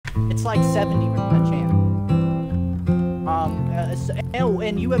It's like 70% chance.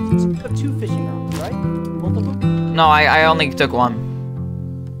 And you have 2 fishing rods, right? Both of them? No, I only took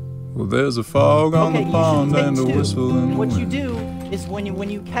 1. Well, there's a fog on the pond and a whistle in the wind. What you do is when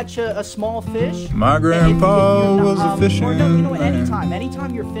you catch a small fish. My grandpa was a fishing man.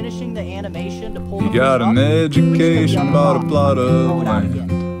 Anytime you're finishing the animation to pull the He got an education, bought a plot of land.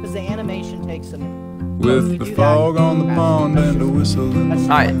 Because the animation takes a minute. With the fog on the pond and a whistle in the wind.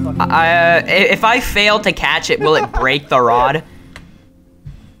 Alright, if I fail to catch it, will it break the rod?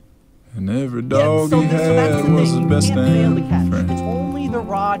 And every dog he had was the best damn friend. It's only the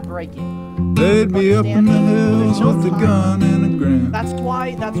rod breaking. They'd be up in the hills with a gun and a grin. That's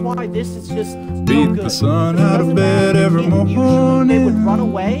why this is just beat the sun out of bed every morning. They would run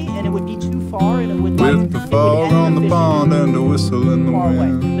away and it would be too far and it would with the fog on the pond and a whistle in the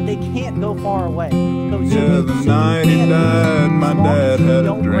wind. But they can't go far away. Yeah, the night he died, my dad had a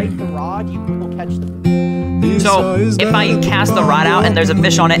don't break dream. the rod, you will catch the fish. So, if I cast the rod out and there's a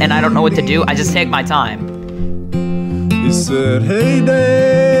fish on it and I don't know what to do, I just take my time. He said, hey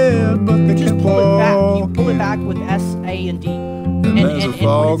Dad, but they just kept pull it back. You walking. pull it back with S, A, and D. And there's a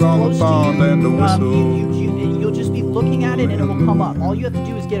fog on the pond and a whistle. You'll just be looking at it and it will come up. All you have to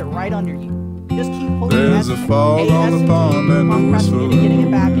do is get it right under you. Just keep pulling There's a fog on the pond and a whistle. Getting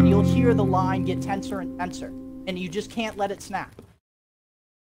it back and you'll hear the line get tenser and tenser. And you just can't let it snap.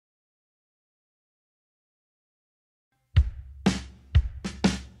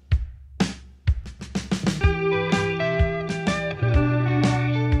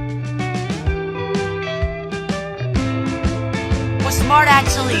 Smart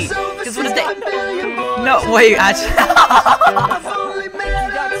actually, because what is that? No, wait, actually.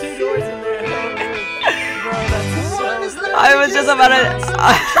 I was just about to.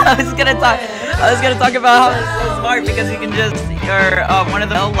 I was gonna talk about how it's so smart because you can just one of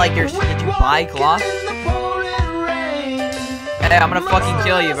them like did you buy cloth? Hey, I'm gonna fucking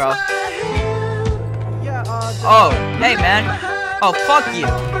kill you, bro. Oh, hey man. Oh, fuck you.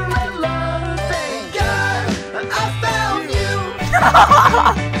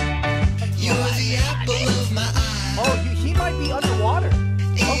 He might be underwater.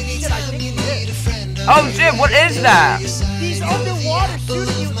 Oh shit, I think he is. Oh shit, what is that? He's underwater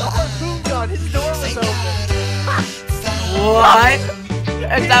shooting you with the harpoon gun. His door was open. What?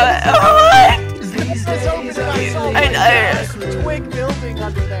 Is that what? There's a twig building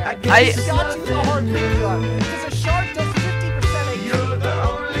under there. I got you the harpoon gun. Because a shark does 50% of you. You're the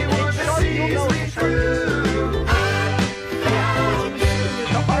only one that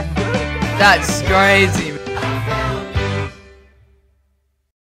That's crazy.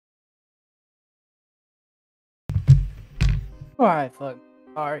 Alright, fuck.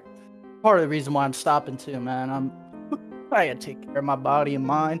 Alright. Part of the reason why I'm stopping too, man. I gotta take care of my body and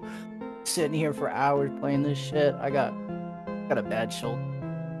mind. Sitting here for hours playing this shit. I got a bad shoulder.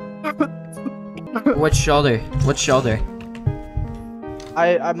 What shoulder? What shoulder?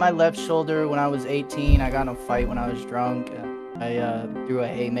 I my left shoulder when I was 18. I got in a fight when I was drunk. I threw a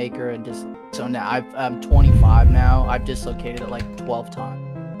haymaker and so now I'm 25 now. I've dislocated it like 12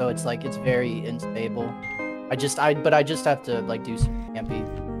 times. So it's like it's very unstable. I just have to like do some. Can't be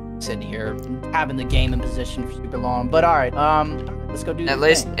sitting here having the game in position for super long. But all right, let's go do. At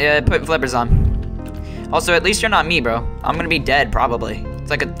least put flippers on. Also, at least you're not me, bro. I'm gonna be dead probably. It's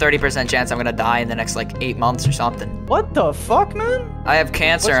like a 30% chance I'm gonna die in the next like 8 months or something. What the fuck, man? I have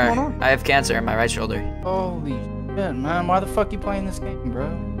cancer. What's going on? I have cancer in my right shoulder. Holy shit, man! Why the fuck you playing this game,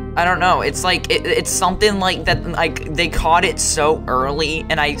 bro? I don't know. It's like it's something like that. Like they caught it so early,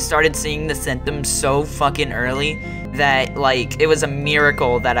 and I started seeing the symptoms so fucking early that like it was a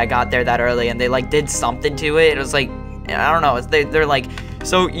miracle that I got there that early, and they like did something to it. It was like I don't know. They're like,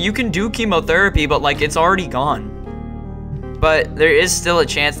 so you can do chemotherapy, but like it's already gone. But there is still a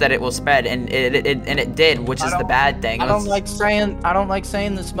chance that it will spread, and it did, which is the bad thing. I don't like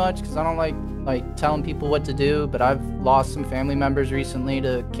saying this much because I don't like telling people what to do, but I've lost some family members recently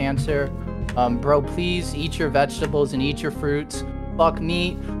to cancer. Bro, please eat your vegetables and eat your fruits. Fuck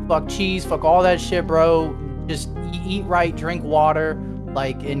meat, fuck cheese, fuck all that shit, bro. Just eat right, drink water,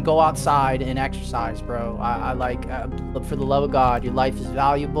 like, and go outside and exercise, bro. Look, for the love of God, your life is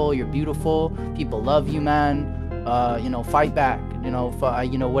valuable, you're beautiful, people love you, man. You know, fight back. You know,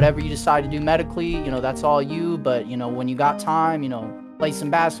 whatever you decide to do medically, you know, that's all you. But you know, when you got time, you know, play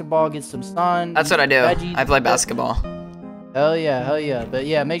some basketball, get some sun. That's what I do. Veggies, I play basketball. Hell yeah, hell yeah. But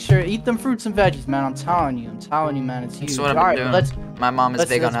yeah, make sure eat them fruits and veggies, man. I'm telling you, man, it's huge. That's what I'm doing. My mom is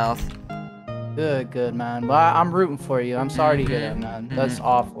big on health. Good, man. Well, I'm rooting for you. I'm sorry to hear that, man. That's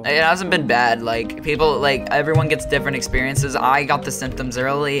awful. It hasn't been bad. Like, people, like, everyone gets different experiences. I got the symptoms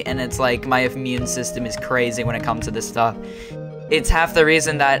early, and it's like my immune system is crazy when it comes to this stuff. It's half the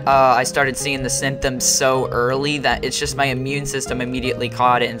reason that I started seeing the symptoms so early that it's just my immune system immediately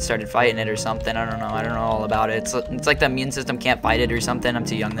caught it and started fighting it or something. I don't know. I don't know all about it. It's like the immune system can't fight it or something. I'm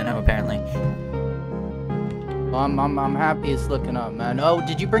too young to know, apparently. Well, I'm happy it's looking up, man. Oh,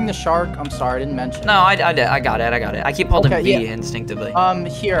 did you bring the shark? I'm sorry, I didn't mention. No, I did. I got it. I keep holding okay, V instinctively.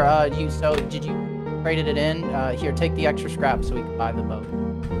 Here, did you traded it in? Here, take the extra scrap so we can buy the boat.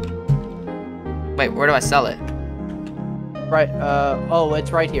 Wait, where do I sell it? Right, oh,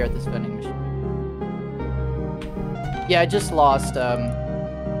 it's right here at this vending machine. Yeah, I just lost,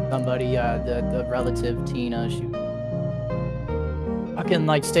 somebody, the relative, Tina, she... Fucking,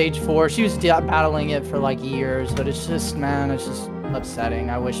 like, stage 4. She was battling it for, like, years, but it's just, man, it's just upsetting.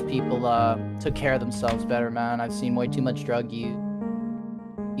 I wish people, took care of themselves better, man. I've seen way too much drug use.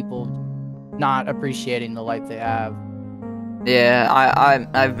 People not appreciating the life they have. Yeah,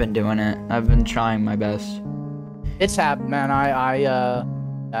 I've been doing it. I've been trying my best. It's happened, man.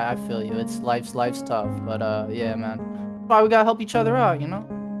 I feel you. It's life's tough, but yeah, man. Why we gotta help each other out, you know?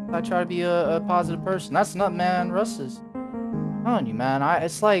 I try to be a positive person. That's not, man. Russ is I'm telling you, man.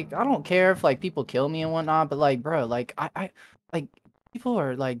 It's like I don't care if like people kill me and whatnot, but like, bro, like I like people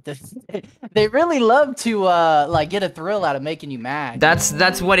are like this. They really love to like get a thrill out of making you mad.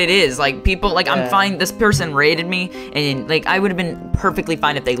 That's what it is. Like people, like I'm fine. This person raided me, and like I would have been perfectly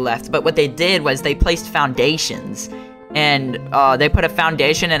fine if they left. But what they did was they placed foundations, and they put a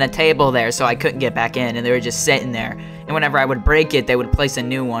foundation and a table there, so I couldn't get back in, and they were just sitting there. And whenever I would break it, they would place a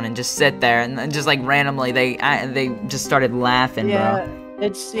new one and just sit there, and then just like randomly they just started laughing, bro.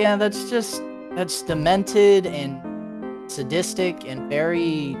 That's demented and sadistic and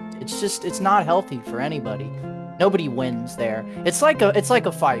very. It's not healthy for anybody. Nobody wins there. It's like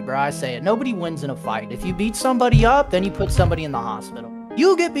a fight, bro. I say it. Nobody wins in a fight. If you beat somebody up, then you put somebody in the hospital.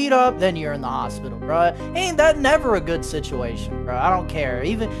 You get beat up, then you're in the hospital, bro. Ain't that never a good situation, bro? I don't care.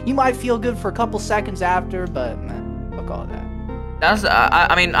 Even you might feel good for a couple seconds after, but man, fuck all that. That's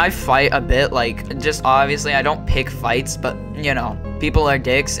I mean, I fight a bit, like, just obviously I don't pick fights, but you know, people are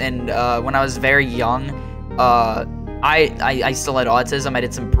dicks. And when I was very young, I still had autism. I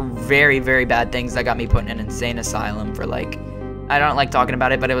did some very, very bad things that got me put in an insane asylum for, like, I don't like talking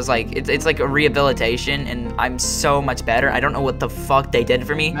about it, but it was like, it's like a rehabilitation, and I'm so much better. I don't know what the fuck they did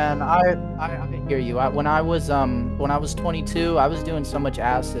for me. Man, I hear you. When I was 22, I was doing so much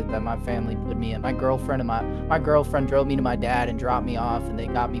acid that my family put me in. My girlfriend drove me to my dad and dropped me off, and they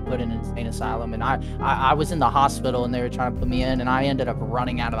got me put in an insane asylum. And I was in the hospital, and they were trying to put me in, and I ended up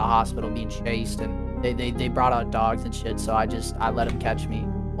running out of the hospital being chased, and they brought out dogs and shit. So I let them catch me.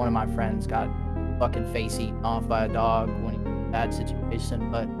 One of my friends got fucking face eaten off by a dog when he was in a bad situation.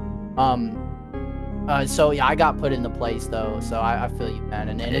 But so yeah, I got put into place though, so I feel you, man.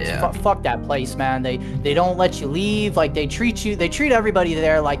 And it's fuck that place, man. They don't let you leave. Like they treat everybody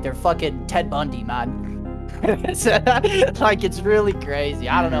there like they're fucking Ted Bundy, man. It's like it's really crazy.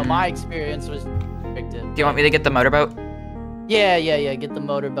 I don't know. My experience was restrictive. Do you want me to get the motorboat? Yeah. Get the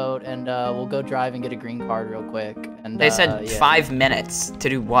motorboat, and we'll go drive and get a green card real quick. And they said 5 minutes to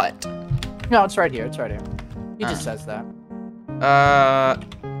do what? No, it's right here. It's right here. He just says that.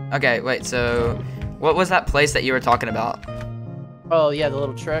 Okay. Wait. So, what was that place that you were talking about? Oh yeah, the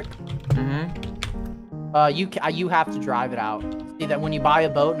little trick. Mm-hmm. You have to drive it out. See that when you buy a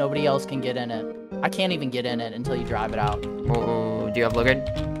boat, nobody else can get in it. I can't even get in it until you drive it out. Oh, do you have Logan?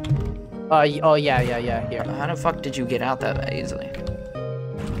 Oh yeah. Here. How the fuck did you get out that easily?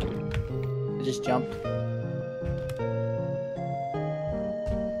 I just jumped.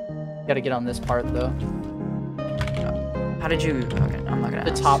 Gotta get on this part though. How did you? Okay, I'm not gonna.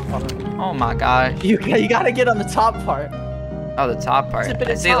 The top part. Oh my gosh. You gotta get on the top part. Oh, the top part.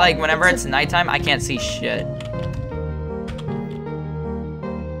 See, like whenever it's nighttime, I can't see shit.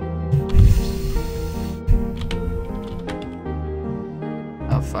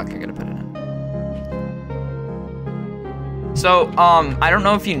 Oh fuck, I gotta put it in. So, I don't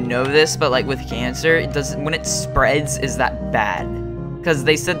know if you know this, but like with cancer, when it spreads, is that bad? Because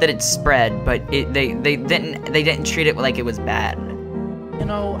they said that it spread, but they didn't treat it like it was bad. You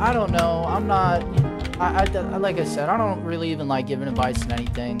know, I don't know. I'm not. I like I said, I don't really even like giving advice on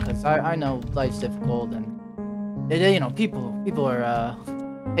anything, because I know life's difficult, and you know people are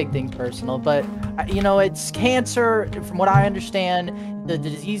take things personal, but you know, it's cancer. From what I understand, the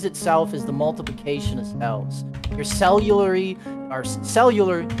disease itself is the multiplication of cells. Your cellular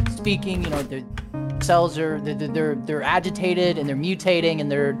speaking, you know, the cells are they're agitated and they're mutating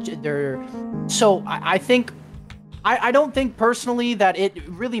and they're. So I think I don't think personally that it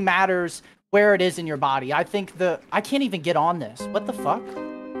really matters where it is in your body. I think I can't even get on this. What the fuck?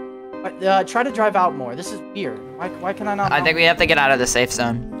 Try to drive out more. This is weird. Why can I not? I think we have to get out of the safe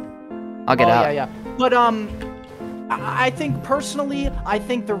zone. I'll get out. Yeah. But I think personally, I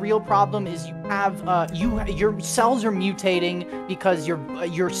think the real problem is you have your cells are mutating because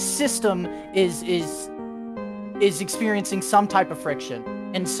your system is experiencing some type of friction.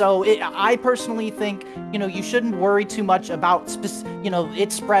 And so I personally think, you know, you shouldn't worry too much about, you know, it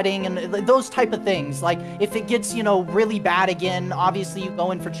spreading and those type of things. Like if it gets, you know, really bad again, obviously you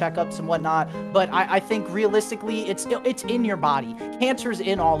go in for checkups and whatnot. But I think realistically, it's in your body. Cancer's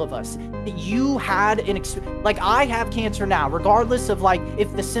in all of us. You had like I have cancer now, regardless of like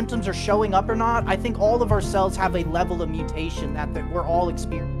if the symptoms are showing up or not. I think all of our cells have a level of mutation that we're all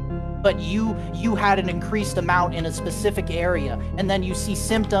experiencing. But you had an increased amount in a specific area, and then you see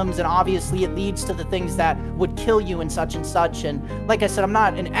symptoms, and obviously it leads to the things that would kill you and such. And like I said, I'm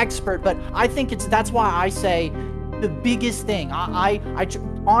not an expert, but I think that's why I say the biggest thing. I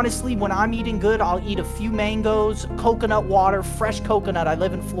honestly, when I'm eating good, I'll eat a few mangoes, coconut water, fresh coconut. I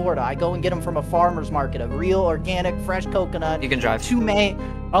live in Florida. I go and get them from a farmer's market, a real organic fresh coconut. You can drive. Two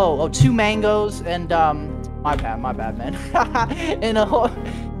mangoes and my bad, man.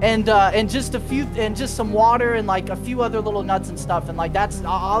 and just a few, and just some water and like a few other little nuts and stuff, and like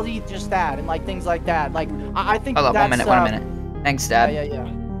I'll eat just that and like things like that. Like I think. Hold up, 1 minute, 1 minute. Thanks, Dad.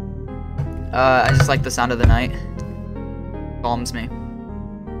 Yeah. I just like the sound of the night. Calms me.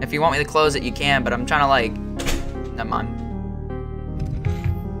 If you want me to close it, you can, but I'm trying to like. Never mind.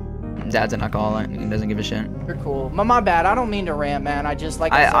 Dad's an alcoholic. He doesn't give a shit. You're cool. My bad. I don't mean to rant, man. I just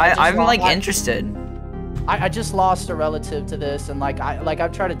like. I'm like interested. I just lost a relative to this, and like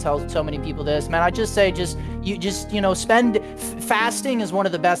I've tried to tell so many people this, man. I just say you know, fasting is one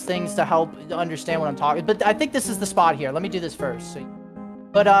of the best things to help understand what I'm talking. But I think this is the spot here. Let me do this first.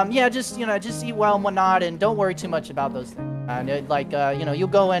 But yeah, just you know, just eat well and whatnot, and don't worry too much about those things. And you know, you'll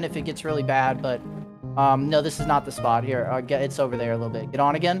go in if it gets really bad, but no, this is not the spot here. It's over there a little bit. Get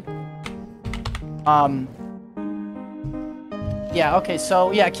on again. Yeah, okay,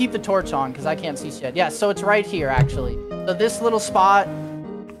 so, yeah, keep the torch on, because I can't see shit. Yeah, so it's right here, actually. So this little spot,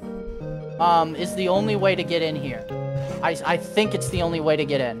 is the only way to get in here. I think it's the only way to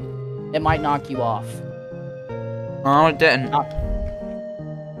get in. It might knock you off. Oh, it didn't.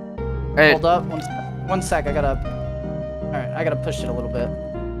 Hey. Hold up, one sec, alright, I gotta push it a little bit.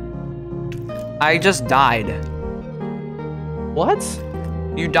 I just died. What?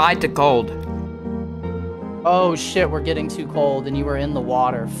 You died to cold. Oh shit, we're getting too cold and you were in the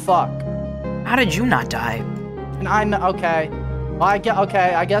water. Fuck. How did you not die? And I'm okay. Well, I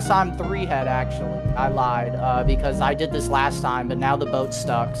guess I'm 3-head actually. I lied because I did this last time, but now the boat's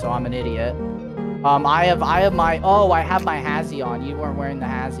stuck, so I'm an idiot. I have my hazy on. You weren't wearing the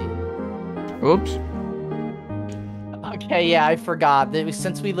hazy. Oops. Okay, yeah, I forgot.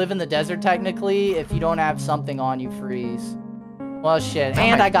 Since we live in the desert technically, if you don't have something on, you freeze. Well, shit.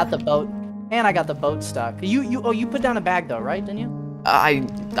 And I got the boat. And I got the boat stuck. You put down a bag though, right? Didn't you? I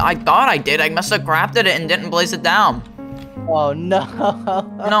thought I did. I must have crafted it and didn't place it down. Oh no.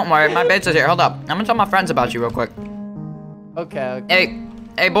 Don't worry, my base is here. Hold up. I'm gonna tell my friends about you real quick. Okay.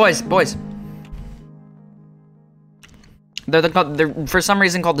 Hey, boys. They're for some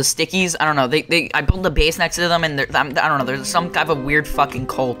reason called the Stickies. I don't know. I built a base next to them, and I don't know. There's some type of weird fucking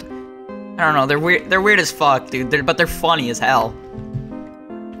cult. I don't know. They're weird. They're weird as fuck, dude. But they're funny as hell.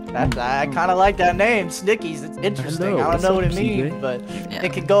 I kind of like that name, Snickies. It's interesting. I don't know what it means, but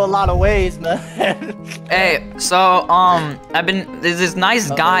it could go a lot of ways, man. Hey, so there's this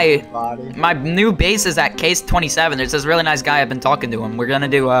nice guy. My new base is at case 27. There's this really nice guy. I've been talking to him. We're gonna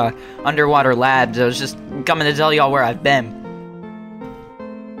do underwater labs. I was just coming to tell y'all where I've been.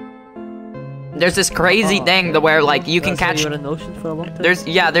 There's this crazy thing to where like you can catch. You were in the ocean for a long time?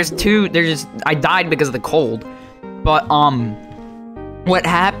 I died because of the cold, but what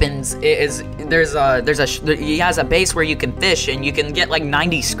happens is he has a base where you can fish and you can get like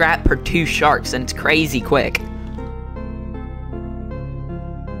 90 scrap per 2 sharks and it's crazy quick.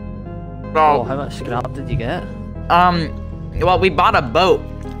 Oh, how much scrap did you get? Well, we bought a boat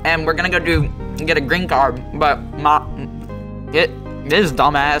and we're gonna go get a green card, but this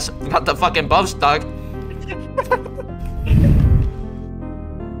dumbass got the fucking boat stuck.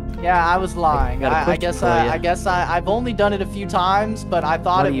 Yeah, I was lying. I guess I've only done it a few times, but I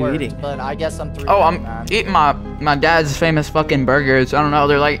thought it worked. Eating? But I guess I'm through. Oh, I'm eating my dad's famous fucking burgers. I don't know.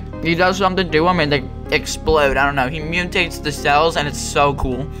 They're like, he does something to them and they explode. I don't know. He mutates the cells and it's so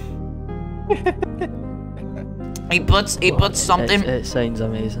cool. He puts something. It sounds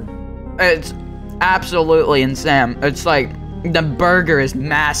amazing. It's absolutely insane. It's like the burger is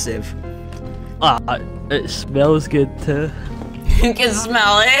massive. It smells good too. You can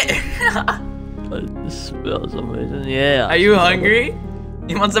smell it. It smells amazing. Yeah. Are you hungry?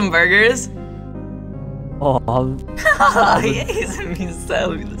 You want some burgers? Oh, he's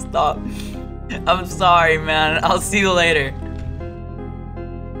so stop. I'm sorry, man. I'll see you later.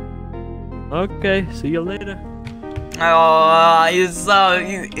 Okay, see you later. Oh, he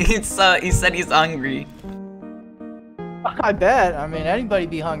said he's hungry. I bet. I mean, anybody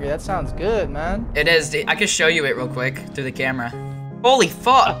be hungry. That sounds good, man. It is. I can show you it real quick through the camera. Holy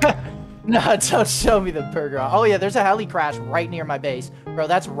fuck! No, don't show me the burger. Oh yeah, there's a heli crash right near my base, bro.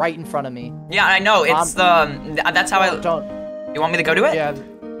 That's right in front of me. Yeah, I know. It's that's how Don't. You want me to go to it? Yeah.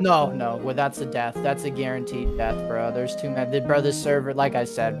 No. Well, that's a death. That's a guaranteed death, bro. There's too many. Bro, this server, like I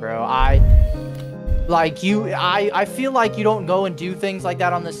said, bro. I feel like you don't go and do things like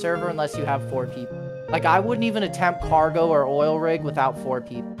that on this server unless you have 4 people. Like, I wouldn't even attempt cargo or oil rig without 4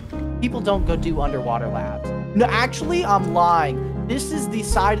 people. People don't go do underwater labs. No, actually, I'm lying. This is the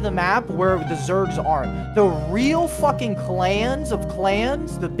side of the map where the Zergs aren't. The real fucking clans of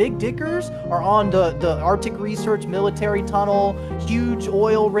clans, the big dickers, are on the Arctic Research military tunnel, huge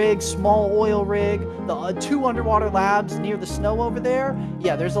oil rig, small oil rig, the 2 underwater labs near the snow over there.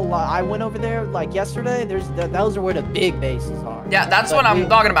 Yeah, there's a lot. I went over there like yesterday. Those are where the big bases are. Yeah, that's what I'm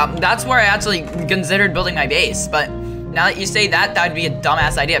talking about. That's where I actually considered building my base. But now that you say that, that'd be a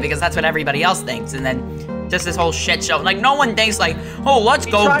dumbass idea because that's what everybody else thinks. And then just this whole shit show. Like, no one thinks like, oh, let's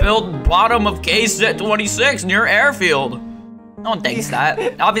go build bottom of KZ 26 near airfield. No one thinks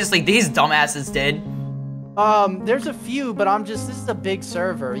that. Obviously, these dumbasses did. There's a few, but this is a big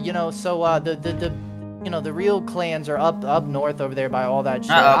server, you know, so, the real clans are up north over there by all that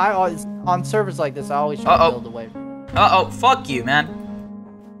shit. I always, on servers like this, I always try to build away. Fuck you, man.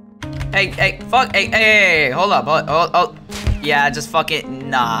 Hey, hold up. Oh. Yeah, just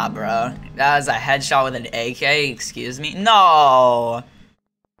fucking, nah, bro. That was a headshot with an AK, excuse me? No!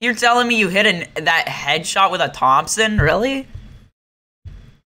 You're telling me you hit that headshot with a Thompson? Really?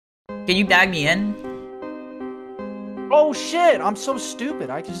 Can you bag me in? Oh shit, I'm so stupid.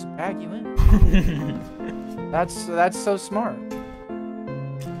 I can just bag you in. That's so smart.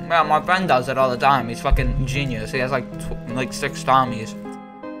 Yeah, my friend does it all the time. He's fucking genius. He has like 6 Tommies.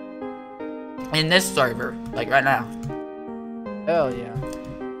 In this server, like right now. Hell yeah.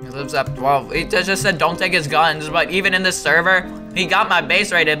 He lives up 12. He just said don't take his guns, but even in this server, he got my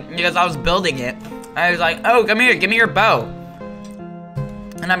base rated because I was building it. And I was like, oh, come here, give me your bow.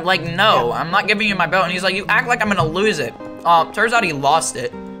 And I'm like, no, I'm not giving you my bow. And he's like, you act like I'm gonna lose it. Turns out he lost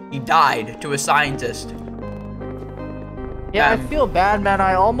it. He died to a scientist. Yeah, I feel bad, man.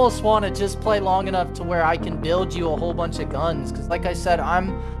 I almost want to just play long enough to where I can build you a whole bunch of guns. Because like I said,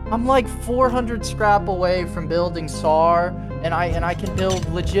 I'm like 400 scrap away from building SAR. And I can build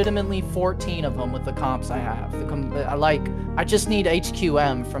legitimately 14 of them with the comps I have. I just need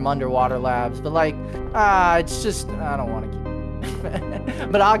HQM from Underwater Labs. But like, it's just, I don't want to keep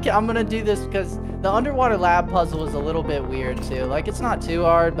it. But I'm going to do this because the Underwater Lab puzzle is a little bit weird too. Like, it's not too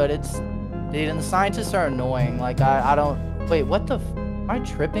hard, but dude, and the scientists are annoying. Like, I don't, wait, what the, am I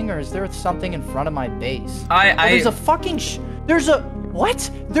tripping or is there something in front of my base? There's a fucking, what?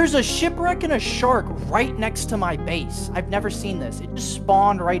 There's a shipwreck and a shark right next to my base. I've never seen this. It just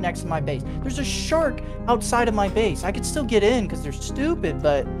spawned right next to my base. There's a shark outside of my base. I could still get in because they're stupid,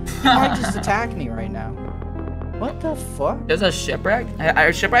 but they might just attack me right now. What the fuck? There's a shipwreck?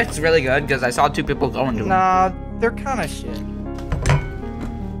 Shipwreck's really good because I saw 2 people going to it. Nah, they're kind of shit.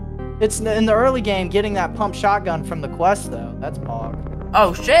 It's in the early game getting that pump shotgun from the quest though. That's pog.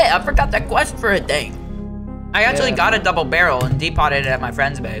 Oh shit, I forgot that quest for a thing. I actually got a double barrel and depotted it at my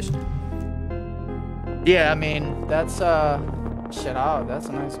friend's base. Yeah, I mean, that's, shit, that's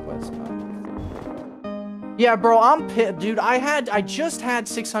a nice quest. Yeah, bro, I'm pissed, dude. I just had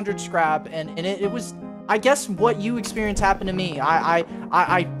 600 scrap, and it was, I guess what you experienced happened to me. I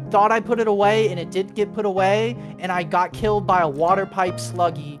thought I put it away, and it did get put away, and I got killed by a water pipe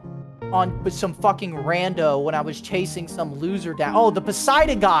sluggy with some fucking rando when I was chasing some loser down. Oh, the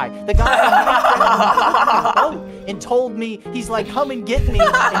Poseidon guy. The guy and told me, he's like, come and get me,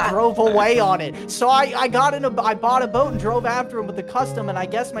 and drove away on it. So I bought a boat and drove after him with the custom, and I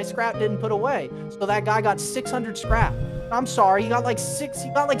guess my scrap didn't put away. So that guy got 600 scrap. I'm sorry. You got like 6.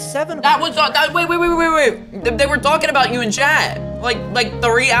 You got like 7. That was wait. They were talking about you in chat. Like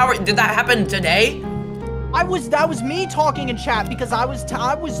 3 hours. Did that happen today? That was me talking in chat because I was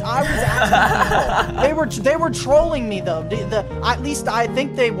asking people. They were trolling me though. At least I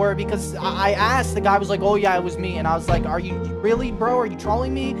think they were, because I asked, the guy was like, "Oh yeah, it was me," and I was like, "Are you really, bro? Are you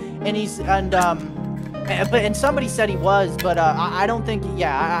trolling me?" And somebody said he was, but I don't think.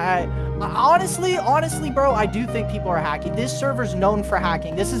 Yeah, honestly, bro, I do think people are hacking. This server's known for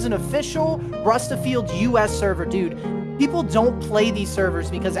hacking. This is an official Rustafield US server, dude. People don't play these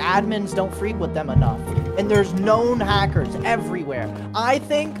servers because admins don't frequent them enough. And there's known hackers everywhere. I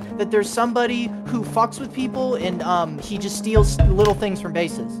think that there's somebody who fucks with people and he just steals little things from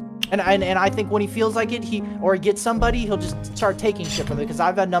bases. And I think when he feels like it, he gets somebody, he'll just start taking shit from it, because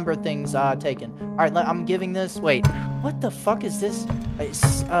I've had a number of things taken. Alright, I'm giving this. Wait, what the fuck is this?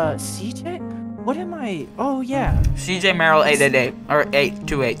 CJ? What am I? Oh yeah. CJ Merrill 888 or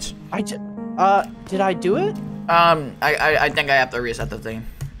 828. Did I do it? I think I have to reset the thing.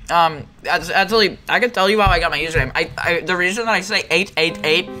 Actually, I can tell you how I got my username. The reason that I say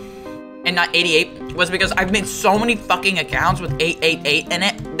 888 and not 88 was because I've made so many fucking accounts with 888 in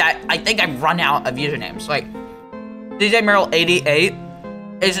it that I think I've run out of usernames. Like, CJ Merrill 88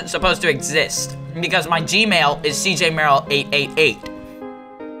 isn't supposed to exist because my Gmail is CJ Merrill 888.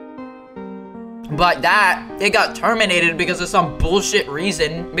 But it got terminated because of some bullshit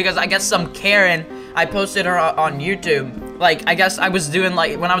reason, because I guess some Karen, I posted her on YouTube. Like, I guess I was doing,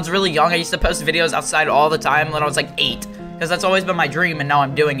 like, when I was really young, I used to post videos outside all the time when I was like 8. Because that's always been my dream, and now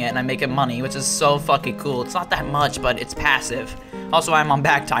I'm doing it, and I'm making money, which is so fucking cool. It's not that much, but it's passive. Also, I'm on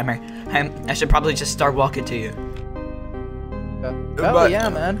back timer. I should probably just start walking to you. Yeah,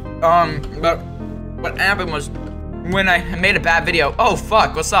 man. But what happened was, when I made a bad video, oh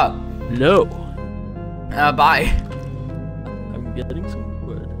fuck, what's up? No. Bye. I'm getting some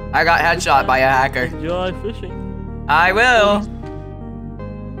wood. I got headshot by a hacker. Enjoy fishing. I will.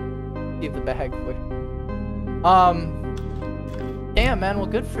 Keep the bag quick. Damn, man. Well,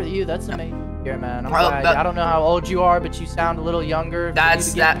 good for you. That's amazing. Here, man. I'm glad. I don't know how old you are, but you sound a little younger.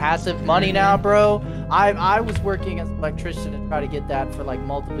 That's that passive money now, bro. I was working as an electrician and try to get that for like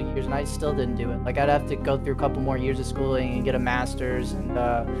multiple years, and I still didn't do it. Like, I'd have to go through a couple more years of schooling and get a master's and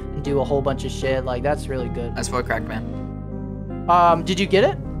do a whole bunch of shit. Like, that's really good. That's for crack, man. Did you get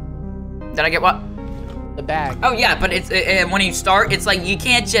it? Did I get what? The bag. Oh yeah, but it's when you start, it's like you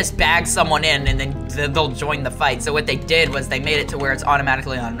can't just bag someone in and then they'll join the fight. So what they did was they made it to where it's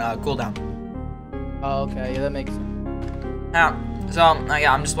automatically on cooldown. Oh, okay, yeah, that makes sense. Yeah,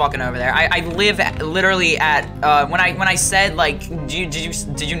 I'm just walking over there. I live literally at when I said, like, did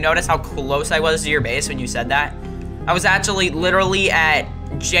you notice how close I was to your base when you said that? I was actually literally at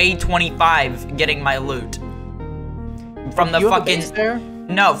J25 getting my loot from the fucking. Base there?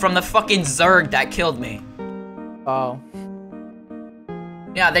 No, from the fucking Zerg that killed me. Oh.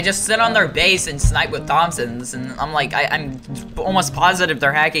 Yeah, they just sit on their base and snipe with Thompsons, and I'm like, I'm almost positive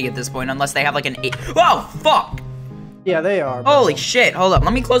they're hacking at this point, unless they have like an 8. Whoa, fuck! Yeah, they are. Bro. Holy shit, hold up,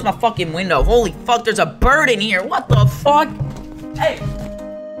 let me close my fucking window. Holy fuck, there's a bird in here, what the fuck? Hey!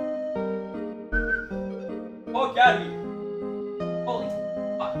 Fuck out of here. Holy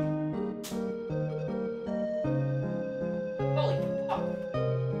fuck. Holy fuck.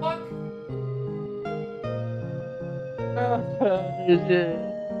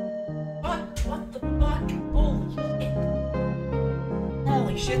 What the fuck? Holy shit.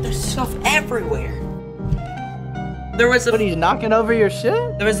 Holy shit, there's stuff everywhere. There was a. What, are you knocking over your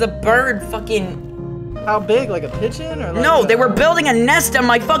shit? There was a bird fucking. How big? Like a pigeon? Or like no, they were building a nest on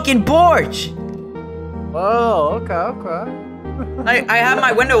my fucking porch. Whoa, okay. I have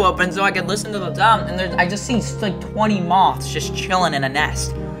my window open so I could listen to the sound, and I just see like 20 moths just chilling in a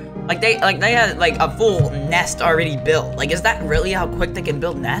nest. Like they had like a full nest already built. Like, is that really how quick they can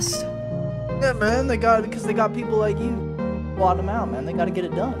build nests? Yeah, man, because they got people like you plot them out, man. They got to get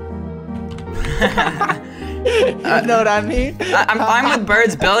it done. You know what I mean? I'm fine with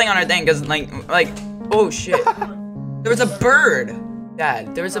birds building on our thing, cause like, oh shit, there was a bird,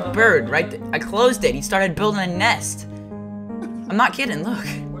 Dad. There was a bird right there. I closed it. He started building a nest. I'm not kidding. Look,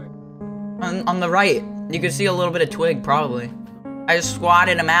 on the right, you can see a little bit of twig probably. I just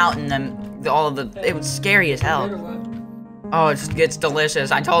squatted him out, and then it was scary as hell. Oh, it's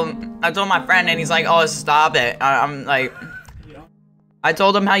delicious. I told my friend, and he's like, oh, stop it. I'm like, I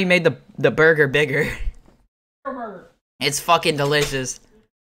told him how you made the burger bigger. It's fucking delicious.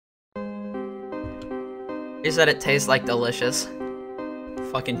 He said it tastes like delicious.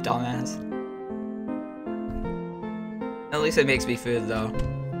 Fucking dumbass. At least it makes me food though.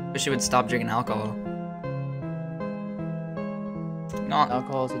 Wish you would stop drinking alcohol.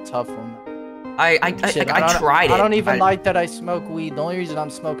 Alcohol's a tough one. I tried it. I don't even like that I smoke weed. The only reason I'm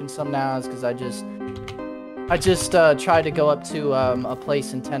smoking some now is because I just tried to go up to a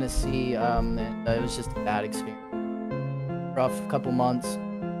place in Tennessee, and it was just a bad experience. Rough couple months.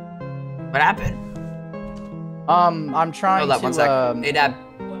 What happened? I'm trying Hold up, 1 sec. Hey, Dad.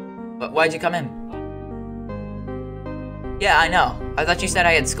 Why'd you come in? Yeah, I know. I thought you said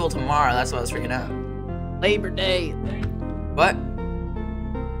I had school tomorrow. That's what I was freaking out. Labor Day. What?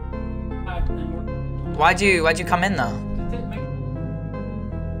 Why'd you come in though?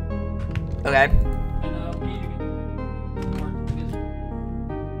 Okay.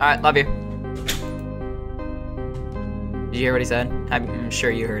 Alright, love you. Did you hear what he said? I'm sure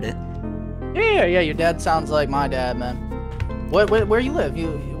you heard it. Yeah, your dad sounds like my dad, man. Where you live?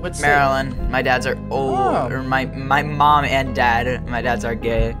 What state? Maryland. My dads are old. Oh. Or my mom and dad. My dads are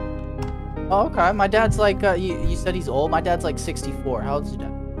gay. Oh, okay. My dad's like, you said he's old. My dad's like 64. How old's your dad?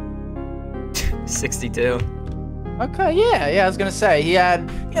 62. Okay, yeah. I was gonna say he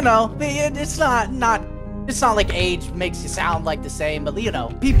had, you know, it's not like age makes you sound like the same, but you know,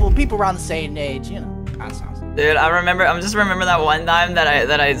 people around the same age, you know, kind of sounds. Dude, I just remember that one time that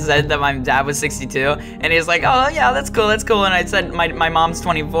I said that my dad was 62, and he's like, oh yeah, that's cool, and I said my mom's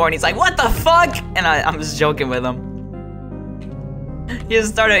 24, and he's like, what the fuck? And I'm just joking with him. He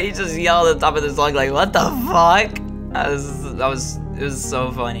just yelled at the top of his lung like, what the fuck? It was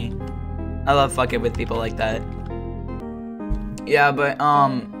so funny. I love fucking with people like that. Yeah, but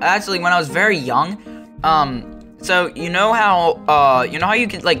actually when I was very young, so you know how you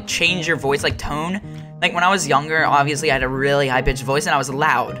could like change your voice like tone? Like when I was younger, obviously I had a really high-pitched voice and I was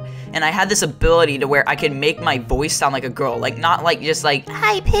loud. And I had this ability to where I could make my voice sound like a girl. Like not like just like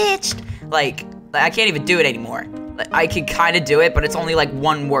high-pitched. Like I can't even do it anymore. Like, I could kind of do it, but it's only like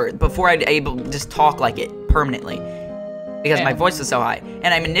one word. Before I'd able to just talk like it permanently. Because my voice was so high.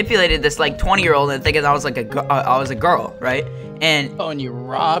 And I manipulated this like 20-year-old and thinking I was like I was a girl, right? And you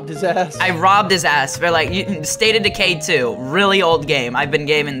robbed his ass? I robbed his ass for like State of Decay 2. Really old game. I've been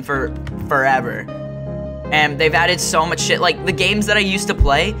gaming for forever. And they've added so much shit. Like, the games that I used to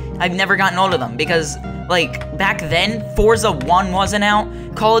play, I've never gotten old of them. Because, like, back then, Forza 1 wasn't out.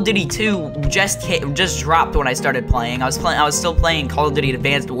 Call of Duty 2 just dropped when I started playing. I was still playing Call of Duty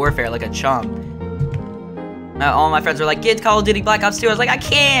Advanced Warfare like a chump. All my friends were like, get Call of Duty Black Ops 2. I was like, I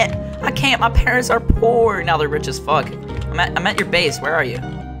can't. My parents are poor. Now they're rich as fuck. I'm at your base. Where are you?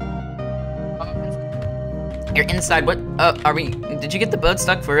 You're inside. What? Did you get the boat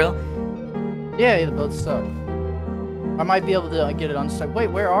stuck for real? Yeah, the boat's stuck. I might be able to get it unstuck. Wait,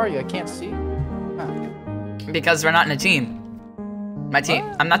 where are you? I can't see. Huh. Because we're not in a team. My team.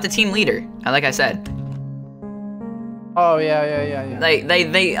 I'm not the team leader. Like I said. Oh yeah. Like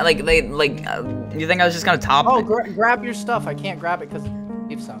you think I was just gonna top? Oh, grab your stuff. I can't grab it because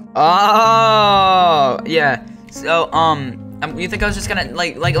it's sound. Oh yeah. So you think I was just gonna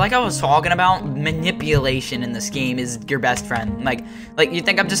like I was talking about, manipulation in this game is your best friend. Like you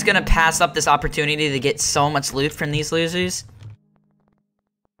think I'm just gonna pass up this opportunity to get so much loot from these losers?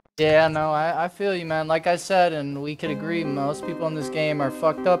 Yeah, no, I feel you, man. Like I said, and we could agree, most people in this game are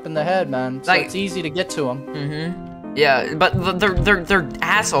fucked up in the head, man. So it's easy to get to them. Mm-hmm. Yeah, but they're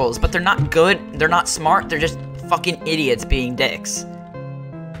assholes, but they're not good. They're not smart. They're just fucking idiots being dicks.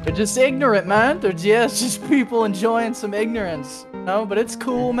 They're just ignorant, man. It's just people enjoying some ignorance. No, but it's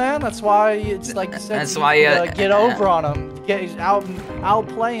cool, man. That's why it's like you said. That's why you get over on them, get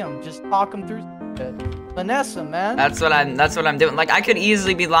outplay them, just talk them through shit. Finesse them, man. That's what I'm doing. Like I could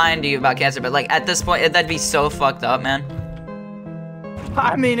easily be lying to you about cancer, but like at this point, that'd be so fucked up, man.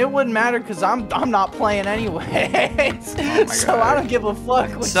 I mean, it wouldn't matter because I'm not playing anyway. So I don't give a fuck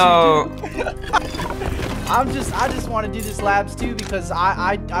what you do. I just want to do this labs too because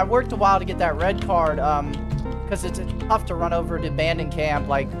I worked a while to get that red card because it's tough to run over to abandoned camp.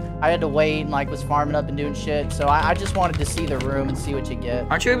 Like I had to wait and like was farming up and doing shit. So I just wanted to see the room and see what you get.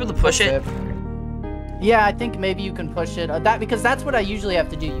 Aren't you able to push it? Yeah, I think maybe you can push it. Because that's what I usually have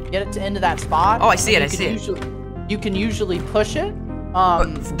to do. You get it to into that spot. Oh, I see it. I see it. You can usually push it.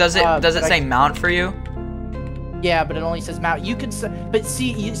 Does it say mount for you? Yeah, but it only says mount. You could, but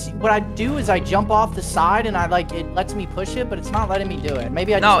see, what I do is I jump off the side and it lets me push it, but it's not letting me do it.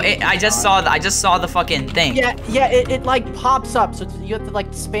 Maybe I just I just saw the fucking thing. Yeah, it like pops up, so you have to like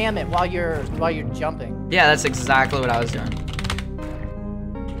spam it while you're jumping. Yeah, that's exactly what I was doing.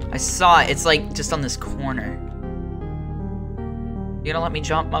 I saw it. It's like just on this corner. You gonna let me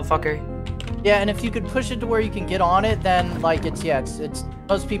jump, motherfucker? Yeah, and if you could push it to where you can get on it, then like it's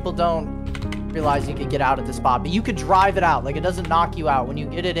most people don't realize you could get out at the spot, but you could drive it out. Like it doesn't knock you out. When you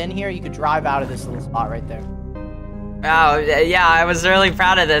get it in here, you could drive out of this little spot right there. Wow, yeah, I was really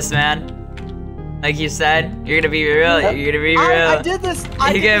proud of this, man. Like you said, you're gonna be real. You're gonna be real. I did this.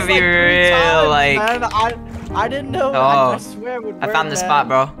 You're gonna be like real, times, like. man. I didn't know. Oh, I swear it would work, I found the spot,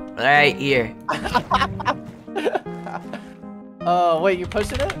 bro. Right here. Oh, wait, you're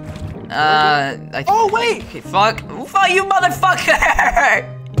pushing it? Oh wait! Fuck you,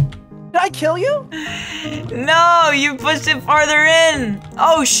 motherfucker! Did I kill you? No, you pushed it farther in.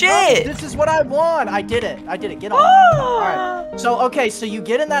 Oh shit! This is what I want. I did it. Get on. Oh. All right. So okay, so you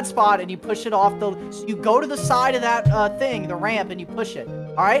get in that spot and you push it off the. So you go to the side of that thing, the ramp, and you push it.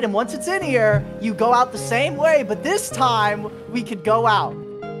 All right, and once it's in here, you go out the same way, but this time we could go out.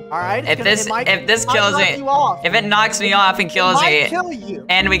 All right. If this kills me, if it knocks me off and kills me, kill you.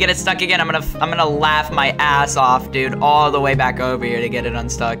 And we get it stuck again, I'm gonna laugh my ass off, dude, all the way back over here to get it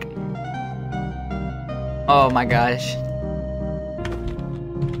unstuck. Oh my gosh.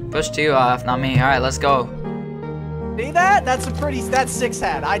 Push 2 off, not me. All right, let's go. See that? That's 6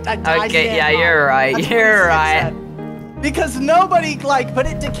 head. Okay, yeah, you're right. You're right. Because nobody but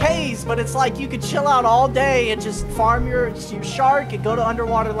it decays, but it's like you could chill out all day and just farm your shark and go to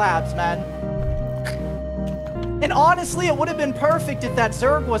underwater labs, man. And honestly, it would have been perfect if that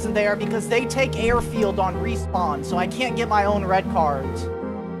Zerg wasn't there because they take airfield on respawn, so I can't get my own red cards.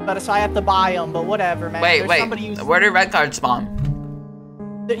 So I have to buy them, but whatever, man. Wait, where do red cards spawn?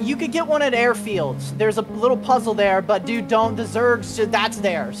 You could get one at airfields. There's a little puzzle there, but dude, the Zergs, that's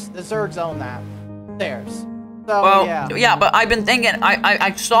theirs. The Zergs own that. Theirs. So, well, yeah, but I've been thinking,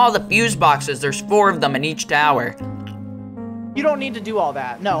 I saw the fuse boxes. There's 4 of them in each tower. You don't need to do all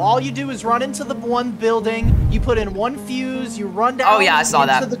that. No, all you do is run into the one building, you put in 1 fuse, you run down. Oh yeah, I saw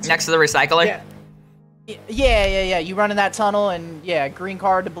that. Next to the recycler? Yeah. You run in that tunnel and green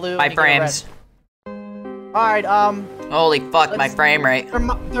card to blue. 5 frames. Alright, holy fuck, my frame rate.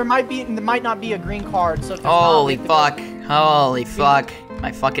 There might not be a green card, so if holy fuck. Holy fuck.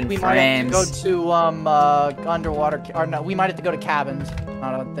 My fucking frames. We might have to go to underwater, or no, we might have to go to cabins.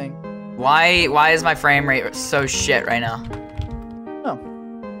 I don't think. Why is my frame rate so shit right now? Oh.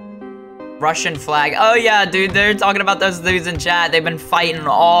 Russian flag. Oh yeah, dude, they're talking about those dudes in chat. They've been fighting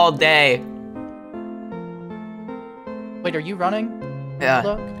all day. Wait, are you running? Yeah.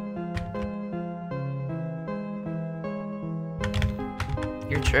 Look.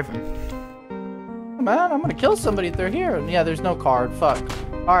 You're tripping. Man, I'm gonna kill somebody if they're here. Yeah, there's no card. Fuck.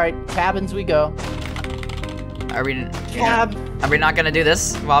 Alright, cabins we go. Are we not gonna do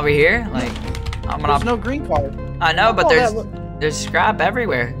this while we're here? Like, There's no green card. I know, but there's scrap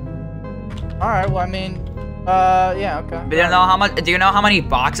everywhere. Alright, well I mean, yeah, okay. But do you know how many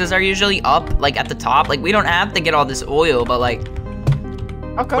boxes are usually up, like at the top? Like, we don't have to get all this oil, but like,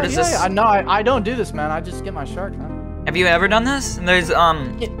 okay, what is this? Yeah, no, I don't do this, man. I just get my shark, man. Have you ever done this? And there's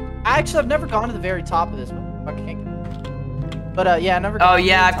Actually, I've never gone to the very top of this. I can't. But yeah, I never. Oh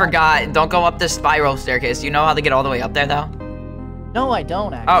yeah, I forgot. Don't go up this spiral staircase. Do you know how to get all the way up there, though? No, I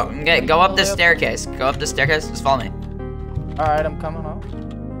don't. Actually. Oh, okay. Go up this staircase. Go up the staircase. Just follow me. All right, I'm coming up.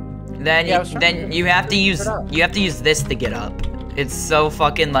 Then you have to use this to get up. It's so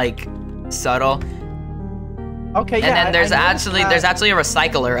fucking like subtle. Okay. Yeah. And then there's actually a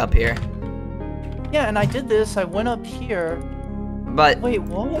recycler up here. Yeah, and I did this. I went up here. But wait,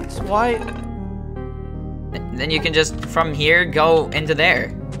 what? Why? Then you can just from here go into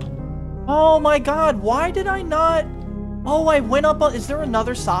there. Oh my God! Why did I not? Oh, I went up. Is there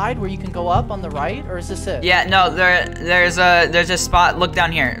another side where you can go up on the right, or is this it? Yeah, no. There's a spot. Look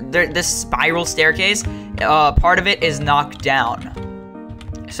down here. This spiral staircase. Part of it is knocked down.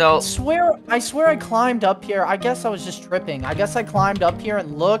 So I swear I climbed up here. I guess I was just tripping. I guess I climbed up here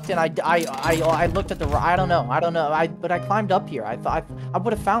and looked, and I looked at the. I don't know. But I climbed up here. I thought I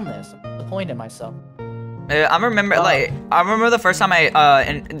would have found this. I'm disappointed in myself. I remember the first time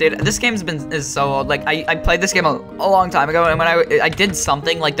dude, this game's is so old. Like I played this game a long time ago, and when I did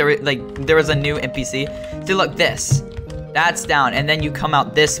something like there was a new NPC. Dude, look, that's down, and then you come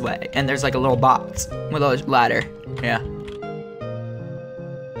out this way, and there's like a little box with a ladder. Yeah.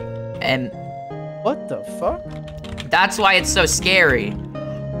 And what the fuck? That's why it's so scary,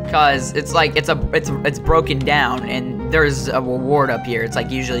 cause it's like it's broken down, and there's a reward up here. It's like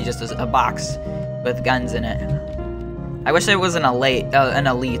usually just a box with guns in it. I wish it was an elite,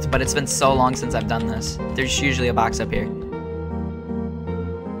 but it's been so long since I've done this. There's usually a box up here.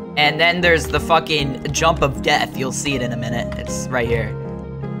 And then there's the fucking jump of death. You'll see it in a minute. It's right here.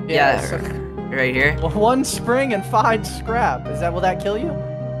 Yeah, right here. 1 spring and 5 scrap. Will that kill you?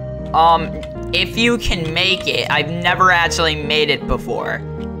 If you can make it. I've never actually made it before.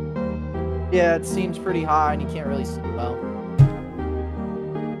 Yeah, it seems pretty high and you can't really see well.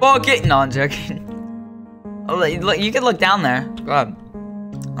 Fuck it. No, I'm joking. Look, you can look down there. Go ahead.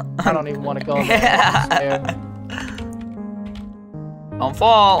 I don't even want to go in there. Don't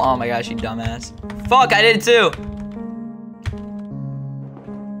fall. Oh my gosh, you dumbass. Fuck, I did it too.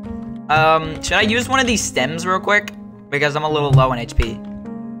 Should I use one of these stems real quick? Because I'm a little low on HP.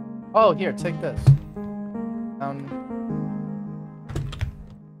 Oh, here, take this.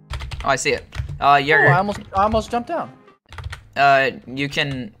 Oh, I see it. I almost jumped down. You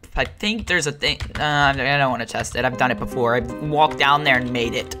can. I think there's a thing. I don't want to test it. I've done it before. I walked down there and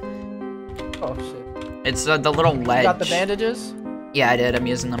made it. Oh shit. It's the little ledge. You got the bandages? Yeah, I did. I'm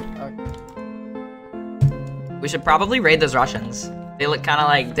using them. Okay. We should probably raid those Russians. They look kind of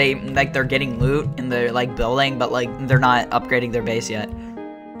like they're getting loot and they're like building, but like they're not upgrading their base yet.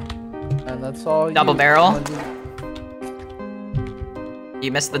 And that's all. Double barrel.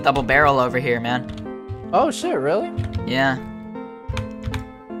 You missed the double barrel over here, man. Oh shit! Really? Yeah.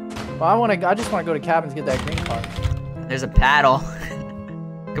 Well, I just want to go to cabins to get that green card. There's a paddle.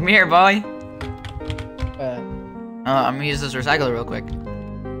 Come here, boy. I'm gonna use this recycler real quick.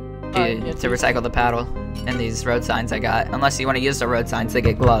 To recycle the paddle and these road signs I got. Unless you want to use the road signs to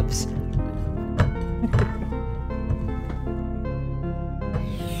get gloves.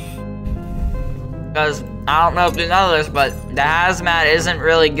 Because I don't know if you know this, but the hazmat isn't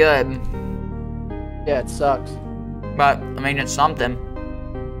really good. Yeah, it sucks. But I mean, it's something.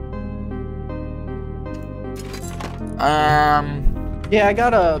 Yeah, I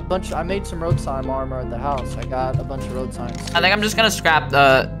got a bunch. I made some road sign armor at the house. I got a bunch of road signs. I think I'm just gonna scrap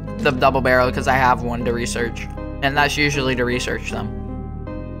the double barrel because I have one to research, and that's usually to research them.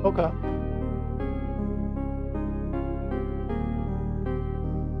 Okay.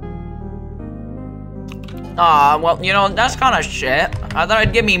 Aw, well, you know, that's kind of shit. I thought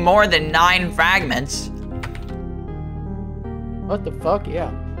it'd give me more than 9 fragments. What the fuck?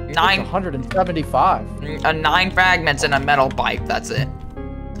 Yeah. 9. 175. 9 fragments and a metal pipe. That's it.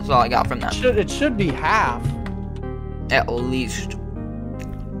 That's all I got from that. It should be half. At least.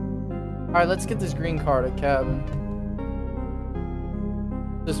 All right, let's get this green card at cabin.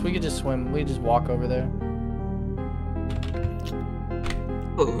 We could just swim. We could just walk over there.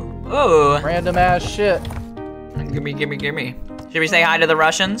 Ooh. Ooh. Random ass shit. Gimme. Should we say hi to the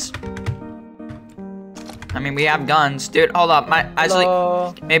Russians? I mean, we have guns. Dude, hold up. Actually,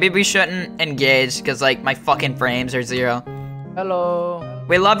 maybe we shouldn't engage because, like, my fucking frames are 0. Hello.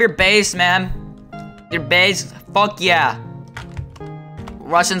 We love your base, man. Your base, fuck yeah.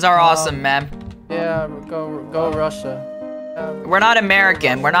 Russians are awesome, man. Yeah, go Russia. We're not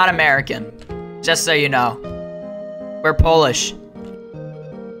American. We're not American. Just so you know. We're Polish.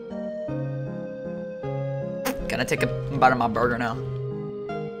 Gonna take a bite of my burger now.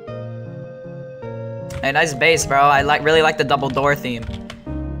 Hey, nice base, bro. I really like the double door theme.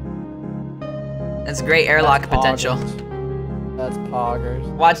 It's great airlock potential. That's poggers.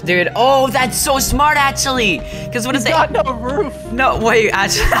 Watch, dude. Oh, that's so smart, actually. Because what is it? He's got no roof. No, wait,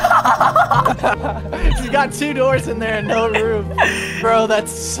 actually. He's got 2 doors in there and no roof. Bro,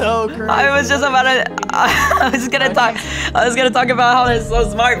 that's so crazy. I was just about to. I was gonna talk about how it's so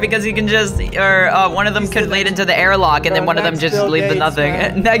smart because you can just, one of them could lead into the airlock and then one of them just leave the nothing.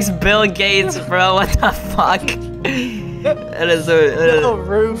 Man. Next Bill Gates, bro. What the fuck? It is no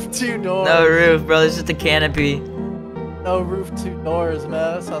roof, 2 doors. No roof, bro. It's just a canopy. No roof, 2 doors,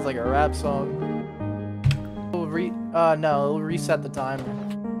 man. That sounds like a rap song. No, it'll reset the timer.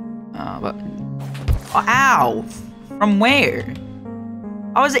 But... Oh, ow! From where?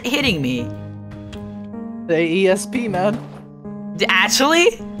 How is it hitting me? The ESP, man.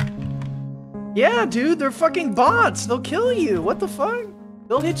 Actually? Yeah, dude, they're fucking bots. They'll kill you. What the fuck?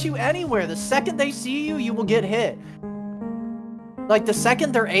 They'll hit you anywhere. The second they see you, you will get hit. Like, the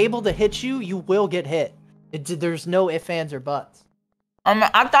second they're able to hit you, you will get hit. There's no ifs, ands, or buts.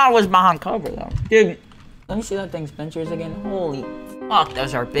 I thought it was behind cover, though. Dude, let me see that thing's pinchers again. Holy fuck,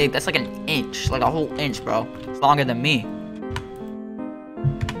 those are big. That's like an inch. Like a whole inch, bro. It's longer than me.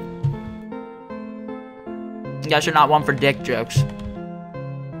 You guys are not one for dick jokes.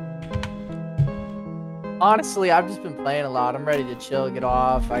 Honestly, I've just been playing a lot. I'm ready to chill, get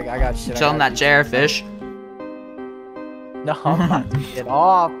off. I got shit. Chill on that chair, fish. No, I'm about to get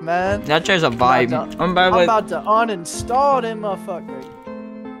off, man. That chair's a vibe. I'm about to uninstall them motherfuckers.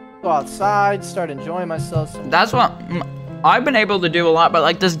 Go outside, start enjoying myself. That's what I've been able to do a lot, but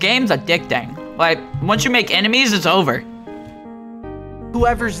like this game's addicting. Like once you make enemies, it's over.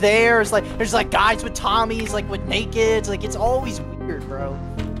 Whoever's there is like, there's like guys with Tommies, like with nakeds. Like it's always weird, bro.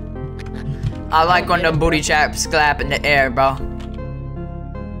 I like when the booty chaps clap in the air, bro.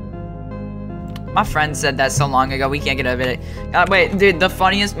 My friend said that so long ago, we can't get over it. Wait, dude, the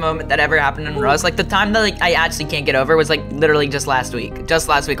funniest moment that ever happened in Rust, like the time that like I actually can't get over was like literally just last week. Just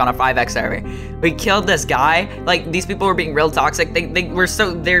last week on a 5x server. We killed this guy. Like these people were being real toxic. They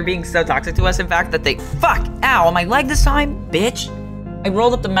were being so toxic to us, in fact, that fuck, ow, on my leg this time, bitch. I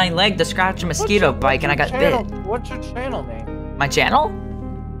rolled up to my leg to scratch a mosquito bite and I got bit. What's your channel name? My channel?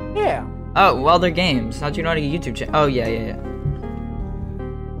 Yeah. Oh, Welder Games. How'd you know how to YouTube channel? Oh, yeah.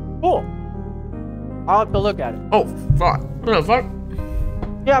 Cool. I'll have to look at it. Oh, fuck. What the fuck?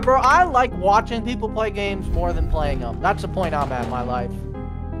 Yeah, bro, I like watching people play games more than playing them. That's the point I'm at in my life.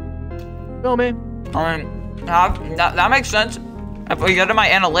 Feel me? I mean, that makes sense. If we go to my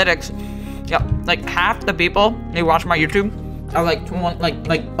analytics, yeah, like half the people who watch my YouTube are like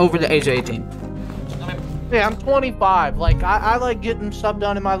over the age of 18. Yeah, I'm 25. Like, I like getting stuff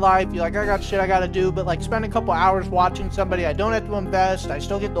done in my life. Like, I got shit I gotta do, but like spend a couple hours watching somebody, I don't have to invest. I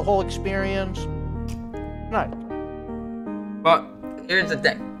still get the whole experience. Nice. But here's the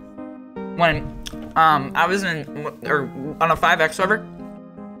thing. When I was on a 5x server,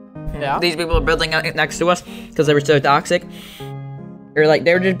 yeah, these people were building next to us because they were so toxic.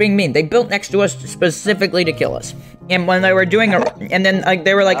 They were just being mean. They built next to us specifically to kill us. And when they were doing and then like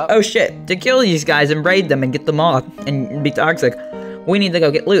they were like, oh shit, to kill these guys and raid them and get them off and be toxic, we need to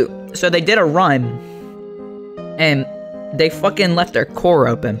go get loot. So they did a run, and they fucking left their core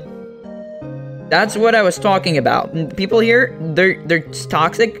open. That's what I was talking about. People here, they're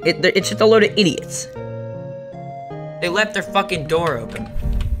toxic. It's just a load of idiots. They left their fucking door open.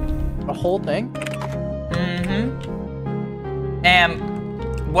 The whole thing? Mm-hmm.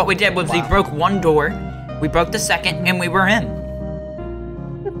 And what we did was we broke one door, we broke the second, and we were in.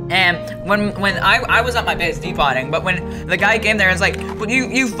 And when I was at my base depotting, but when the guy came there and was like, well,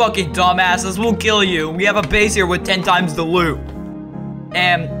 you fucking dumbasses, we'll kill you. We have a base here with 10 times the loot.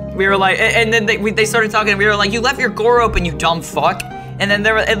 And we were like, and then they started talking, and we were like, you left your core open, you dumb fuck. And then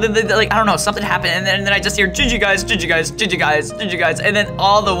they like, I don't know, something happened, and then I just hear, GG guys, GG guys, GG guys, GG guys, and then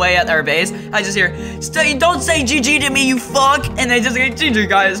all the way at our base, I just hear, don't say GG to me, you fuck, and they just get GG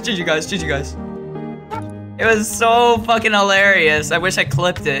guys, GG guys, GG guys. It was so fucking hilarious. I wish I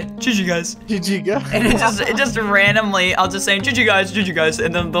clipped it. GG guys. GG guys. And it just randomly, I'll just say GG guys,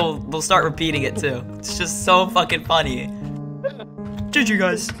 and then they'll start repeating it too. It's just so fucking funny. GG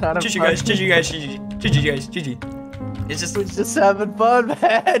guys, GG guys, GG guys, GG guys, GG. It's just having fun, man.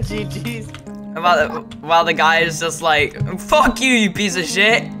 GG's. While the guy is just like, fuck you, you piece of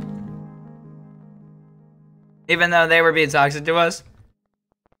shit. Even though they were being toxic to us.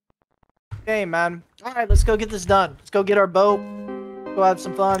 Hey, man. All right, let's go get this done. Let's go get our boat. Go have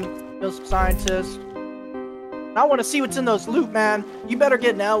some fun. Kill some scientists. I want to see what's in those loot, man. You better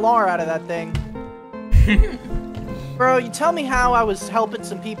get an LR out of that thing. Bro, you tell me how I was helping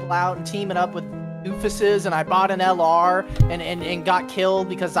some people out and teaming up with doofuses, and I bought an LR and got killed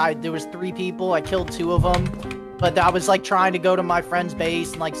because there was 3 people. I killed 2 of them, but I was like trying to go to my friend's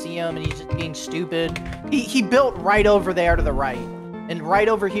base and like see him, and he's just being stupid. He built right over there to the right, and right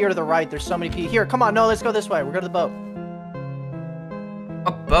over here to the right there's so many people. Here, come on, no, let's go this way. We're going to the boat.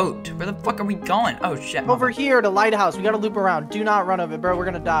 A boat? Where the fuck are we going? Oh shit. Over here to lighthouse. We gotta loop around. Do not run over it, bro. We're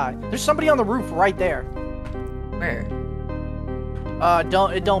gonna die. There's somebody on the roof right there. Where?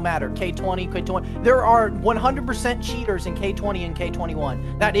 It don't matter. K20, K20. There are 100% cheaters in K20 and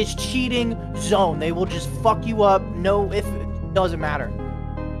K21. That is cheating zone. They will just fuck you up. No, if it doesn't matter.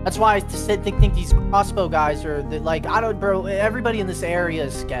 That's why I think these crossbow guys are like, I don't, bro. Everybody in this area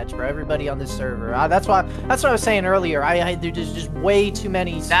is sketch, bro. Everybody on this server. That's what I was saying earlier. There's just way too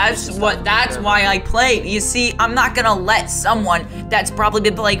many. That's why I played. You see, I'm not gonna let someone that's probably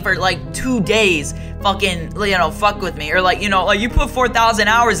been playing for like 2 days fucking, fuck with me, or like, you put 4,000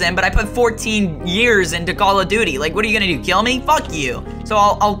 hours in, but I put 14 years into Call of Duty. Like, what are you gonna do? Kill me? Fuck you. So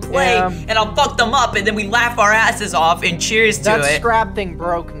I'll play and I'll fuck them up, and then we laugh our asses off and cheers to it. That scrap thing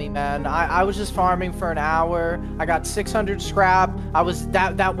broke me, man. I was just farming for an hour. I got 600 scrap.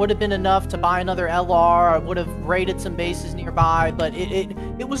 That would have been enough to buy another LR. I would have raided some bases nearby, but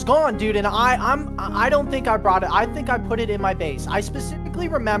it was gone, dude. And I don't think I brought it. I think I put it in my base. I specifically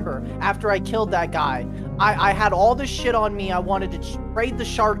remember after I killed that guy, I had all this shit on me. I wanted to trade the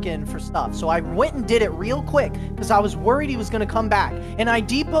shark in for stuff. So I went and did it real quick because I was worried he was going to come back. And I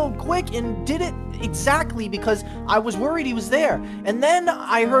depoted quick and did it exactly because I was worried he was there. And then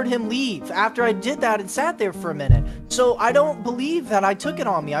I heard him leave after I did that and sat there for a minute. So I don't believe that I took it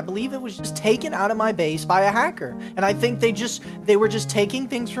on me. I believe it was just taken out of my base by a hacker. And I think they were just taking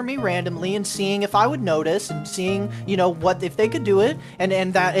things from me randomly and seeing if I would notice and seeing, what if they could do it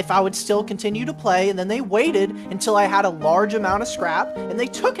and that if I would still continue to play. And then they waited until I had a large amount of scrap and they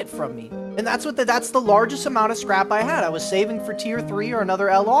took it from me. And that's the largest amount of scrap I had. I was saving for tier 3 or another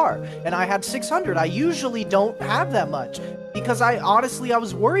LR, and I had 600. I usually don't have that much because I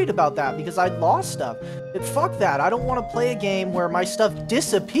was worried about that because I'd lost stuff. But fuck that. I don't want to play a game where my stuff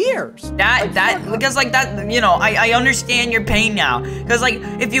disappears. Because like that, you know, I understand your pain now. Because like,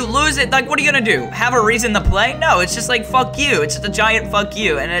 if you lose it, like, what are you gonna do? Have a reason to play? No, it's just like, fuck you. It's just a giant fuck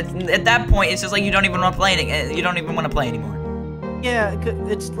you. And at that point, it's just like, you don't even want to play it. You don't even want to play anymore. Yeah,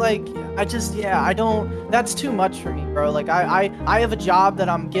 it's like, I don't, that's too much for me, bro. Like, I have a job that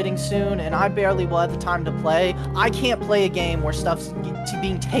I'm getting soon, and I barely will have the time to play. I can't play a game where stuff's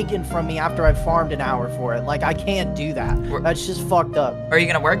being taken from me after I've farmed an hour for it. Like, I can't do that. That's just fucked up. Where are you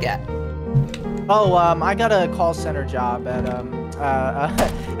gonna work at? Oh, I got a call center job at,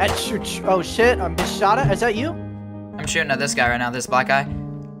 oh shit, I'm being shot at. Is that you? I'm shooting at this guy right now, this black guy.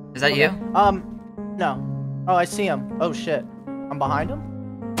 Is that you? No. Oh, I see him. Oh shit. I'm behind him?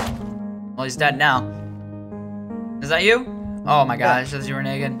 Well, he's dead now. Is that you? Oh my gosh, says you were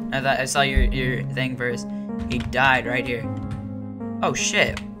naked. I saw your thing first. He died right here. Oh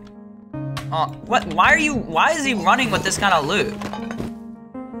shit. Oh, what? Why is he running with this kind of loot?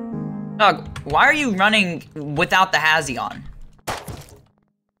 Doug, why are you running without the hazy on?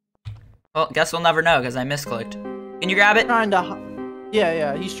 Well, guess we'll never know because I misclicked. Can you grab it?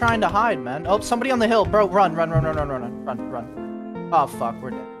 Yeah, he's trying to hide, man. Oh, somebody on the hill, bro. Run. Oh fuck,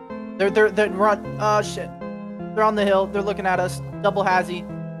 we're dead. They're run. Oh shit. They're on the hill. They're looking at us. Double hazy.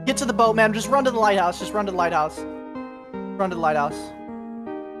 Get to the boat, man. Just run to the lighthouse. Run to the lighthouse.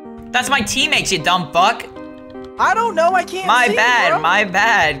 That's my teammates, you dumb fuck. I don't know. I can't. My bad.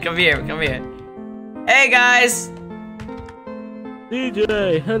 bad. Come here. Hey guys.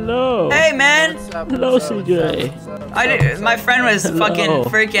 CJ, hello. Hey man. Hello, CJ. My friend was fucking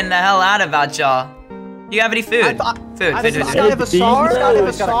freaking the hell out about y'all. Do you have any food? Food. He's got a SAR?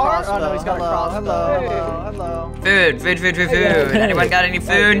 He's got a crossbow. Oh no, he's got a crossbow. Hello. Food. Anyone got any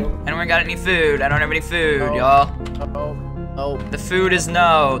food? I don't have any food, y'all. No. The food is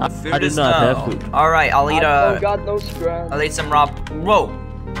no. I do not have food. Alright, I'll eat some raw. Whoa.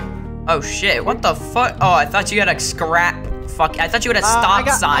 Oh shit, what the fuck? Oh, I thought you had a scrap. Fuck, I thought you had a stop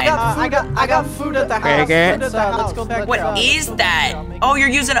sign. I got food at the house. Let's go back. What is that? Oh, you're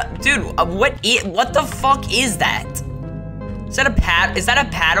using a dude. What the fuck is that? Is that a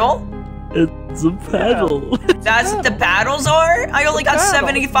paddle? It's a paddle. That's what the paddles are? I only got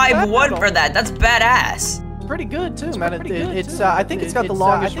 75 wood for that. That's badass. Pretty good too, man. I think it's got the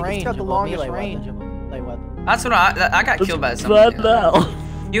longest range. That's what I got killed by something. Now.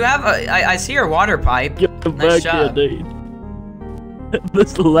 You have I see your water pipe. Get back here, dude.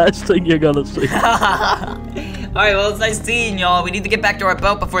 That's the last thing you're gonna see. Alright, well, it's nice seeing y'all. We need to get back to our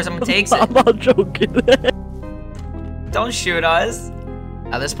boat before someone takes it. I'm not joking. Don't shoot us.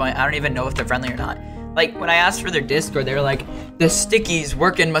 At this point, I don't even know if they're friendly or not. Like, when I asked for their Discord, they were like, the stickies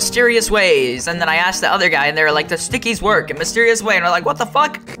work in mysterious ways. And then I asked the other guy, and they were like, the stickies work in mysterious way. And we're like, what the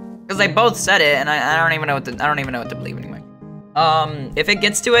fuck? Because they both said it, and I don't even know what to believe anymore. If it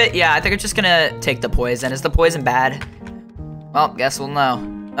gets to it, yeah, I think I'm just gonna take the poison. Is the poison bad? Well, guess we'll know.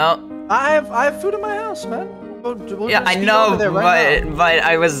 Oh. I have food in my house, man. Yeah, I know, but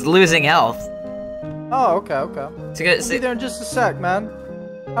I was losing health. Oh, okay. See there in just a sec, man.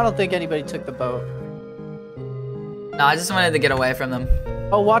 I don't think anybody took the boat. No, I just wanted to get away from them.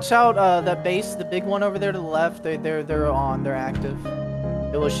 Oh, watch out! That base, the big one over there to the left. They're on. They're active.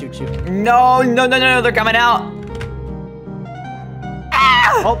 They will shoot you. No! They're coming out.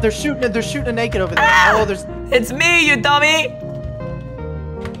 Ah! Oh, they're shooting a naked over there. Ah! Oh, there's. It's me, you dummy!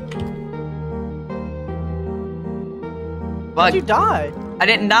 How'd you die? I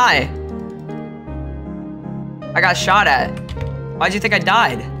didn't die. I got shot at. Why'd you think I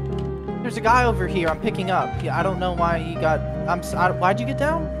died? There's a guy over here I'm picking up. Yeah, I don't know why he got... why'd you get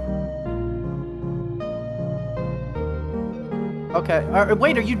down? Okay.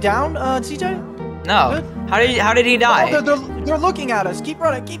 Wait, are you down, CJ? No. Good? How did he die? Oh, they're looking at us. Keep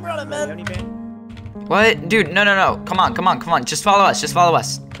running, man. What? Dude, no. Come on. Just follow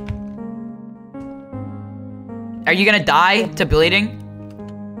us. Are you gonna die to bleeding?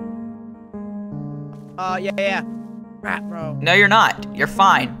 Yeah. Crap, bro. No, you're not. You're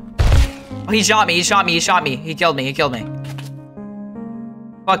fine. Oh, he shot me. He killed me.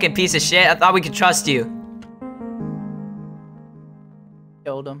 Fucking piece of shit. I thought we could trust you.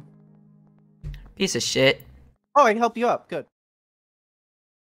 Killed him. Piece of shit. Oh, I can help you up. Good.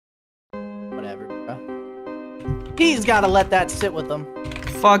 Whatever, bro. He's gotta let that sit with him.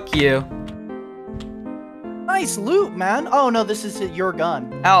 Fuck you. Nice loot, man. Oh no, this is your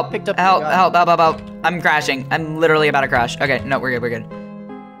gun. Help. Picked up help. I'm crashing. I'm literally about to crash. Okay, no, we're good.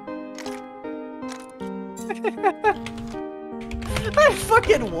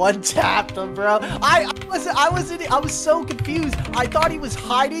 fucking one-tapped him, bro. I was so confused. I thought he was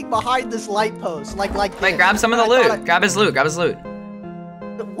hiding behind this light post, like. Wait, grab some of the loot. Grab his loot. Grab his loot.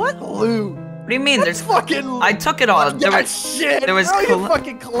 What loot? What do you mean? That's There's fucking. I took it all. There was shit. There was your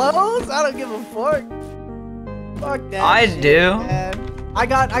fucking clothes. I don't give a fuck. Fuck that. I shit, do. Man. I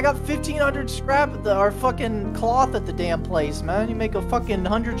got 1,500 scrap at or fucking cloth at the damn place, man. You make a fucking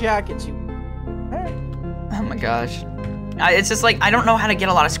 100 jackets, you. Oh my gosh. It's just like, I don't know how to get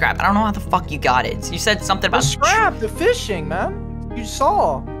a lot of scrap. I don't know how the fuck you got it. You said something about scrap, the fishing, man. You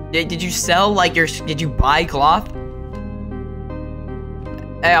saw. Did you sell like did you buy cloth?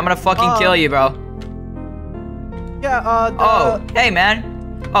 Hey, I'm gonna fucking kill you, bro. Yeah, Oh, hey, man.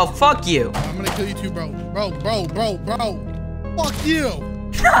 Oh, fuck you. I'm gonna kill you too, bro. Bro. Fuck you.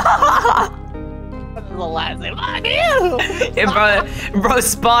 That's the last thing I do. Yeah, bro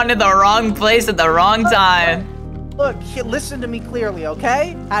spawned in the wrong place at the wrong time. Look, listen to me clearly,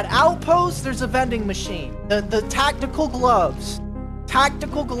 okay? At Outpost, there's a vending machine. The tactical gloves.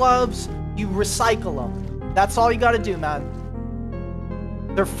 Tactical gloves, you recycle them. That's all you gotta do, man.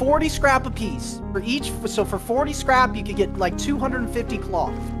 They're 40 scrap a piece. So for 40 scrap, you could get like 250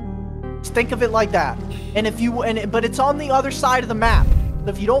 cloth. Just think of it like that. And but it's on the other side of the map.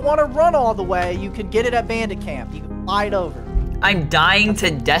 If you don't want to run all the way, you can get it at Bandit Camp. You can fly it over. I'm dying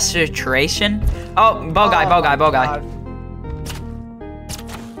to desecration. Oh, bow guy.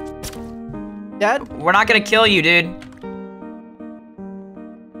 Dead? We're not gonna kill you, dude.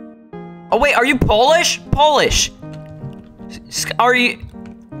 Oh wait, are you Polish? Polish. Are you?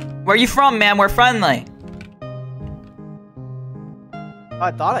 Where are you from, man? We're friendly.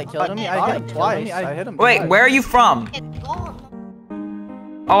 I thought I killed him. I hit him twice. I hit him. Wait, twice. where are you from?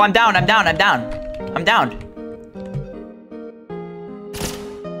 Oh, I'm down.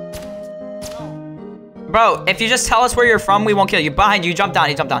 Bro, if you just tell us where you're from, we won't kill you. Behind you, jump down.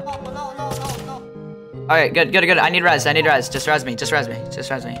 He jumped down. No. Alright, good. I need res. Just res me.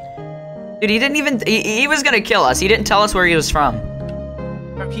 Dude, he didn't even. He was gonna kill us. He didn't tell us where he was from.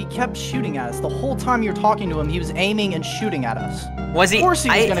 He kept shooting at us. The whole time you were talking to him, he was aiming and shooting at us. Was he? Of course he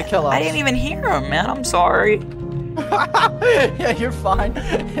was gonna kill us. I didn't even hear him, man. I'm sorry. Yeah, you're fine.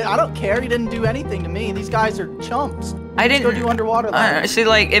 I don't care. He didn't do anything to me. These guys are chumps. I didn't go do underwater. See,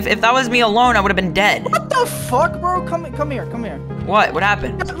 like, if that was me alone, I would have been dead. What the fuck, bro? Come here. What? What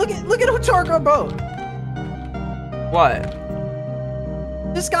happened? Look at who took our boat. What?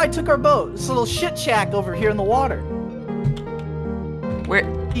 This guy took our boat. This little shit shack over here in the water. Where?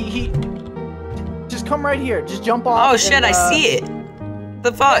 He just come right here. Just jump off. Oh shit! I see it.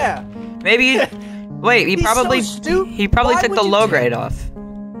 The fuck? Yeah. Maybe. Wait. He probably took the low grade off.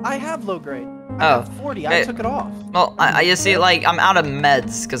 I have low grade. I Oh. have 40. I took it off. Well, I you see, like, I'm out of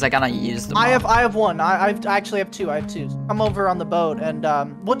meds because I gotta use them. I have one. I actually have two. Come over on the boat and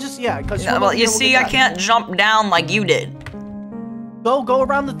we'll just cause well, you see, I can't jump down like you did. Go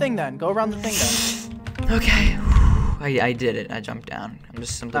around the thing then. Okay. I did it. I jumped down. I'm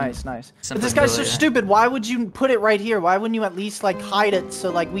just simply. Nice. But this guy's so stupid. Why would you put it right here? Why wouldn't you at least like hide it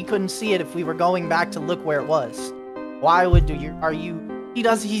so like we couldn't see it if we were going back to look where it was? Why would you?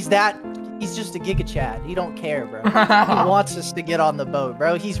 He's just a Giga Chad. He don't care, bro. He wants us to get on the boat,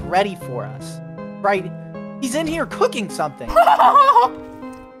 bro. He's ready for us. Right? He's in here cooking something.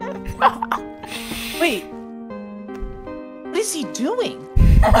 Wait. What is he doing?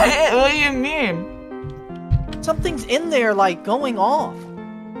 What do you mean? Something's in there, like, going off.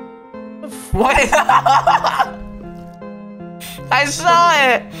 What? I saw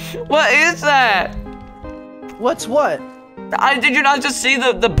it! What is that? What's what? Did you not just see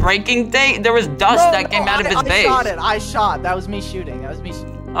the breaking thing? There was dust that came out of his base. I shot. That was me shooting.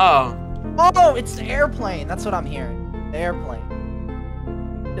 Oh. Oh, it's the airplane. That's what I'm hearing. The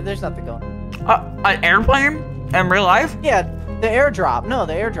airplane. There's nothing going on. An airplane? In real life? Yeah, the airdrop. No,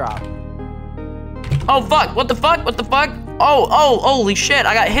 the airdrop. Oh, fuck. What the fuck? Oh, holy shit.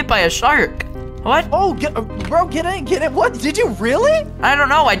 I got hit by a shark. What? Oh, bro, get in. What? Did you really? I don't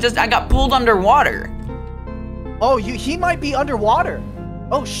know. I got pulled underwater. Oh, he might be underwater.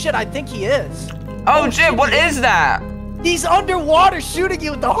 Oh, shit, I think he is. Oh, shit, what is that? He's underwater shooting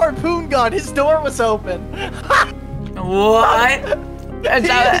you with the harpoon gun. His door was open. What?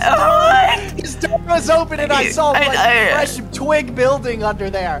 His door was open and I saw like a fresh twig building under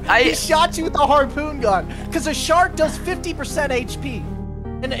there. He shot you with a harpoon gun because a shark does 50% HP.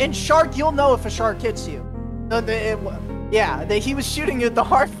 And in shark, you'll know if a shark hits you. He was shooting you with the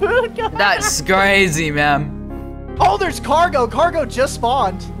harpoon gun. That's crazy, man. Oh, there's cargo. Cargo just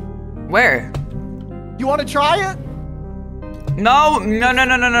spawned. Where? You want to try it? No.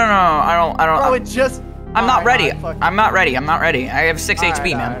 I don't. Bro, it just I'm not ready. Fuck. I'm not ready. I'm not ready. I have 6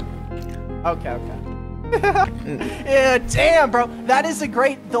 HP, man. Okay. Yeah, damn, bro. That is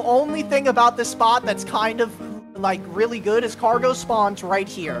the only thing about this spot that's kind of like really good is cargo spawns right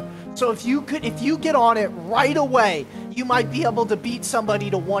here. So if you get on it right away, you might be able to beat somebody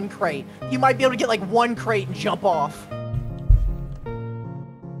to 1 crate. You might be able to get like 1 crate and jump off.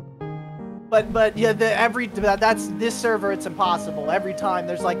 But yeah, that's this server. It's impossible. Every time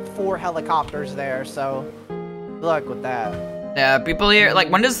there's like 4 helicopters there. So good luck with that. Yeah, people here like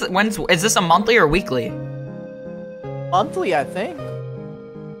is this a monthly or weekly? Monthly, I think.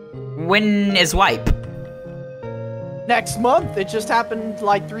 When is wipe? Next month. It just happened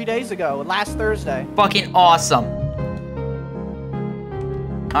like 3 days ago, last Thursday. Fucking awesome.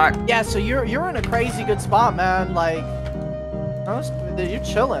 All right. Yeah, so you're in a crazy good spot, man. Like, you're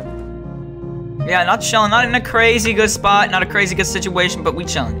chilling. Yeah, not chilling. Not in a crazy good spot. Not a crazy good situation, but we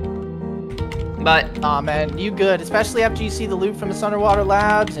chilling. But Aw, man, you good. Especially after you see the loot from the Underwater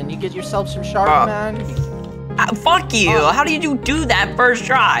Labs and you get yourself some shark, man. Fuck you. How do you do that first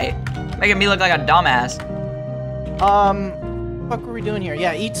try? Making me look like a dumbass. What were we doing here?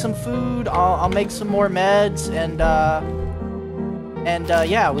 Yeah, eat some food. I'll make some more meds and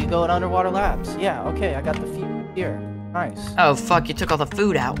yeah, we go at Underwater Labs. Yeah, okay, I got the feed here. Nice. Oh fuck, you took all the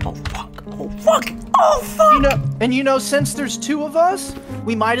food out. Oh fuck. Oh fuck. Oh fuck. You know, since there's 2 of us,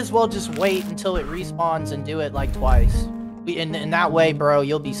 we might as well just wait until it respawns and do it like twice. In that way, bro,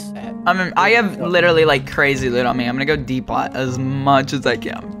 you'll be set. I mean, I have literally like crazy loot on me. I'm gonna go deep pot as much as I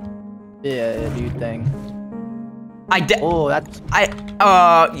can. Yeah, do your thing.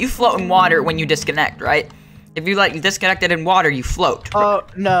 You float in water when you disconnect, right? If you like disconnected in water, you float. Oh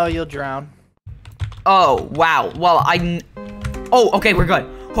no, you'll drown. Oh wow. Well, oh, okay, we're good.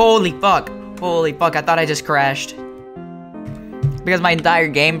 Holy fuck. Holy fuck. I thought I just crashed because my entire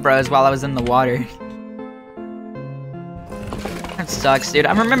game froze while I was in the water. That sucks, dude.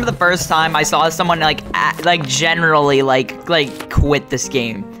 I remember the first time I saw someone like generally like quit this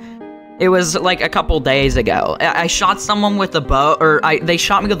game. It was like a couple days ago. I shot someone with a bow, or they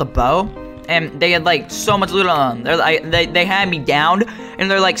shot me with a bow, and they had like so much loot on them. They had me down, and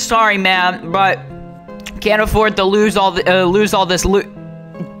they're like, "Sorry, man, but can't afford to lose all this loot."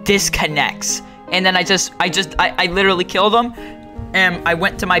 Disconnects, and then I literally killed them, and I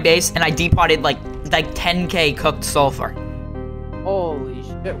went to my base and I depotted like 10k cooked sulfur. Holy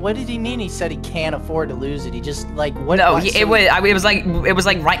shit! What did he mean? He said he can't afford to lose it. He just like what? No, it was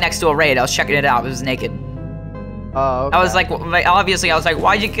like right next to a raid. I was checking it out. It was naked. Oh. Okay. I was like, obviously, I was like,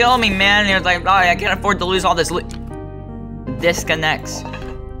 "Why'd you kill me, man?" And he was like, "Oh, I can't afford to lose all this loot." Disconnects.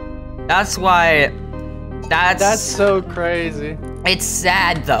 That's why. That's so crazy. It's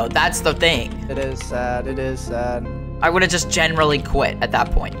sad though. That's the thing. It is sad. It is sad. I would have just generally quit at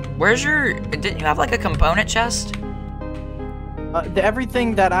that point. Didn't you have like a component chest?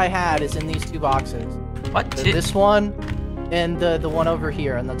 Everything that I had is in these 2 boxes. What? This one and the one over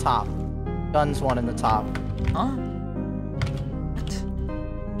here in the top. Guns one in the top. Huh?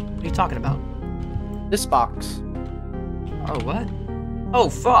 What are you talking about? This box. Oh, what? Oh,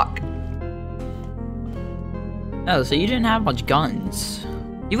 fuck. Oh, so you didn't have much guns.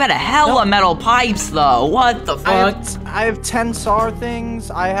 You had a hella metal pipes, though. What the fuck? I have 10 SAR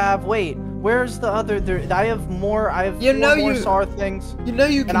things. I have... Wait, where's the other... I have more... I have more SAR things. You know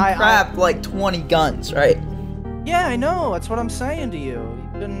you can craft, like, 20 guns, right? Yeah, I know. That's what I'm saying to you.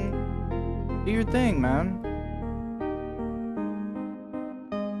 You can... do your thing, man.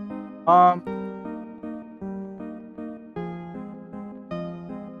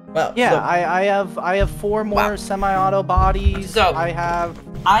 Well, yeah, so, I have 4 more semi-auto bodies. So I have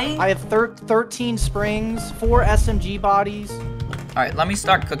 13 springs, 4 SMG bodies. All right, let me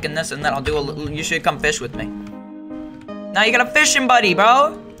start cooking this, and then I'll do a little. You should come fish with me. Now you got a fishing buddy,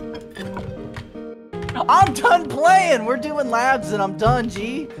 bro. I'm done playing. We're doing labs, and I'm done.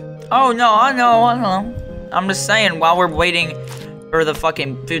 G. Oh no, I know. I'm just saying while we're waiting for the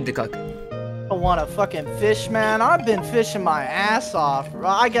fucking food to cook. I want to fucking fish, man. I've been fishing my ass off.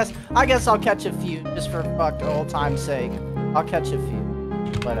 I guess I'll catch a few just for fuck old time's sake. I'll catch a few.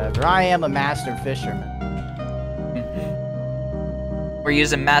 Whatever. I am a master fisherman. We're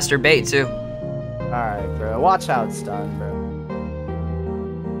using master bait too. Alright, bro. Watch how it's done, bro.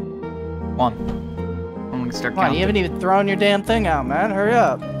 1. I'm gonna start Come on, counting. you haven't even thrown your damn thing out, man. Hurry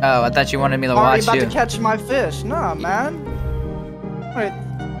up. Oh, I thought you wanted me to Already watch you. about to catch my fish. Nah, man. Alright,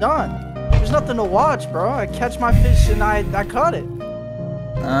 done. There's nothing to watch, bro. I catch my fish and I cut it.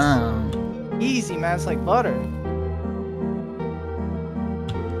 Oh. Easy, man. It's like butter.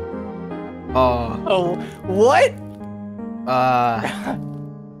 Oh. Oh, what?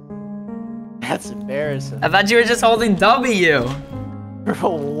 That's embarrassing. I thought you were just holding W. Bro,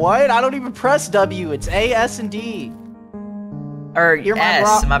 what? I don't even press W. It's A, S, and D. Or You're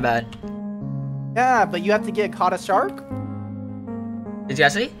S, my bad. Yeah, but you have to get caught a shark? Did you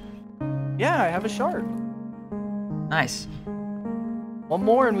actually? Yeah, I have a shark. Nice. One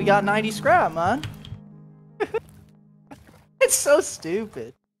more and we got 90 scrap, man. It's so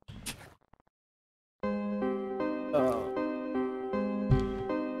stupid. Oh.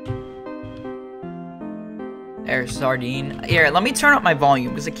 There's sardine. Here, let me turn up my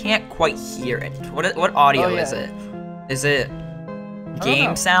volume because I can't quite hear it. What audio is it? Is it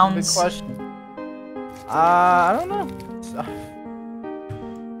game sounds? Good question. I don't know.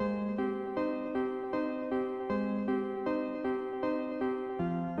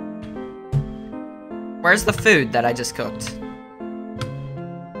 Where's the food that I just cooked?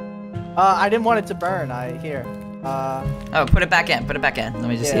 I didn't want it to burn. Here. Oh, put it back in. Put it back in. Let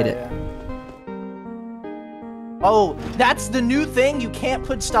me just eat it. Yeah. Oh, that's the new thing. You can't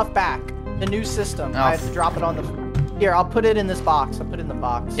put stuff back. The new system. I have to drop it on the. Here, I'll put it in this box. I'll put it in the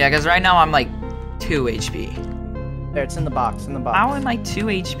box. Yeah, because right now I'm like 2 HP. There, it's in the box. In the box. How am I 2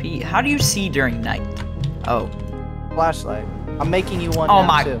 HP? How do you see during night? Oh. Flashlight. I'm making you one. Oh now,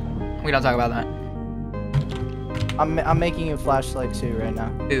 my. Too. We don't talk about that. I'm making you a flashlight too right now.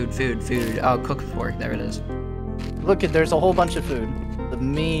 Food. Oh, cooked pork. There it is. Look, there's a whole bunch of food. The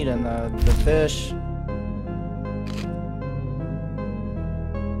meat and the fish.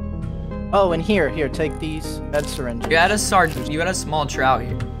 Oh, and here, take these med syringes. You had a small trout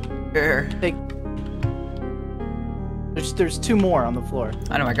here. Take. There's 2 more on the floor.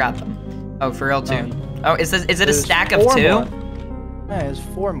 I know, I grabbed them. Oh, for real too. Oh, is it a stack of 2? More. Yeah, there's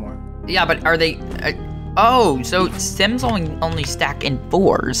 4 more. Yeah, but are they? Oh, so Sims only stack in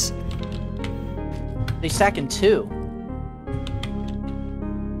 4s. They stack in 2.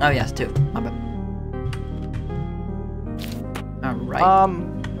 Oh yes, 2. My bad. All right. All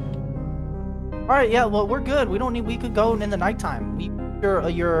right. Yeah. Well, we're good. We don't need. We could go in the nighttime.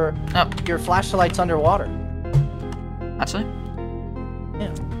 Your flashlight's underwater. Actually.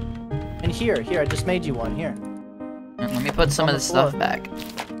 Yeah. And here. I just made you one. Here. Let me put some of the stuff back.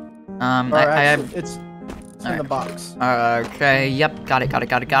 It's in the box. Okay, yep, got it.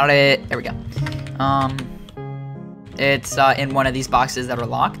 There we go. It's in one of these boxes that are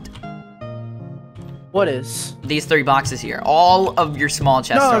locked. What is? These 3 boxes here. All of your small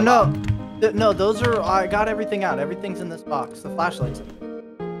chests are locked. No, those are, I got everything out. Everything's in this box. The flashlight's in it.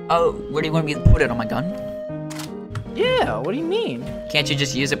 Oh, where do you want me to put it, on my gun? Yeah, what do you mean? Can't you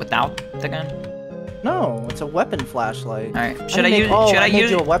just use it without the gun? No, it's a weapon flashlight. Alright, should I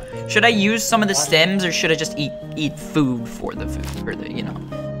use some of the stems, or should I just eat food for the you know?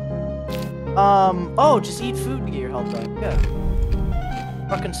 Oh, just eat food to get your health up. Yeah.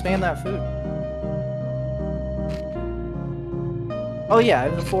 Fucking spam that food. Oh yeah, I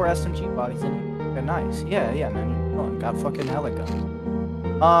have the 4 SMG bodies in here. Okay, nice. Yeah, man. Oh, got fucking hella guns.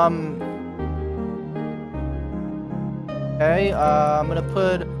 Okay, I'm gonna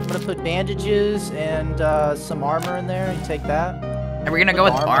put bandages and some armor in there. You take that. Are we gonna go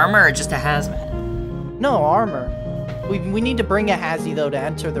with armor or just a hazmat? No, armor. We need to bring a hazy though to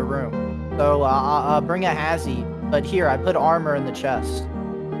enter the room. So bring a hazy. But here, I put armor in the chest.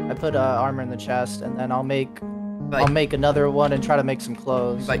 I put armor in the chest, and then I'll make another one and try to make some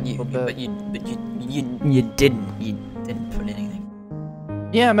clothes. But you didn't put anything.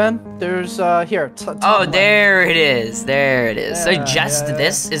 Yeah, man. There's here. Oh, there it is. Yeah, so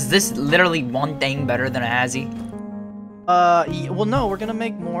this is this literally one thing better than a hazy? Well, no, we're gonna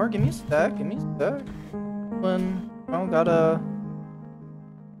make more. Give me a sec. When got all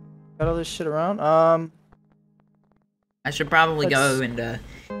this shit around. I should probably go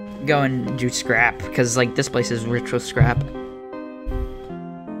and do scrap, because like this place is rich with scrap.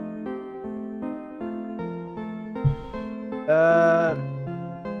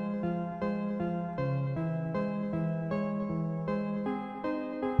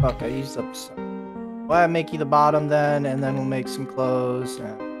 Fuck, I used up some. Well, I make you the bottom then, and then we'll make some clothes.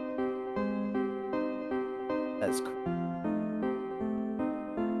 That's cool.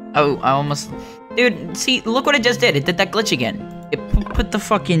 Oh, I almost... Dude, see, look what it just did. It did that glitch again. It put the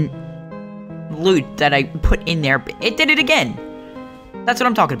fucking loot that I put in there. It did it again. That's what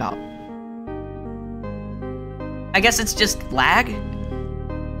I'm talking about. I guess it's just lag?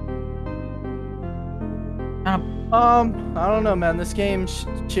 I don't know, man. This game's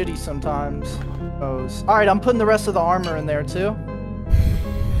shitty sometimes. Alright, I'm putting the rest of the armor in there, too.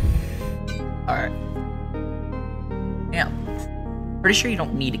 Alright. Yeah. Pretty sure you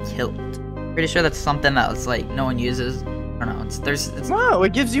don't need a kilt. Pretty sure that's something that's like no one uses. I don't know. It's No,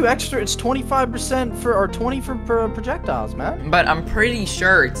 it gives you extra. It's 25% for or 20 for projectiles, man. But I'm pretty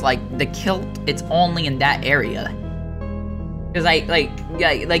sure it's like the kilt. It's only in that area. Cause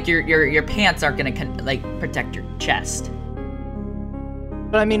your pants aren't gonna like protect your chest.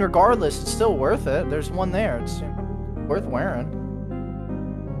 But I mean, regardless, it's still worth it. There's one there. It's worth wearing.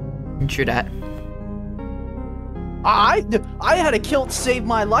 True that. I had a kilt save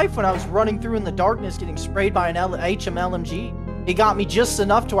my life when I was running through in the darkness getting sprayed by an HMLMG. It got me just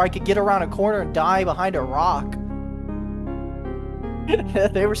enough to where I could get around a corner and die behind a rock.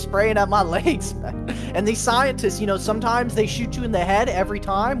 They were spraying at my legs, man. And these scientists, you know, sometimes they shoot you in the head every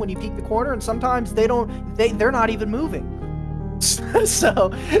time when you peek the corner, and sometimes they're not even moving.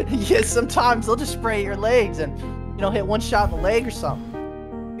 So, yeah, sometimes they'll just spray at your legs and, you know, hit one shot in the leg or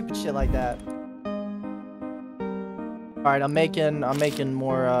something. Stupid shit like that. Alright, I'm making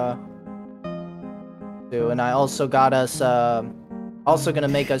more, and I also got us, also gonna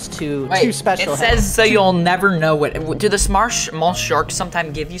make us two special It says heads. so you'll never know what. Do the small sharks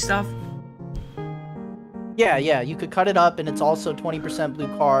sometimes give you stuff? Yeah, you could cut it up, and it's also 20% blue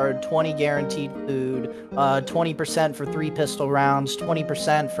card, 20 guaranteed food, 20% for 3 pistol rounds,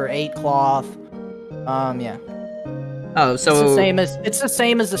 20% for 8 cloth. Yeah. Oh, so it's the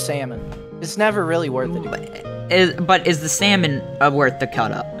same as the salmon. It's never really worth it. But is the salmon worth the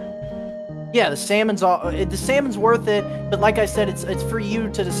cut up? Yeah, the salmon's worth it, but like I said, it's for you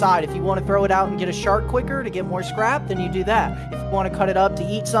to decide. If you want to throw it out and get a shark quicker to get more scrap, then you do that. If you want to cut it up to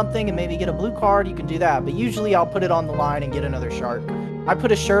eat something and maybe get a blue card, you can do that. But usually I'll put it on the line and get another shark. I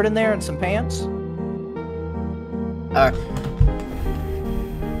put a shirt in there and some pants.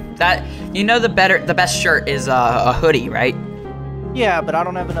 That you know the best shirt is a hoodie, right? Yeah, but I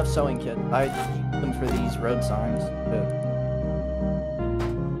don't have enough sewing kit. I use them for these road signs.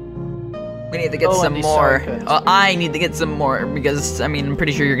 We need to get some more. I need to get some more because I mean I'm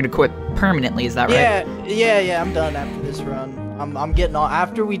pretty sure you're gonna quit permanently. Is that right? Yeah. I'm done after this run. I'm getting all.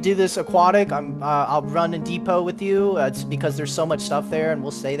 After we do this aquatic, I'll run in depot with you. It's because there's so much stuff there, and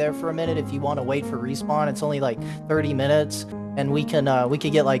we'll stay there for a minute if you want to wait for respawn. It's only like 30 minutes, and we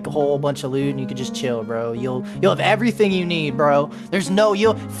could get like a whole bunch of loot, and you could just chill, bro. You'll have everything you need, bro. There's no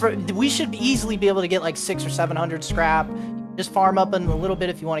we should easily be able to get like 600 or 700 scrap. Just farm up in a little bit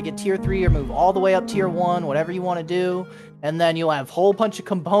if you want to get tier 3 or move all the way up tier 1, whatever you want to do. And then you'll have a whole bunch of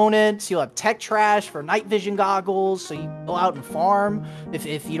components. You'll have tech trash for night vision goggles, so you can go out and farm if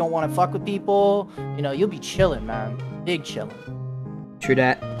you don't want to fuck with people. You know, you'll be chilling, man. Big chilling. True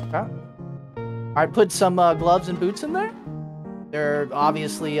that. Okay. Alright, put some gloves and boots in there. They're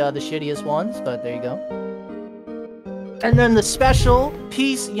obviously the shittiest ones, but there you go. And then the special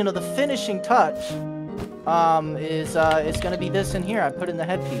piece, you know, the finishing touch, is gonna be this in here. I put in the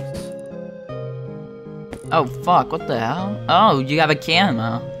headpiece. Oh fuck! What the hell? Oh, you have a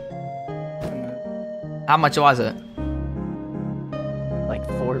camo. How much was it? Like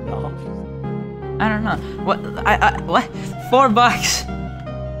 $4. I don't know. What? What?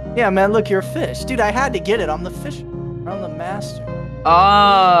 $4? Yeah, man. Look, you're a fish, dude. I had to get it. I'm the fish. I'm the master.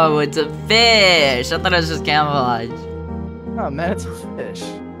 Oh, it's a fish. I thought it was just camouflage. Oh man, it's a fish.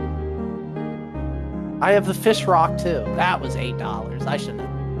 I have the fish rock too. That was $8. I shouldn't have.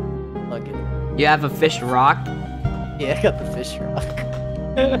 Look at it. You have a fish rock? Yeah, I got the fish rock.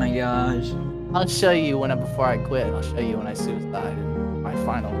 Oh my gosh. I'll show you before I quit. I'll show you when I suicide. And my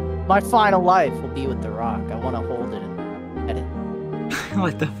final life will be with the rock. I want to hold it and pet it.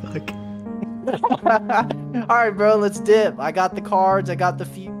 What the fuck? All right, bro. Let's dip. I got the cards. I got the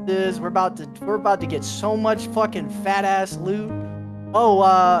fuses. We're about to get so much fucking fat ass loot.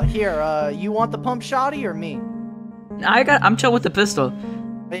 Oh, here, you want the pump shotty or me? I'm chill with the pistol.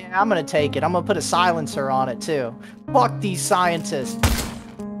 Yeah, I'm gonna take it. I'm gonna put a silencer on it too. Fuck these scientists.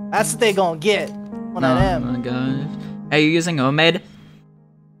 That's what they gonna get. One of them. Oh my gosh. Are you using homemade?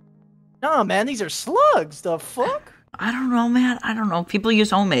 No, man, these are slugs. The fuck? I don't know, man. I don't know. People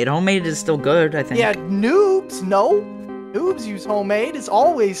use homemade. Homemade is still good, I think. Yeah, noobs. No. Noobs use homemade. It's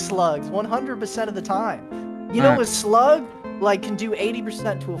always slugs, 100% of the time. You know, a slug like can do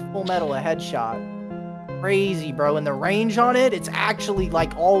 80% to a full metal a headshot. Crazy, bro. And the range on it, it's actually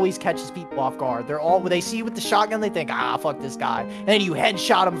like always catches people off guard. They see you with the shotgun, they think, fuck this guy. And then you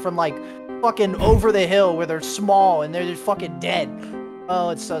headshot them from like fucking over the hill where they're small and they're just fucking dead. Oh,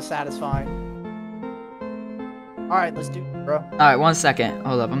 it's so satisfying. All right, let's do it, bro. All right, 1 second.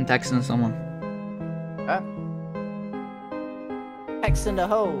 Hold up, I'm texting someone. Okay. Texting the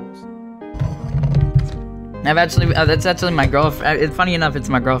hoes. That's actually my girlfriend. It's funny enough, it's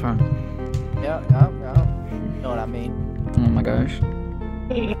my girlfriend. Yeah. You know what I mean. Oh my gosh.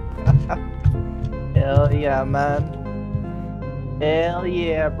 Hell yeah, man. Hell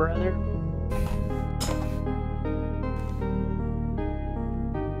yeah, brother.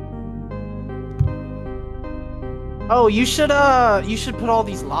 Oh, you should put all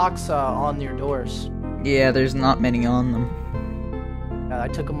these locks on your doors. Yeah, there's not many on them. I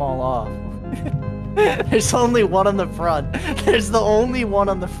took them all off. There's only one on the front. There's the only one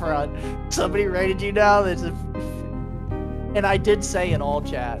on the front. Somebody rated you now. There's a, and I did say in all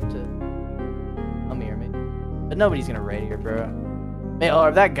chat to come here, man. But nobody's gonna raid here, bro. Man,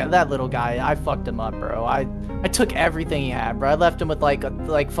 or that guy, that little guy, I fucked him up, bro. I took everything he had, bro. I left him with like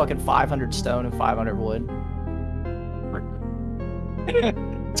fucking 500 stone and 500 wood.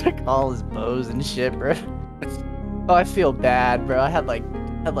 Took all his bows and shit, bro. Oh, I feel bad, bro. I had like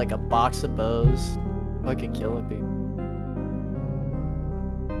a box of bows. Fucking killing people.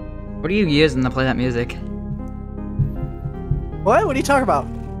 What are you using to play that music? What? What are you talking about?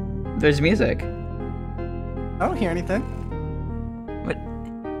 There's music. I don't hear anything. What?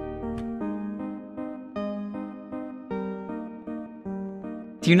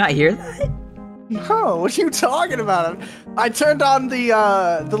 Do you not hear that? No, what are you talking about? I turned on the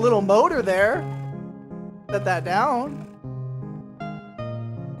little motor there. Set that down.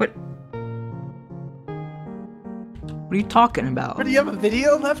 What? What are you talking about? Or do you have a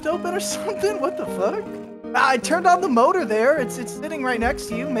video left open or something? What the fuck? I turned on the motor there. It's sitting right next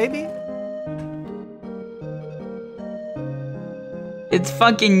to you, maybe. It's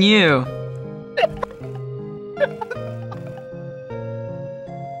fucking you.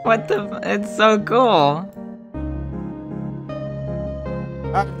 What the? It's so cool.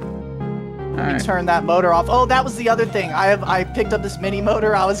 Let me turn that motor off. Oh, that was the other thing. I picked up this mini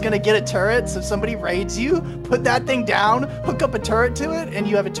motor. I was gonna get a turret, so if somebody raids you, put that thing down, hook up a turret to it, and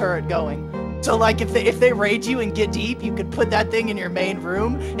you have a turret going. So like if they raid you and get deep, you could put that thing in your main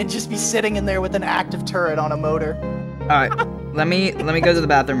room and just be sitting in there with an active turret on a motor. All right, let me go to the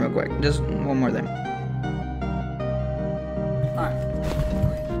bathroom real quick. Just one more thing. All right.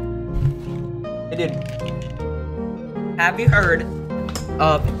 Hey, dude. Have you heard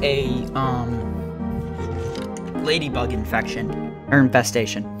of a ladybug infection or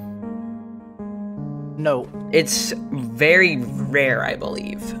infestation? No. It's very rare, I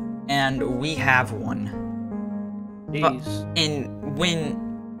believe, and we have one. Jeez.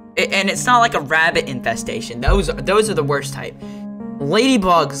 And it's not like a rabbit infestation. Those are the worst type.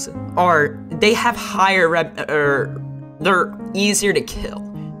 Ladybugs they have higher they're easier to kill.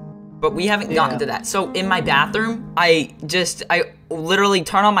 But we haven't gotten to that. So in my bathroom, I literally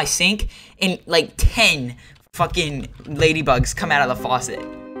turn on my sink and like 10 fucking ladybugs come out of the faucet.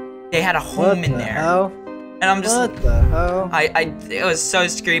 They had a home in there. Hell? And I'm just what the hell? It was so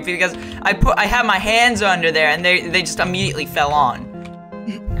creepy because I had my hands under there and they just immediately fell on.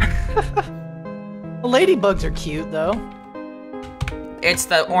 Well, ladybugs are cute though. It's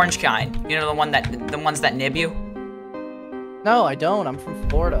the orange kind. You know, the ones that nib you? No, I don't. I'm from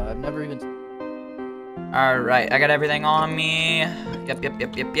Florida. I've never even. Alright, I got everything on me. Yep.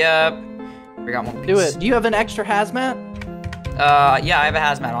 We got one piece. Do it. Do you have an extra hazmat? Yeah, I have a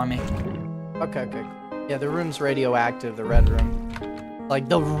hazmat on me. Okay. Yeah, the room's radioactive, the red room. Like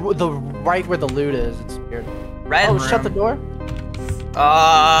the right where the loot is, it's weird. Red room? Shut the door.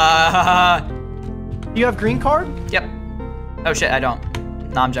 Do you have green card? Yep. Oh shit, I don't.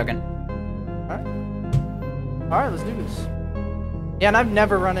 No, I'm joking. Alright, let's do this. Yeah, and I've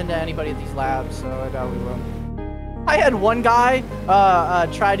never run into anybody at these labs, so I doubt we will. I had one guy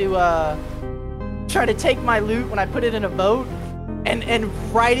try to take my loot when I put it in a boat, and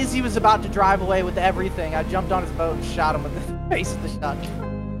right as he was about to drive away with everything, I jumped on his boat and shot him with the face of the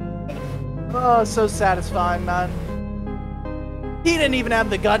shotgun. Oh, so satisfying, man. He didn't even have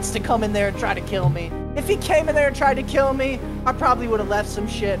the guts to come in there and try to kill me. If he came in there and tried to kill me, I probably would have left some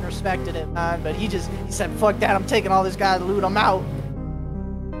shit and respected it, man. But he said, fuck that, I'm taking all this guy's loot, I'm out.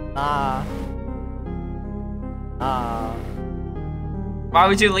 Why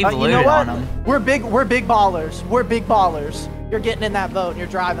would you leave loot you know what? on him? We're big ballers. We're big ballers. You're getting in that boat and you're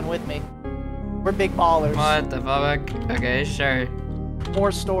driving with me. We're big ballers. What the fuck? Okay, sure.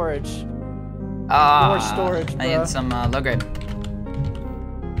 More storage. More storage, bro. I need some low grade.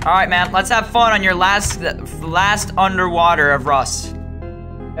 Alright, man, let's have fun on your last underwater of Rust.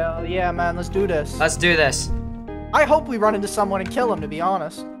 Hell yeah, man, let's do this. Let's do this. I hope we run into someone and kill him, to be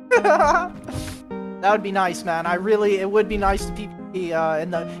honest. That would be nice, man. It would be nice to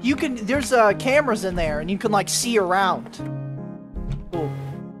PvP there's cameras in there and you can like see around. Cool.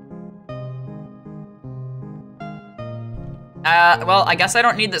 Well, I guess I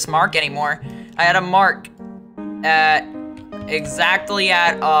don't need this mark anymore. I had a mark exactly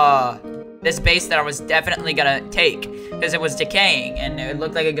at this base that I was definitely gonna take because it was decaying and it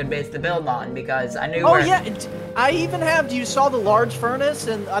looked like a good base to build on because I knew. Oh yeah, I even have. You saw the large furnace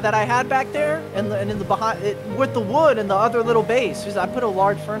and that I had back there, and in the behind it, with the wood and the other little base. I put a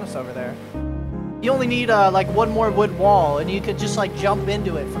large furnace over there. You only need like one more wood wall, and you could just like jump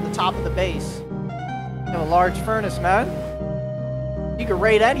into it from the top of the base. You know, a large furnace, man. You could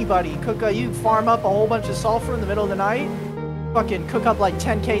raid anybody. You farm up a whole bunch of sulfur in the middle of the night. Fucking cook up like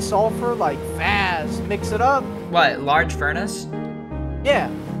 10k sulfur, like fast. Mix it up. What, large furnace? Yeah.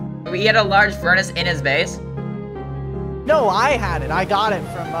 He had a large furnace in his base? No, I had it. I got it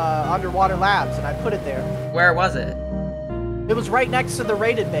from Underwater Labs, and I put it there. Where was it? It was right next to the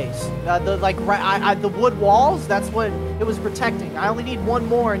raided base. The wood walls. That's what it was protecting. I only need one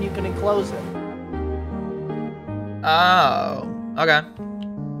more, and you can enclose it. Oh, okay.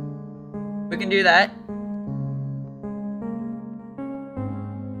 We can do that.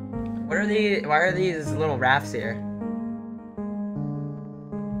 Why are these little rafts here?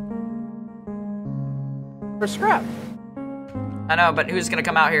 For scrap. I know, but who's gonna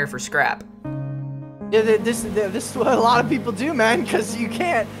come out here for scrap? Yeah, this is what a lot of people do, man, because you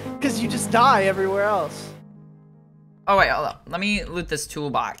just die everywhere else. Oh wait, hold up. Let me loot this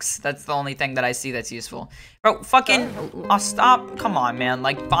toolbox. That's the only thing that I see that's useful. Bro, fucking, stop. Come on, man.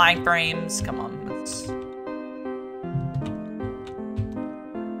 Like 5 frames. Come on. Let's...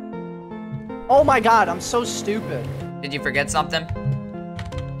 Oh my god, I'm so stupid. Did you forget something?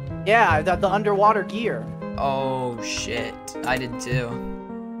 Yeah, the underwater gear. Oh shit, I did too.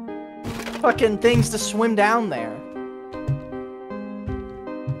 Fucking things to swim down there.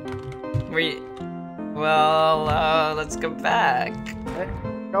 Well, let's go back.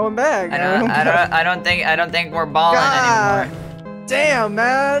 Going back. I don't think we're balling anymore. Damn,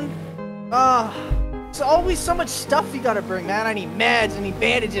 man. There's always so much stuff you gotta bring, man. I need meds, I need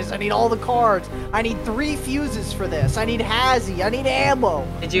bandages, I need all the cards. I need 3 fuses for this. I need hazy, I need ammo.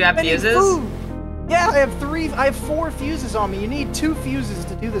 Did you have fuses? Food. Yeah, I have 4 fuses on me. You need 2 fuses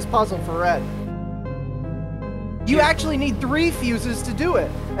to do this puzzle for red. You actually need 3 fuses to do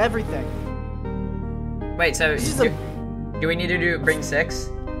it. Everything. Wait, so do we need to bring 6?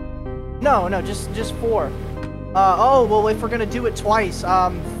 No, just 4. Oh, well, if we're gonna do it twice,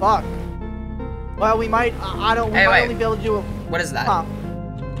 fuck. Well, we might, we might only be able to do it. What is that? Huh.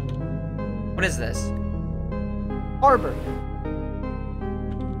 What is this? Harbor.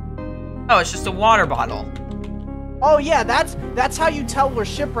 Oh, it's just a water bottle. Oh yeah, that's how you tell where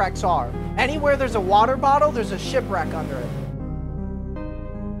shipwrecks are. Anywhere there's a water bottle, there's a shipwreck under it.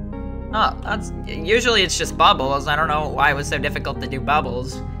 Oh, usually it's just bubbles. I don't know why it was so difficult to do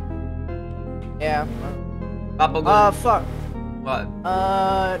bubbles. Yeah. Bubble glue. Fuck. What?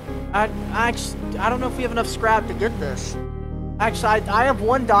 I don't know if we have enough scrap to get this. Actually, I have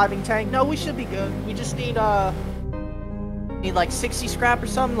 1 diving tank. No, we should be good. We just need like 60 scrap or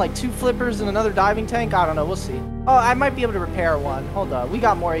something, like 2 flippers and another diving tank. I don't know. We'll see. Oh, I might be able to repair 1. Hold on. We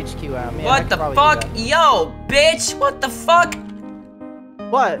got more HQM. Yeah, what the fuck? Yo, bitch! What the fuck?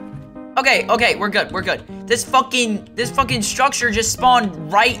 What? Okay, we're good. This fucking structure just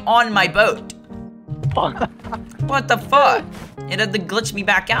spawned right on my boat. What the fuck? It had to glitch me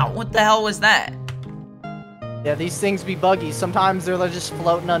back out. What the hell was that? Yeah, these things be buggy. Sometimes they're just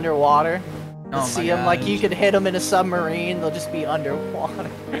floating underwater. Oh see them like you could hit them in a submarine. They'll just be underwater.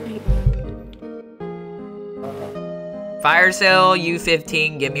 Fire sale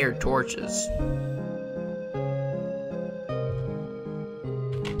U15. Give me your torches.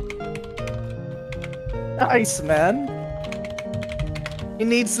 Nice, man. He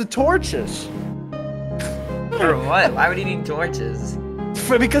needs the torches. For what? Why would he need torches?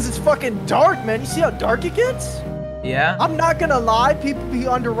 Because it's fucking dark, man. You see how dark it gets? Yeah? I'm not gonna lie, people be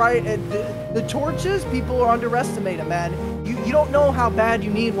the torches, people are underestimated, man. You don't know how bad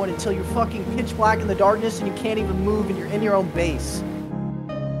you need one until you're fucking pitch black in the darkness and you can't even move and you're in your own base.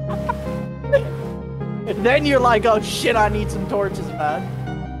 And then you're like, oh shit, I need some torches, man.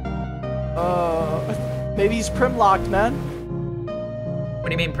 Maybe he's prim-locked, man. What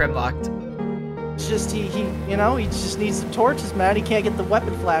do you mean prim-locked? It's just, he just needs some torches, man. He can't get the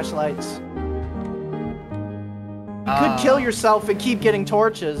weapon flashlights. You could kill yourself and keep getting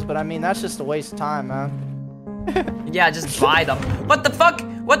torches, but I mean, that's just a waste of time, man. Yeah, just buy them. What the fuck?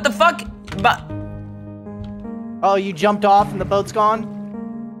 What the fuck? But oh, you jumped off and the boat's gone?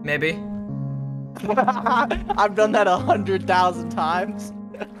 maybe. I've done that 100,000 times.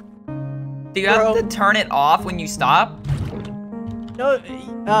 Do you have to turn it off when you stop? No,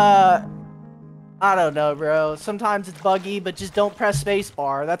 I don't know, bro. Sometimes it's buggy, but just don't press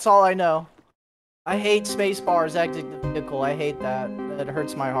spacebar. That's all I know. I hate space bars exit the vehicle. I hate that. That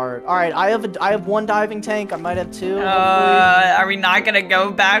hurts my heart. All right, I have one diving tank. I might have two. Are we not gonna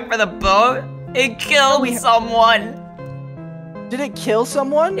go back for the boat? It killed someone. Did it kill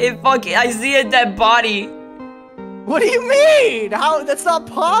someone? I see a dead body. What do you mean? How? That's not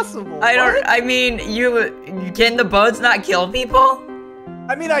possible. I mean, can the boats not kill people?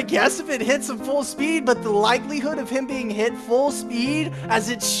 I mean, I guess if it hits him full speed, but the likelihood of him being hit full speed as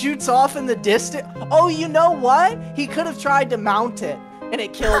it shoots off in the distance. Oh, you know what? He could have tried to mount it and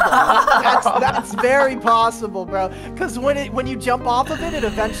it killed him. That's very possible, bro. Because when you jump off of it, it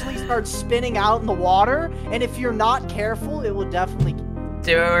eventually starts spinning out in the water. And if you're not careful, it will definitely.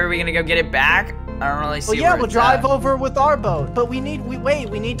 So are we gonna go get it back? I don't really see. Oh yeah, we'll drive over with our boat. But we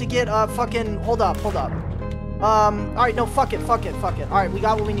need to get fucking. Hold up. All right, no, fuck it. All right, we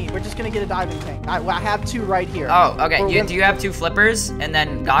got what we need. We're just gonna get a diving tank. I have two right here. Oh, okay. Do you have 2 flippers and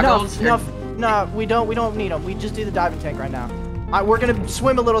then goggles? No, we don't need them. We just do the diving tank right now. We're gonna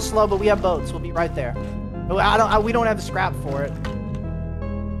swim a little slow, but we have boats. We'll be right there. We don't have the scrap for it.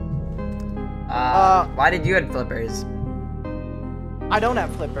 Why did you have flippers? I don't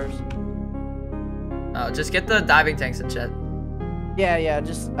have flippers. Oh, just get the diving tanks and shit. Yeah,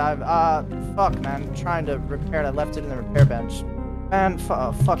 just fuck, man. I'm trying to repair it. I left it in the repair bench. Man,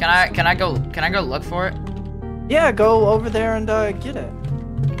 fuck. Can I go look for it? Yeah, go over there and get it.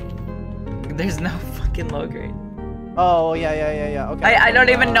 There's no fucking low grade. Oh, yeah. Okay. I don't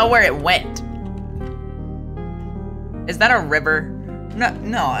even know where it went. Is that a river?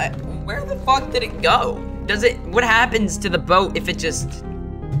 No. Where the fuck did it go? What happens to the boat if it just...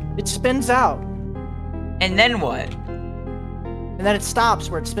 It spins out. And then what? And then it stops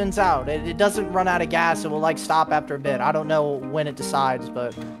where it spins out. It doesn't run out of gas. It will like stop after a bit. I don't know when it decides,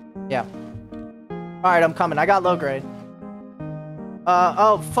 but yeah. All right, I'm coming. I got low grade.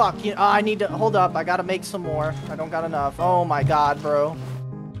 Oh fuck. I need to hold up. I gotta make some more. I don't got enough. Oh my god, bro.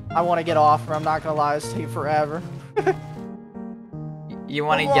 I want to get off, or I'm not gonna lie, it's take forever. You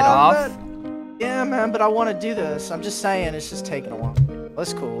want to get off? Man. Yeah, man, but I want to do this. I'm just saying, it's just taking a while.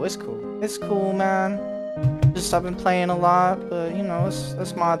 It's cool, man. I've been playing a lot, but you know,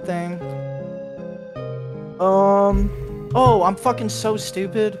 that's my thing. Oh, I'm fucking so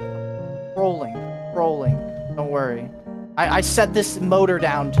stupid. Rolling. Don't worry. I set this motor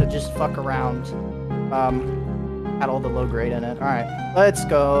down to just fuck around. Had all the low grade in it. All right, let's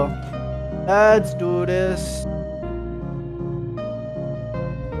go. Let's do this.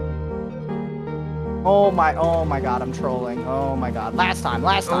 Oh my god, I'm trolling. Oh my god. Last time.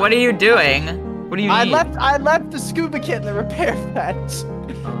 What are you doing? What do you need? I left the scuba kit in the repair bench.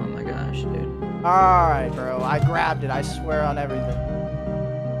 Oh my gosh, dude. Alright, bro. I grabbed it. I swear on everything.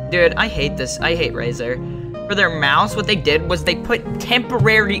 Dude, I hate this. I hate Razer. For their mouse, what they did was they put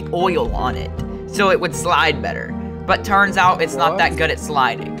temporary oil on it so it would slide better. But turns out it's not that good at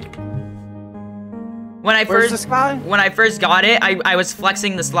sliding. When I first got it, I was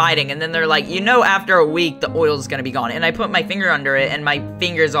flexing the sliding, and then they're like, you know, after a week the oil's gonna be gone. And I put my finger under it, and my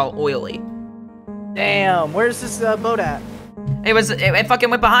finger's all oily. Damn, where's this boat at? It fucking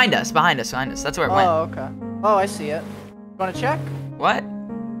went behind us. That's where it went. Oh, okay. Oh, I see it. You wanna check? What?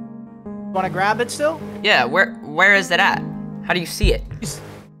 You wanna grab it still? Yeah, where is it at? How do you see it?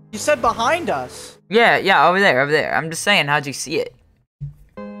 You said behind us. Yeah, over there. I'm just saying, how'd you see it?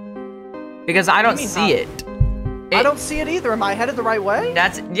 Because I don't see it. I don't see it either. Am I headed the right way?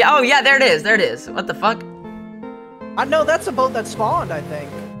 Oh yeah, there it is. What the fuck? I know that's a boat that spawned, I think.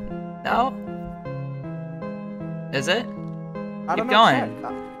 No. Is it? I don't Keep know.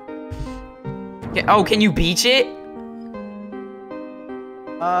 going. Oh, can you beach it?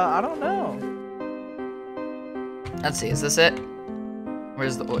 I don't know. Let's see, is this it?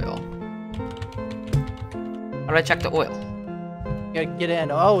 Where's the oil? How do I check the oil? You gotta get in.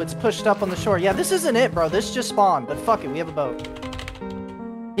 Oh, it's pushed up on the shore. Yeah, this isn't it, bro. This just spawned, but fuck it, we have a boat.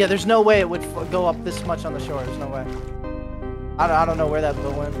 Yeah, there's no way it would go up this much on the shore. There's no way. I don't know where that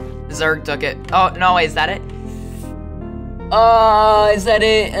boat went. Zerg took it. Oh, no, wait, is that it? Oh, is that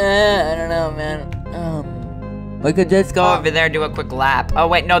it? I don't know, man. We could just go over there and do a quick lap. Oh,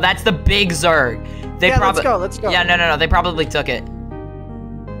 wait, no, that's the big Zerg. Let's go. Yeah, no, they probably took it.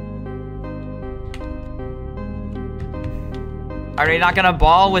 Are we not gonna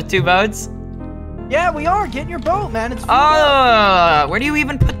ball with 2 boats? Yeah, we are. Get in your boat, man. It's where do you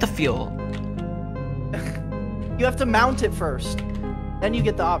even put the fuel? You have to mount it first. Then you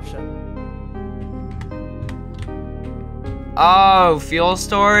get the option. Oh, fuel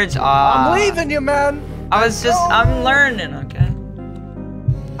storage? I'm leaving you, man. I'm learning, okay?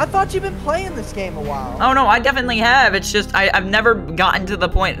 I thought you've been playing this game a while. Oh no, I definitely have. It's just I've never gotten to the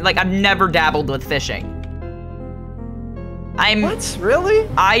point. Like I've never dabbled with fishing. What? Really?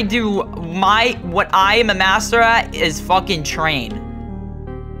 I do what I am a master at is fucking train.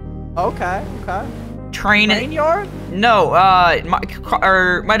 Okay. Train yard? No,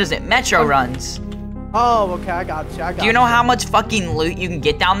 or what is it? Metro runs. Oh, okay, I got you. Do you know how much fucking loot you can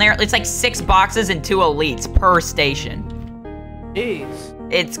get down there? It's like 6 boxes and 2 elites per station. Jeez.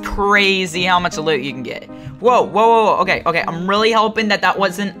 It's crazy how much loot you can get. Whoa. Okay. I'm really hoping that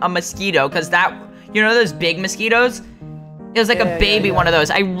wasn't a mosquito, because that, you know those big mosquitoes? It was like a baby one of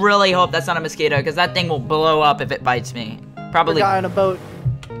those. I really hope that's not a mosquito, because that thing will blow up if it bites me. Probably. There's a guy on a boat.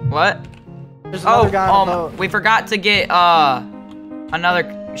 What? There's another guy on a boat. We forgot to get another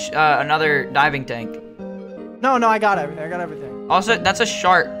diving tank. No, I got everything. Also, that's a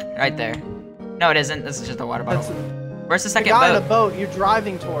shark right there. No, it isn't. This is just a water bottle. Where's the second boat? The guy on a boat you're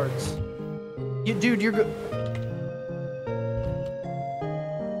driving towards. Dude, you're good.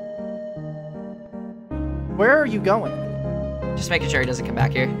 Where are you going? Just making sure he doesn't come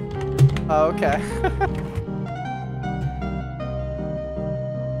back here. Oh, okay.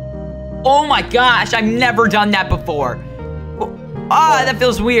 Oh my gosh, I've never done that before. That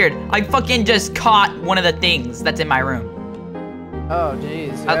feels weird. I fucking just caught one of the things that's in my room. Oh,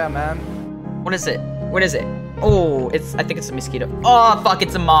 jeez. Yeah, man. What is it? Oh, I think it's a mosquito. Oh, fuck,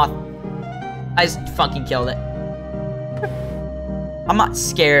 it's a moth. I just fucking killed it. I'm not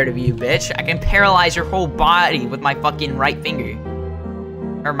scared of you, bitch. I can paralyze your whole body with my fucking right finger.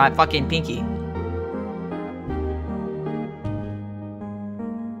 Or my fucking pinky.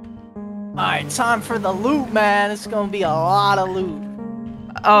 Alright, time for the loot, man. It's gonna be a lot of loot.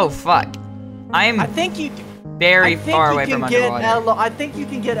 Oh, fuck. I think you very far away from underwater. I think you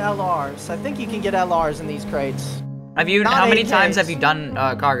can get LRs. I think you can get LRs in these crates. How many times have you done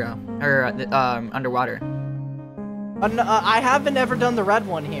cargo? Or underwater? I haven't ever done the red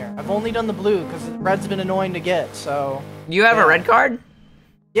one here. I've only done the blue, because the red's been annoying to get, so... You have a red card?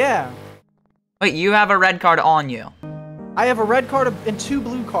 Yeah. Wait, you have a red card on you? I have a red card and 2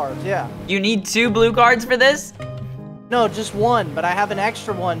 blue cards, yeah. You need 2 blue cards for this? No, just 1, but I have an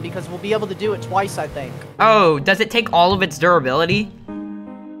extra one because we'll be able to do it twice, I think. Oh, does it take all of its durability?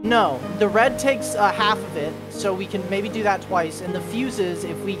 No, the red takes half of it, so we can maybe do that twice. And the fuses,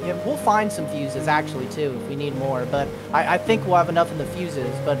 we'll find some fuses actually too if we need more. But I think we'll have enough in the fuses,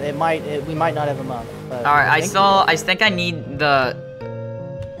 but we might not have enough. All right, I think I need the.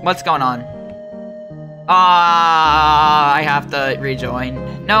 What's going on? I have to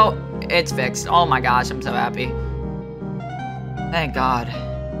rejoin. No, it's fixed. Oh my gosh, I'm so happy. Thank God.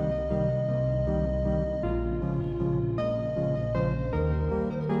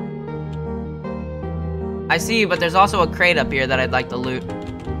 I see you, but there's also a crate up here that I'd like to loot.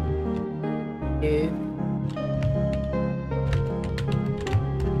 Yeah.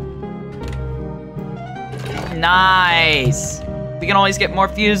 Nice! We can always get more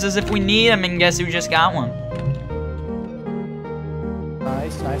fuses if we need them, and guess who just got one?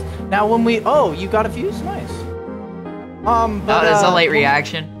 Nice. Now when you got a fuse? Nice. But, that's a late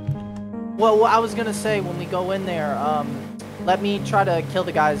reaction. Well, I was gonna say, when we go in there, let me try to kill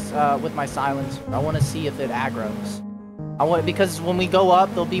the guys with my silencer. I want to see if it aggroes. Because when we go up,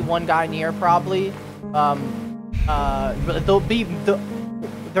 there'll be one guy near probably.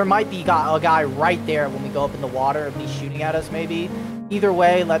 There might be a guy right there when we go up in the water and he's shooting at us maybe. Either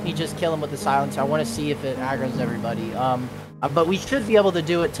way, let me just kill him with the silencer. I want to see if it aggroes everybody. But we should be able to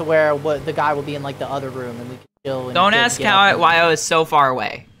do it to where the guy will be in like the other room and we can chill. And don't ask why I was so far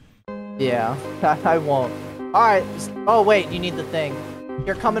away. Yeah, I won't. All right. Oh wait, you need the thing.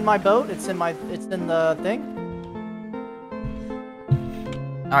 Here, come in my boat. It's in the thing.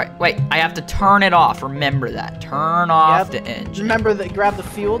 All right, wait. I have to turn it off. Remember that. Turn off the engine. Remember that. Grab the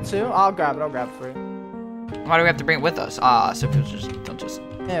fuel too. I'll grab it. I'll grab it for you. Why do we have to bring it with us? So don't just.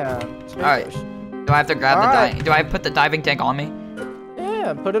 Yeah. All right. Do I have to grab the? Do I put the diving tank on me?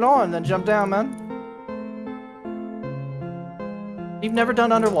 Yeah. Put it on, then jump down, man. You've never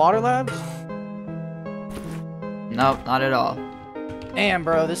done underwater labs? Nope, not at all. Damn,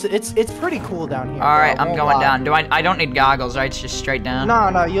 bro, it's pretty cool down here. All right, I'm going down. I don't need goggles, right? It's just straight down.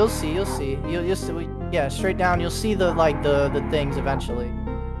 No, you'll see. You'll see. Yeah, straight down. You'll see the things eventually.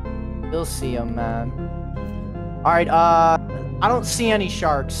 You'll see them, man. All right. I don't see any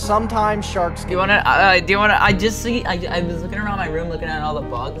sharks. Sometimes sharks. Do you wanna? I was looking around my room, looking at all the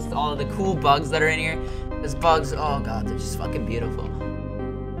bugs, all of the cool bugs that are in here. There's bugs. Oh god, they're just fucking beautiful.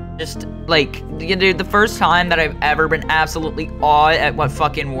 Just like, dude, the first time that I've ever been absolutely awed at what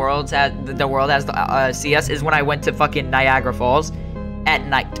fucking the world has to see us is when I went to fucking Niagara Falls. at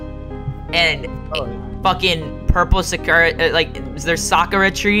night, and fucking purple sakura, there's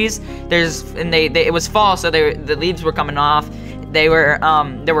sakura trees. It was fall, so the leaves were coming off.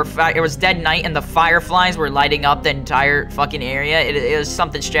 It was dead night, and the fireflies were lighting up the entire fucking area. It was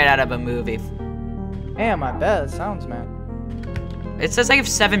something straight out of a movie. Damn, I bet it sounds, man. It says I have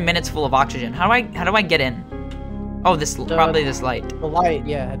 7 minutes full of oxygen. How do I get in? Oh, probably this light. The light,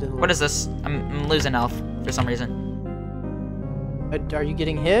 yeah. What is this? I'm losing health for some reason. Are you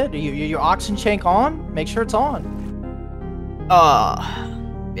getting hit? Are your oxygen tank on? Make sure it's on.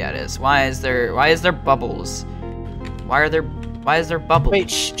 Yeah, it is. Why is there bubbles? Why is there bubbles? Wait,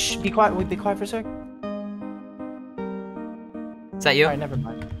 shh, be quiet. Wait, be quiet for a sec. Is that you? Alright, never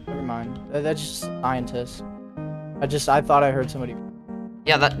mind. That's just scientists. I thought I heard somebody.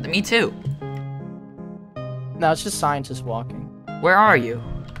 Yeah, me too. No, it's just scientists walking. Where are you?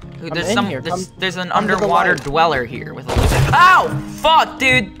 There's an underwater dweller here with a lizard. Ow! Fuck,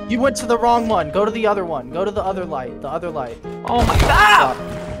 dude! You went to the wrong one. Go to the other one. Go to the other light. The other light. Oh my god!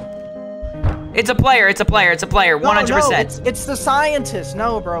 It's a player, 100%. No, it's the scientist.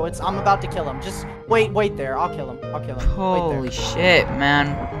 No, bro, I'm about to kill him. Just wait there. I'll kill him. Holy shit,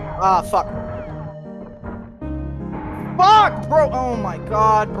 man. Ah, fuck. Fuck, bro. Oh my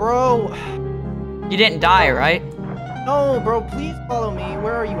god, bro. You didn't die, right? No, bro, please follow me.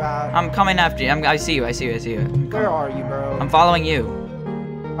 Where are you at? I'm coming after you. I see you. Where are you, bro? I'm following you.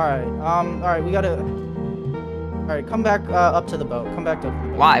 Alright, we gotta... Alright, come back up to the boat. Come back up to the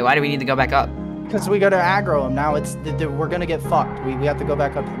boat. Why? Why do we need to go back up? Because we gotta aggro them. Now we're gonna get fucked. We have to go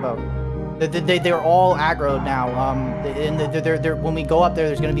back up to the boat. They're all aggroed now. When we go up there,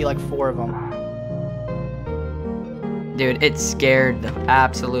 there's gonna be like 4 of them. Dude, it scared the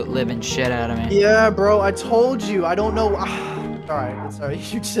absolute living shit out of me. Yeah, bro, I told you. I don't know. Sorry.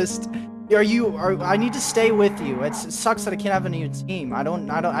 You just... I need to stay with you. It sucks that I can't have a new team. I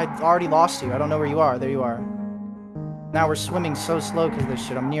already lost you. I don't know where you are. There you are. Now we're swimming so slow because of this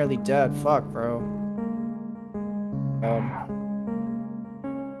shit. I'm nearly dead. Fuck, bro.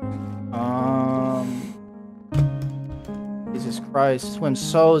 Jesus Christ. Swim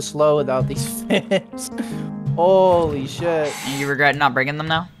so slow without these fins. Holy shit. And you regret not bringing them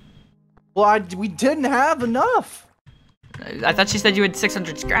now? Well, we didn't have enough. I thought you said you had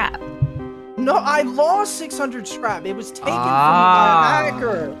 600 scrap. No, I lost 600 scrap. It was taken from me by a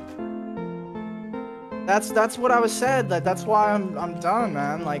hacker. That's what I was said. That's why I'm done,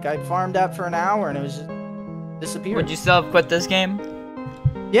 man. Like, I farmed that for an hour and it was just disappeared. Would you still have quit this game?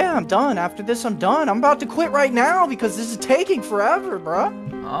 Yeah, I'm done. After this, I'm done. I'm about to quit right now because this is taking forever, bro.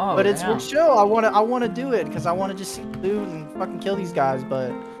 Oh, but we're chill. I wanna do it because I wanna just see loot and fucking kill these guys.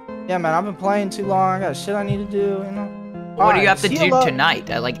 But yeah, man, I've been playing too long. I got shit I need to do. You know. What do you have to do tonight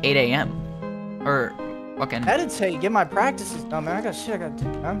at like 8 a.m.? Or fucking meditate, get my practices done, man. I got shit I gotta do,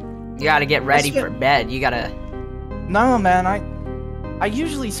 man. You gotta get ready for bed. You gotta. No, man. I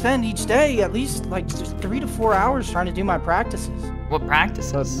usually spend each day at least like just 3 to 4 hours trying to do my practices. What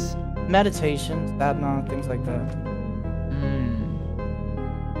practices? Meditation, sadhana, things like that.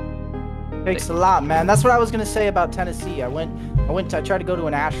 Takes a lot, man. That's what I was gonna say about Tennessee. I tried to go to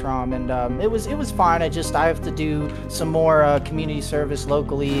an ashram, and it was fine. I have to do some more community service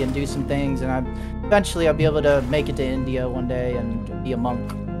locally and do some things, and eventually I'll be able to make it to India one day and be a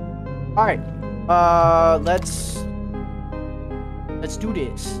monk. All right, let's do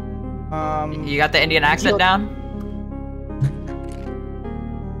this. You got the Indian accent down?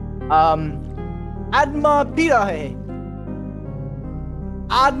 Adma Pirahe.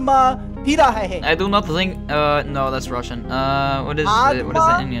 Adma Pirahe. I do not think. No, that's Russian. What is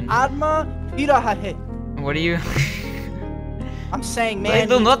the Indian? Adma Pirahe. What are you? I'm saying, man. I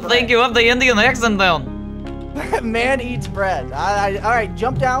do not think you have the Indian accent down. Man eats bread. All right,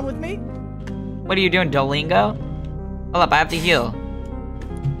 jump down with me. What are you doing, Duolingo? Hold up, I have to heal.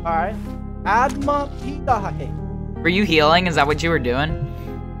 All right. Adma Pirahe. Were you healing? Is that what you were doing?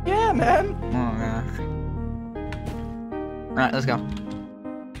 Yeah, man. Oh gosh. All right, let's go.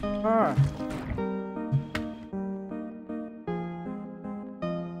 Alright.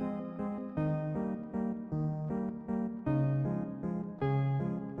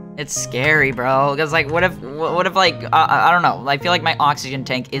 It's scary, bro. Cause like, what if like, I don't know. I feel like my oxygen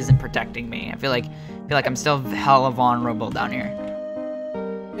tank isn't protecting me. I feel like I'm still hella vulnerable down here.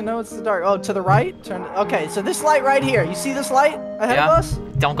 You know, it's the dark. Oh, to the right. Okay, so this light right here. You see this light ahead of us?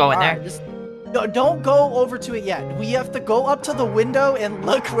 Don't go in there. Right, don't go over to it yet. We have to go up to the window and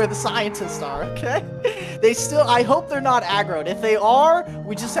look where the scientists are, okay? I hope they're not aggroed. If they are,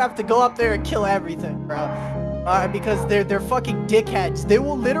 we just have to go up there and kill everything, bro. Because they're fucking dickheads. They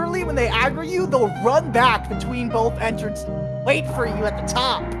will literally, when they aggro you, they'll run back between both entrances. wait for you at the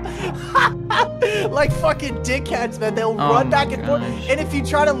top. Like fucking dickheads, man. They'll run back and forth. And if you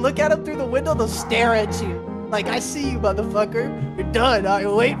try to look at them through the window, they'll stare at you. Like, I see you, motherfucker. You're done.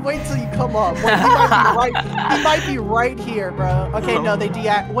 Wait till you come up. Wait, he might be right here, bro. Okay, no, they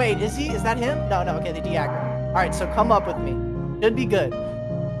deact. Wait, is he? Is that him? No, okay, they deact. All right, so come up with me. Should be good.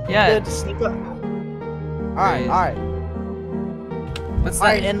 Yeah. Good to sneak up. All right. What's that?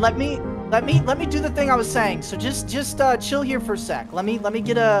 All right, and let me do the thing I was saying. So just chill here for a sec. Let me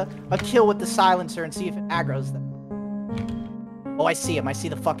get a kill with the silencer and see if it aggroes them. Oh, I see him. I see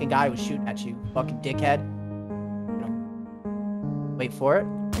the fucking guy who was shooting at you. Fucking dickhead. Wait for it.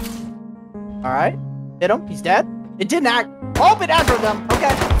 All right. Hit him. He's dead. It didn't act. Oh, it aggroed them.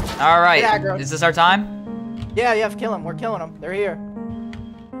 Okay. All right. Is this our time? Yeah, kill him. We're killing them. They're here.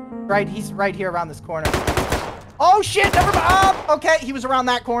 Right, he's right here around this corner. Oh shit! Never mind. Okay, he was around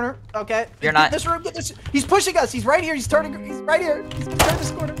that corner. Okay. You're not. Get this room. Get this. He's pushing us. He's right here. He's turning. He's right here. He's gonna turn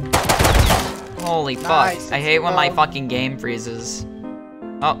this corner. Holy fuck! Nice. I hate when my fucking game freezes.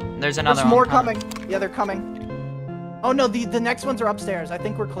 Oh, there's another There's one. more coming. Yeah, they're coming. Oh no, the next ones are upstairs. I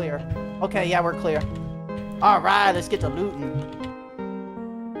think we're clear. Okay, yeah, we're clear. All right, let's get to looting.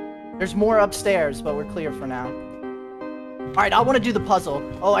 There's more upstairs, but we're clear for now. All right, I want to do the puzzle.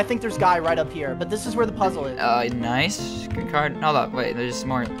 Oh, I think there's a guy right up here, but this is where the puzzle is. Nice. Good card. Hold up. Wait, there's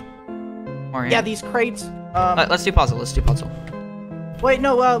more here. Yeah, these crates. Let's do puzzle. Wait,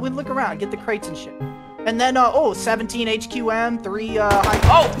 no, we look around, get the crates and shit. And then, 17 HQM, 3,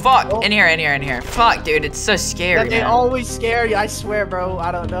 Oh, fuck! Oh. In here. Fuck, dude, it's so scary, They always scare you, I swear, bro.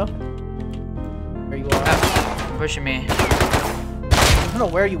 I don't know. Where you are? Pushing me. I don't know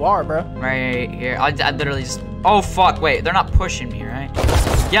where you are, bro. Right here. I literally just... Oh, fuck, wait, they're not pushing me, right?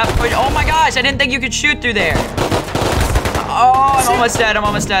 Yep, oh my gosh, I didn't think you could shoot through there. Oh, I'm almost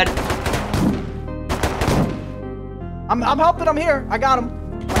dead. I'm helping him here. I got him.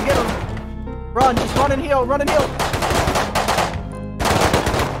 I get him. Run, just run and heal,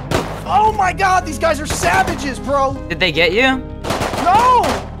 Oh my god, these guys are savages, bro. Did they get you? No,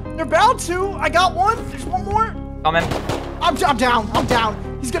 they're bound to. I got one. There's one more. Coming. I'm down.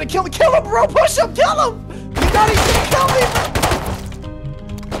 He's gonna kill me. Kill him, bro. Push him. Kill him. He's gonna kill me.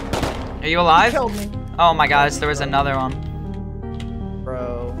 Are you alive? He killed me. Oh my gosh, there was another one.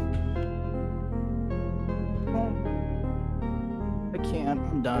 Bro. I can't.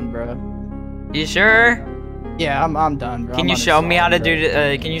 I'm done, bro. You sure? Yeah, I'm done, bro. Can you show me how to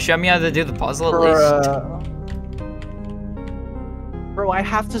do? Can you show me how to do the puzzle at least? Bro, I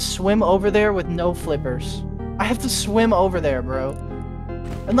have to swim over there with no flippers. I have to swim over there, bro.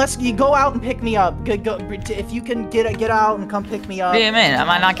 Unless you go out and pick me up. Go, if you can get out and come pick me up. What do you mean? Am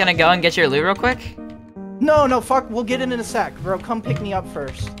I not gonna go and get your loot real quick? No, fuck. We'll get in a sec, bro. Come pick me up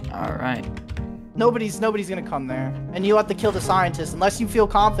first. All right. Nobody's gonna come there, and you have to kill the scientist unless you feel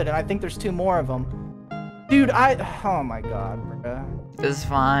confident. I think there's 2 more of them. Dude, oh my god, bro. This is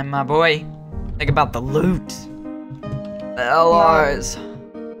fine, my boy. Think about the loot. The LRs.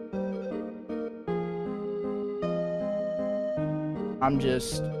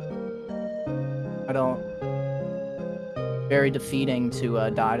 Very defeating to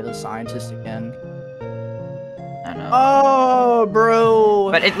die to the scientist again. I know. Oh, bro.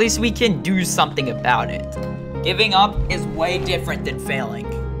 But at least we can do something about it. Giving up is way different than failing.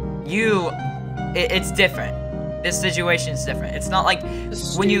 It's different. This situation is different. It's not like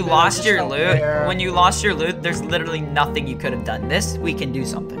when you lost your loot. When you lost your loot, there's literally nothing you could have done. This, we can do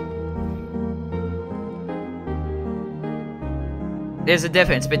something. There's a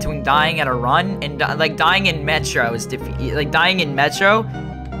difference between dying at a run and like dying in Metro is dying in Metro,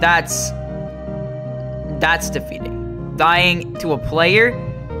 that's defeating. Dying to a player,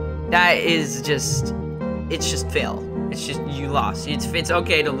 that is just, it's just fail. It's just you lost. It's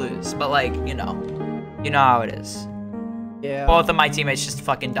okay to lose, but like you know how it is. Yeah. Both of my teammates just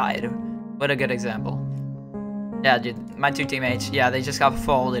fucking died. What a good example. Yeah, dude, my 2 teammates. Yeah, they just got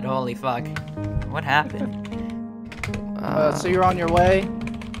folded. Holy fuck. What happened? So you're on your way?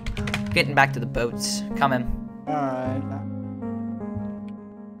 Getting back to the boats. Coming. Alright.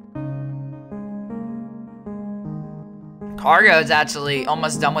 Cargo's actually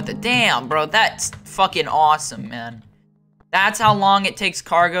almost done with it. Damn, bro, that's fucking awesome, man. That's how long it takes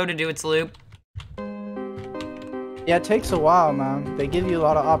cargo to do its loop. Yeah, it takes a while, man. They give you a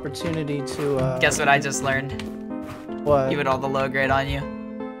lot of opportunity to, Guess what I just learned? What? Give it all the low grade on you.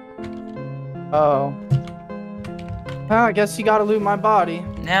 Oh. Well, I guess you gotta loot my body.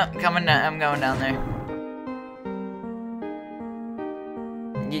 Yep, coming down. I'm going down there.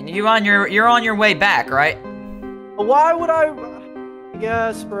 You're on your way back, right? Why would I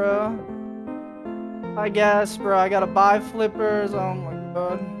guess, bro. I guess, bro. I gotta buy flippers. Oh my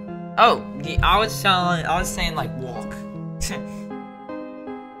god. Oh, I was saying like walk.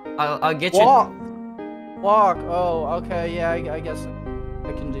 I'll get you. Walk. Oh, okay. Yeah, I guess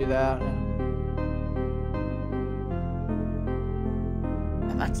I can do that.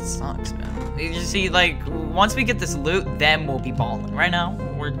 Man, that sucks, man. You see, like, once we get this loot, then we'll be balling. Right now,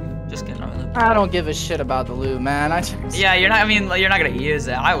 we're just getting our loot. I don't give a shit about the loot, man. Yeah, you're not. I mean, you're not gonna use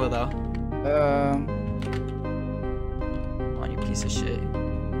it. I will though. Come on, you piece of shit.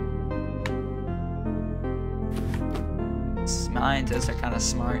 Scientists are kind of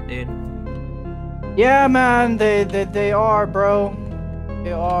smart, dude. Yeah, man. They are, bro.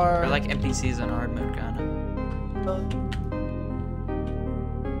 They are. They're like NPCs in hard mode, kind of.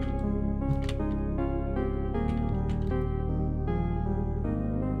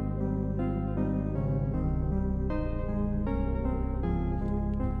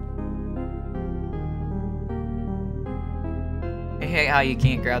 I hate how you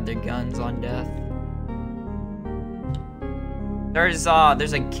can't grab their guns on death. There's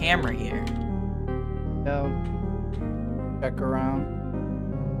a camera here. Yeah. Check around.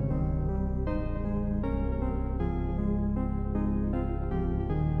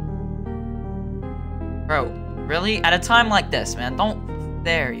 Bro, really? At a time like this, man, don't...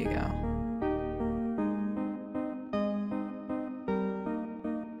 There you go.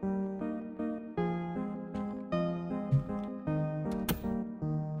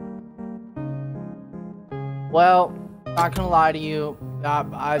 Well, not gonna lie to you.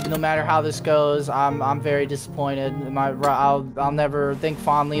 No matter how this goes, I'm very disappointed. I'll never think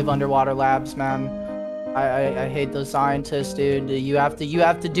fondly of underwater labs, man. I hate those scientists, dude. You have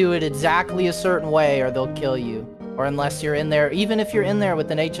to do it exactly a certain way, or they'll kill you. Or unless you're in there, even if you're in there with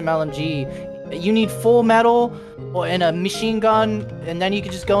an HMLMG, you need full metal and a machine gun, and then you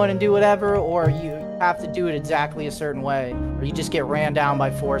can just go in and do whatever. Or you have to do it exactly a certain way, or you just get ran down by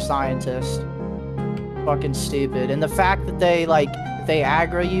 4 scientists. Fucking stupid. And the fact that they if they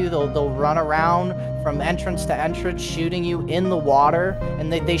aggro you, they'll run around from entrance to entrance shooting you in the water,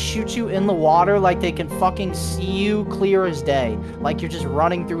 and they shoot you in the water like they can fucking see you clear as day, like you're just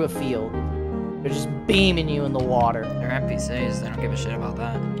running through a field. They're just beaming you in the water. They're NPCs, they don't give a shit about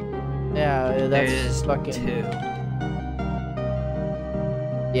that. Yeah, that's There's fucking 2.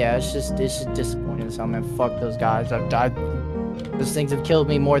 Yeah, it's just disappointing as hell, man. Fuck those guys. Those things have killed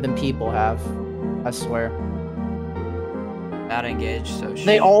me more than people have. I swear. Not engaged, so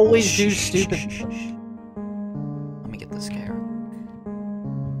they always do stupid. Let me get this carrot.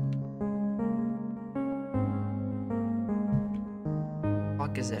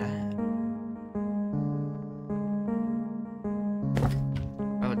 Fuck is it at?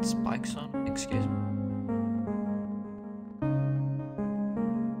 Oh, it's spikes on. Excuse me.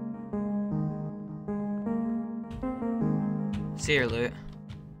 See your loot.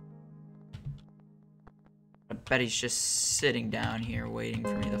 I bet he's just sitting down here waiting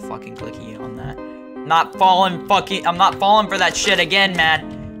for me to fucking click E on that. I'm not falling for that shit again,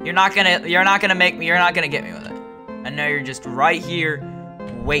 man. You're not gonna get me with it. I know you're just right here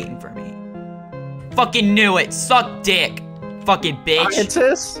waiting for me. Fucking knew it. Suck dick. Fucking bitch.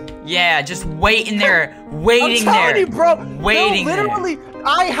 Scientist? Yeah, just waiting there. Waiting there. I'm telling you, bro. Waiting no, literally,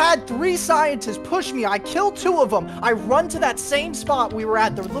 I had 3 scientists push me. I killed 2 of them. I run to that same spot we were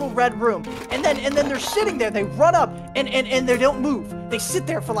at, the little red room. And then they're sitting there. They run up and they don't move. They sit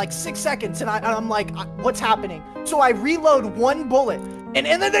there for like 6 seconds and I'm like, what's happening? So I reload 1 bullet. And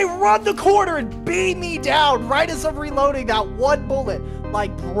then they run the corner and beam me down right as I'm reloading that 1 bullet.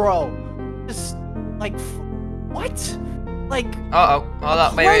 Like, bro. Just, like, what? Like, hold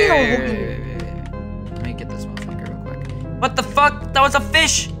up. Wait. Let me get this motherfucker real quick. What the fuck? That was a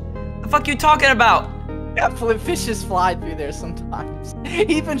fish! The fuck you talking about? Yeah, fishes fly through there sometimes.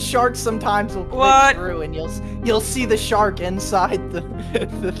 Even sharks sometimes will What? click through, and you'll see the shark inside the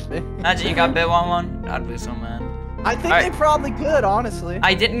thing. Imagine you got bit on one. I'd be so mad. I think they probably could, honestly.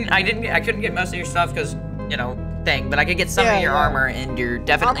 I couldn't get most of your stuff because, you know, but I could get some of your armor and your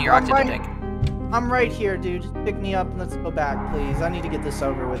oxygen tank. I'm right here, dude. Just pick me up and let's go back, please. I need to get this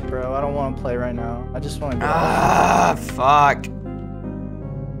over with, bro. I don't want to play right now. I just want to go. Ah, fuck.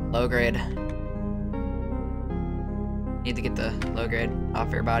 Low grade. Need to get the low grade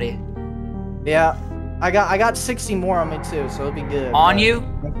off your body. Yeah, I got 60 more on me too, so it'll be good. On you?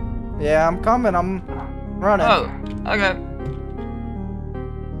 Yeah, I'm coming. I'm running. Oh, okay.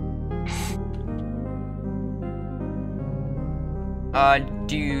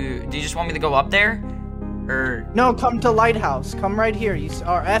 Do you just want me to go up there? Or no, come to Lighthouse. Come right here. You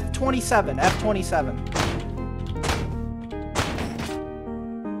are F27. F27.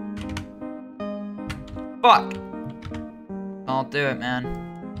 Fuck. Don't do it,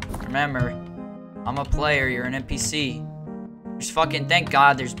 man. Remember, I'm a player, you're an NPC. Just fucking thank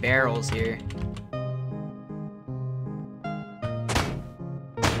God there's barrels here.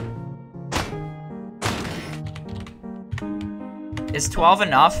 Is 12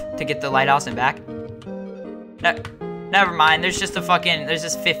 enough to get the lighthouse and back? No, never mind. There's just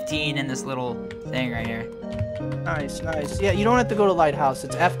 15 in this little thing right here. Nice, nice. Yeah, you don't have to go to lighthouse.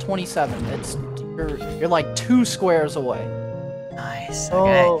 It's F27. You're like 2 squares away. Nice.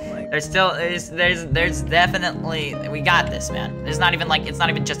 Okay. Oh my. There's definitely, we got this, man. There's not even like, it's not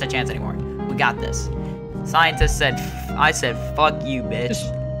even just a chance anymore. We got this. Scientist said, I said, fuck you,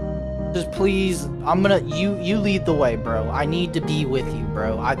 bitch. Just please, you lead the way, bro. I need to be with you,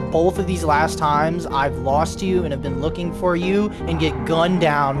 bro. Both of these last times, I've lost you and have been looking for you and get gunned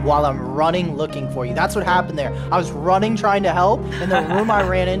down while I'm running looking for you. That's what happened there. I was running trying to help, and the room I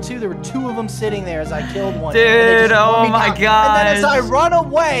ran into, there were 2 of them sitting there as I killed one. Dude, oh my god. And then as I run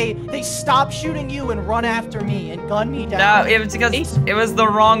away, they stop shooting you and run after me and gun me down. No, it was because it was the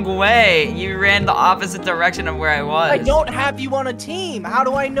wrong way. You ran the opposite direction of where I was. I don't have you on a team. How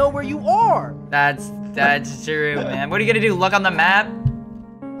do I know where you are? That's true, man. What are you gonna do? Look on the map?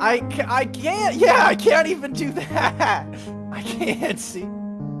 I can't. Yeah, I can't even do that. I can't see.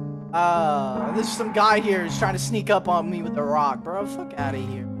 There's some guy here who's trying to sneak up on me with a rock, bro. Fuck out of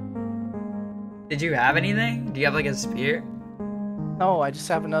here. Did you have anything? Do you have like a spear? No, I just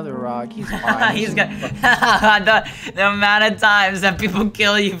have another rock. He's fine. He's got the amount of times that people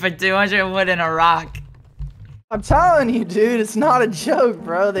kill you for 200 wood and a rock. I'm telling you, dude, it's not a joke,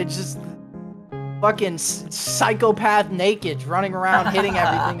 bro. They just fucking psychopath naked running around hitting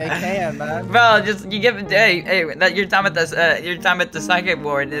everything they can, man. Bro, just you give that your time at the psychic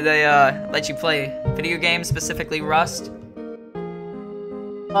board, did they let you play video games, specifically Rust?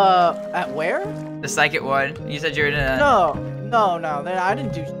 At where? The psychic ward. You said you're in a No, I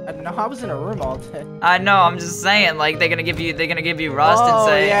didn't do. No, I was in a room all day. I know. I'm just saying, like they're gonna give you Rust and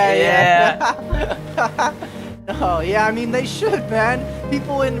say, yeah. Oh yeah, I mean they should, man.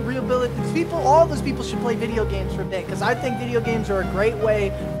 People in rehabilitation, all those people should play video games for a bit, because I think video games are a great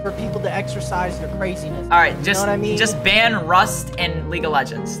way for people to exercise their craziness. All right, you know what I mean? Just ban Rust and League of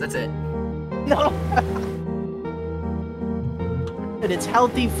Legends. That's it. No. And it's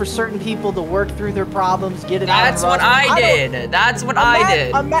healthy for certain people to work through their problems, get it out. That's what I did. That's what I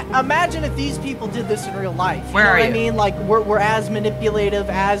did. Imagine if these people did this in real life. Where are you? I mean, like we're as manipulative,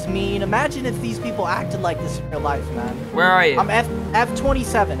 as mean. Imagine if these people acted like this in real life, man. Where are you? I'm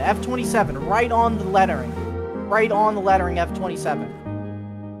F27, F27, right on the lettering, F27.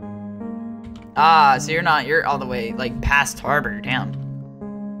 Ah, so you're all the way like past Harbor, damn.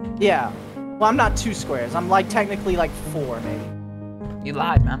 Yeah. Well, I'm not 2 squares. I'm like technically like 4, maybe. You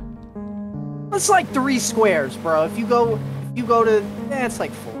lied, man. It's like 3 squares, bro. If you go to, it's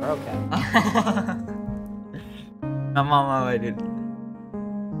like 4. Okay. I'm on my way, dude.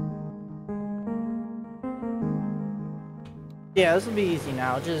 Yeah, this will be easy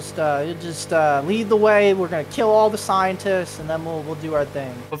now. Just lead the way. We're gonna kill all the scientists, and then we'll do our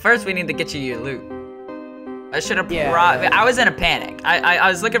thing. Well, first we need to get you your loot. I should have. Yeah. I was in a panic. I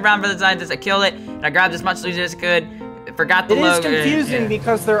was looking around for the scientists. I killed it, and I grabbed as much loot as I could. Forgot the logo. It is confusing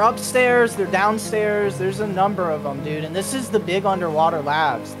because they're upstairs, they're downstairs. There's a number of them, dude. And this is the big underwater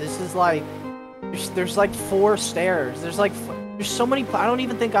labs. This is like, there's like 4 stairs. There's so many. I don't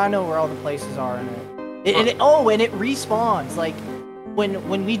even think I know where all the places are in it. And it respawns. Like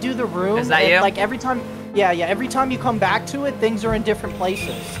when we do the room. Is that you? Like every time. Yeah. Every time you come back to it, things are in different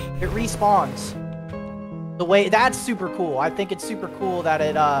places. It respawns. That's super cool. I think it's super cool that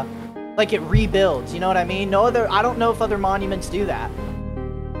it like it rebuilds, you know what I mean? I don't know if other monuments do that.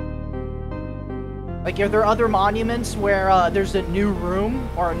 Like, are there other monuments where there's a new room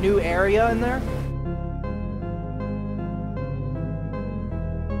or a new area in there?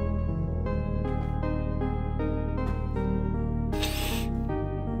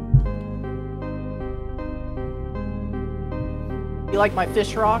 You like my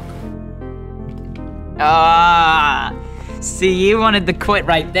fish rock? See, you wanted to quit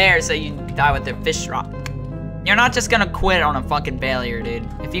right there, so you die with the fish rock. You're not just gonna quit on a fucking failure, dude.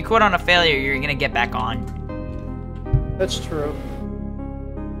 If you quit on a failure, you're gonna get back on. That's true.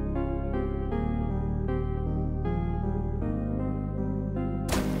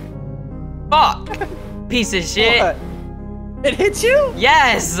 Fuck! Piece of shit. What? It hit you?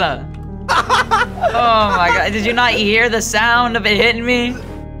 Yes! Oh my god, did you not hear the sound of it hitting me?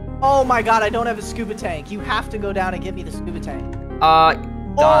 Oh my god, I don't have a scuba tank. You have to go down and get me the scuba tank.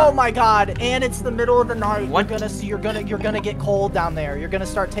 Oh my god, and it's the middle of the night. What? You're gonna get cold down there. You're gonna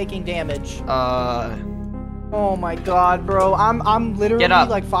start taking damage. Oh my god, bro. I'm literally Get up.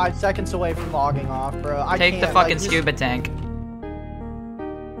 like 5 seconds away from logging off, bro. I Take can't, the fucking like, scuba tank.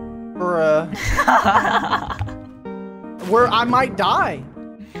 Bruh. I might die.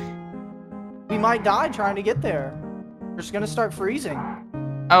 We might die trying to get there. We're just gonna start freezing.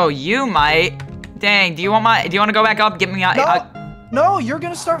 Oh, you might. Dang, do you want to go back up? Get me out. No, you're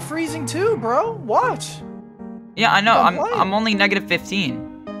gonna start freezing too, bro. Watch. Yeah, I know. Don't play. I'm only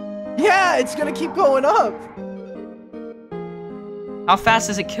 -15. Yeah, it's gonna keep going up. How fast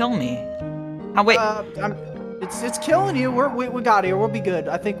does it kill me? Oh wait. It's killing you. We got here. We'll be good.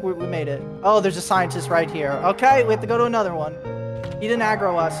 I think we made it. Oh, there's a scientist right here. Okay, we have to go to another one. He didn't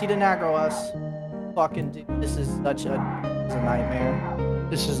aggro us. He didn't aggro us. Fucking dude, this is such a nightmare.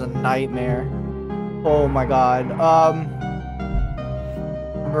 This is a nightmare. Oh my god.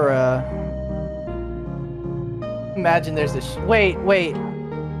 Bruh. Imagine there's a wait.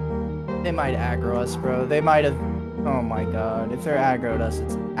 They might aggro us, bro. They might have. Oh my god. If they're aggroed us,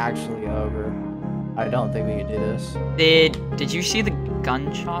 it's actually over. I don't think we can do this. Did you see the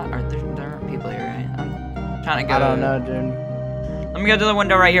gunshot? Or there aren't people here, right? I'm trying to go. I don't know, dude. Let me go to the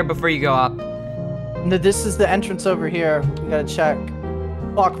window right here before you go up. No, this is the entrance over here. We gotta check.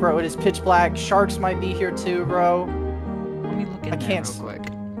 Fuck, bro. It is pitch black. Sharks might be here too, bro. Let me look in I there can't real quick.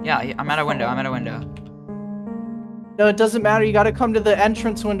 Yeah, I'm at a window. No, it doesn't matter. You gotta come to the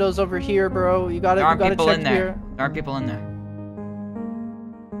entrance windows over here, bro. You gotta check people in there. here. There aren't people in there.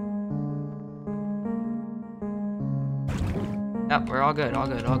 Yep, we're all good.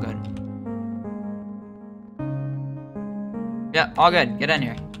 Yep, all good. Get in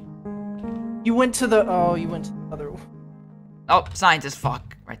here. You went to the other one. Oh, scientist,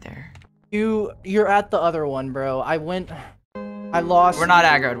 fuck. Right there. You're at the other one, bro. I lost. We're not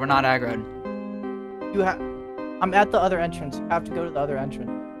aggroed. I'm at the other entrance. You have to go to the other entrance.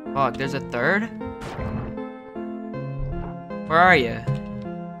 Fuck, there's a third? Where are you?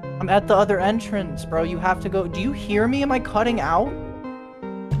 I'm at the other entrance, bro. You have to go. Do you hear me? Am I cutting out?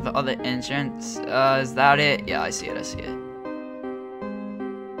 The other entrance? Is that it? Yeah, I see it.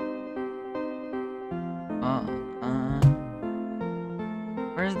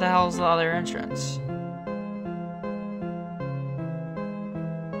 Where's the hell's the other entrance?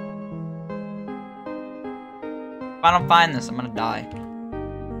 If I don't find this, I'm gonna die.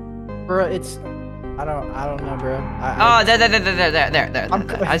 Bro, it's... I don't know, bro. There.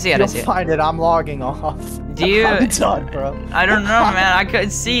 I see it. You'll find it. I'm logging off. Do you? I'm done, bro. I don't know, man. I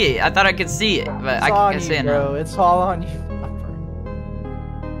couldn't see it. I thought I could see it, but I can't see it now. Bro. It's all on you.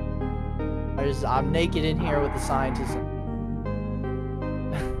 I'm naked in here with the scientist.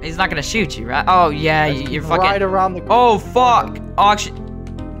 He's not gonna shoot you, right? Oh yeah, you're fucking right around the. Oh fuck! Auction.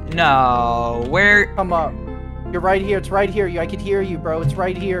 No, where? Come up. You're right here. It's right here. I could hear you, bro. It's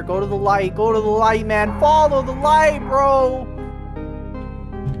right here. Go to the light. Go to the light, man. Follow the light, bro.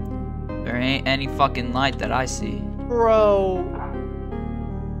 There ain't any fucking light that I see. Bro.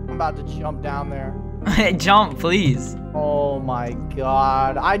 I'm about to jump down there. Jump, please. Oh my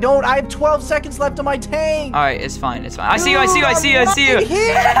god. I have 12 seconds left on my tank. Alright, it's fine. I see you. I see you.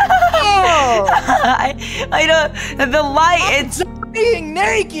 Here. I don't. The light. It's being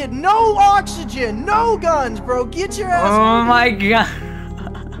naked. No oxygen. No guns, bro. Get your ass. Oh my god.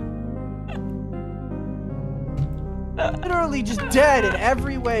 Literally just dead in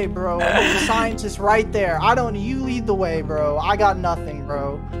every way, bro. The scientist right there. You lead the way, bro. I got nothing,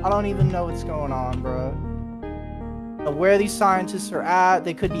 bro. I don't even know what's going on, bro. Where these scientists are at,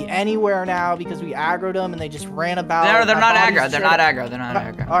 they could be anywhere now because we aggroed them and they just ran about. No, they're not aggro. They're not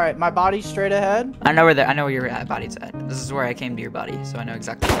aggro. All right, my body's straight ahead. I know where your body's at. This is where I came to your body, so I know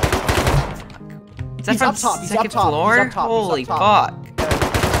exactly. Is that from second floor? Holy fuck.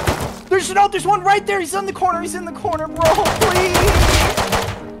 There's one right there. He's in the corner, bro.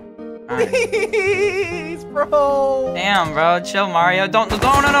 Please, bro. Damn, bro. Chill, Mario. Don't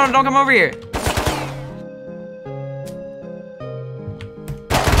come over here.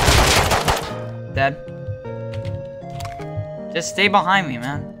 Dead. Just stay behind me,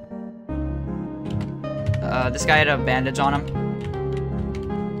 man. This guy had a bandage on him.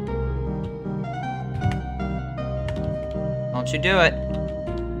 Don't you do it.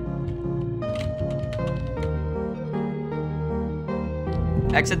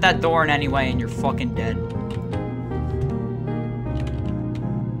 Exit that door in any way and you're fucking dead.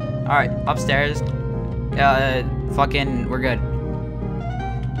 Alright, upstairs. Fucking, we're good.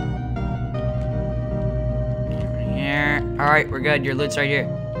 Here. Alright, we're good. Your loot's right here.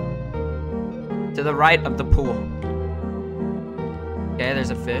 To the right of the pool. Okay, there's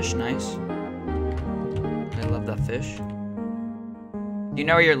a fish. Nice. I love that fish. Do you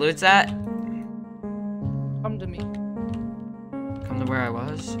know where your loot's at? I'm to me. Come to where I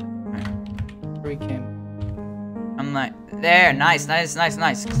was. Right. Where we came. I'm like, there, nice.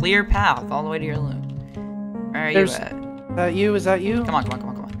 Clear path all the way to your loot. Where are you at? Is that you? Is that you? Come on.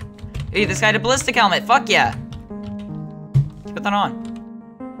 Hey, this guy had a ballistic helmet. Fuck yeah. Put that on.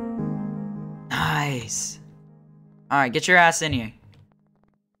 Nice. Alright, get your ass in here.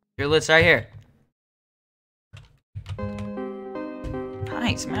 Your loot's right here.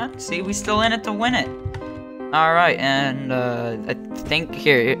 Nice, man. See, we still in it to win it. Alright, and I think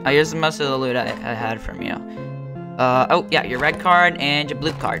here's most of the loot I had from you. Oh, yeah, your red card and your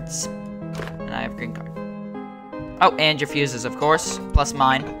blue cards. And I have green card. Oh, and your fuses, of course, plus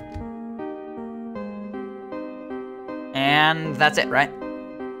mine. And that's it, right?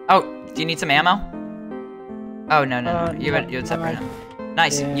 Oh, do you need some ammo? Oh, no. You had separate ammo.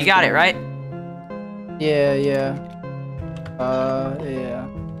 Nice, yeah, you got it, right? Yeah. Yeah.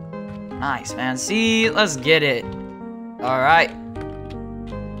 Nice, man. See, let's get it. Alright.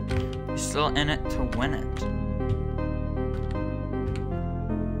 You're still in it to win it.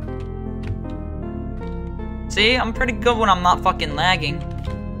 See, I'm pretty good when I'm not fucking lagging.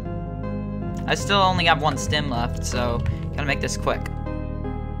 I still only have one stim left, so gotta make this quick.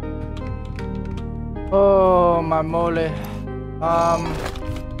 Oh, my mole.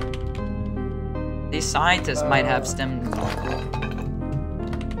 These scientists might have stim.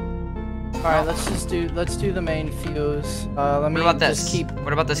 All right, let's do the main fuse. Let me What about this? just keep.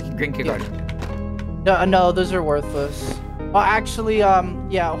 What about this green key card? No, those are worthless. Well, actually,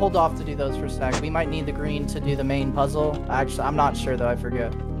 yeah, hold off to do those for a sec. We might need the green to do the main puzzle. Actually, I'm not sure though. I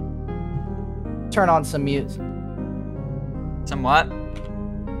forget. Turn on some music. Some what?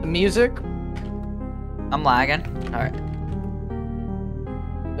 The music. I'm lagging. All right.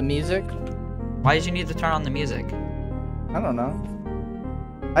 The music. Why did you need to turn on the music? I don't know.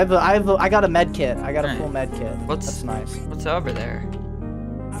 I got a med kit. I got a full med kit. That's nice. What's over there?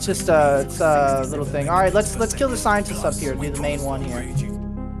 It's just it's a little thing. All right, let's kill the scientists up here. Do the main one here.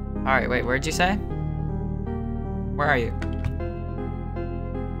 All right, wait. Where'd you say? Where are you?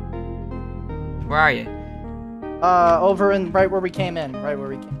 Where are you? Over in right where we came in. Right where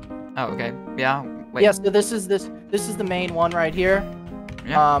we came. Oh, okay. Yeah. Wait. Yes. So this is the main one right here.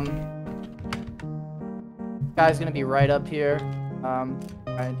 Yeah. Guy's gonna be right up here.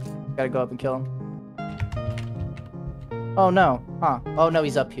 Alright, gotta go up and kill him. Oh no, huh? Oh no,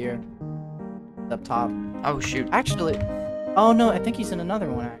 he's up here. He's up top. Oh shoot. Actually, oh no, I think he's in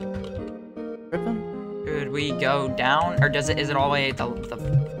another one. Rip him? Should we go down, or is it all the way at the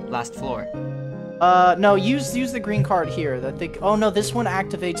last floor? No, use the green card here. I think. Oh no, this one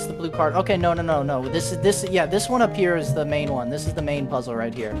activates the blue card. Okay, no. This one up here is the main one. This is the main puzzle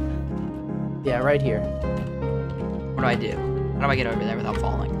right here. Yeah, right here. What do I do? How do I get over there without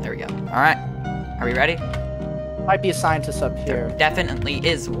falling? There we go. All right. Are we ready? Might be a scientist up here. There definitely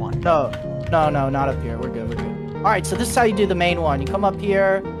is one. No, not up here. We're good. All right, so this is how you do the main one. You come up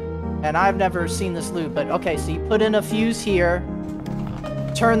here, and I've never seen this loot, but okay, so you put in a fuse here,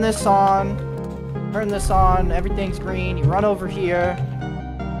 turn this on, everything's green. You run over here,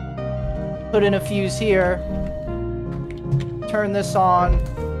 put in a fuse here, turn this on,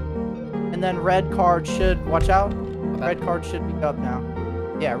 and then red card should, watch out, red card should be up now.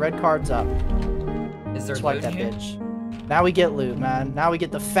 Yeah, red card's up. Is there Swipe loot that here? bitch. Now we get loot, man. Now we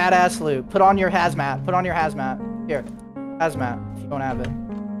get the fat ass loot. Put on your hazmat. Here, hazmat. If you don't have it.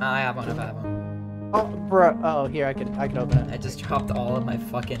 I have one. Oh, bro. Oh, here I could open it. I just dropped all of my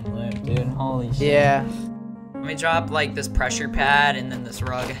fucking loot, dude. Holy shit. Yeah. Let me drop like this pressure pad and then this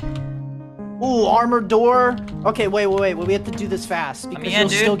rug. Ooh, armored door. Okay, wait. We have to do this fast because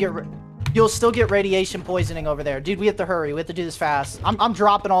you'll still get radiation poisoning over there, dude. We have to hurry. We have to do this fast. I'm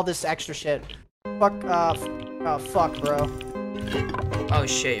dropping all this extra shit. Fuck. Oh fuck, bro. Oh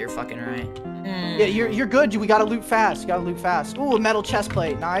shit, you're fucking right. Yeah, you're good. We gotta loot fast. Ooh, a metal chest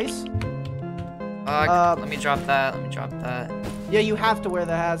plate. Nice. Let me drop that. Yeah, you have to wear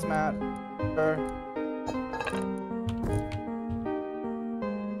the hazmat. Sure.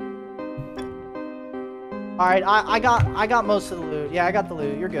 All right, I got most of the loot. Yeah, I got the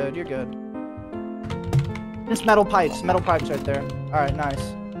loot. You're good. Just metal pipes right there. All right,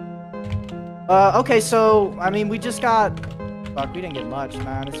 nice. Okay, so I mean, we just got. Fuck, we didn't get much,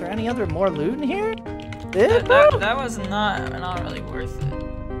 man. Is there any more loot in here? That was not really worth it.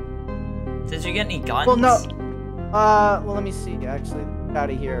 Did you get any guns? Well, no. Well, let me see. Actually, out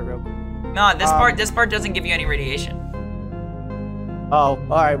of here real quick. No, this part doesn't give you any radiation. Oh,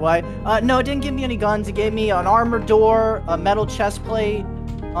 all right. Well, no, it didn't give me any guns. It gave me an armored door, a metal chest plate,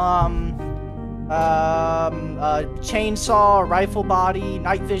 a chainsaw, a rifle body,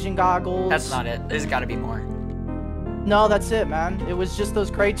 night vision goggles. That's not it. There's got to be more. No, that's it, man. It was just those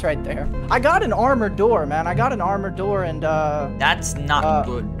crates right there. I got an armored door, man. I got an armored door and, That's not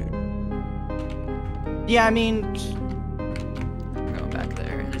good, dude. Yeah, I mean... Going back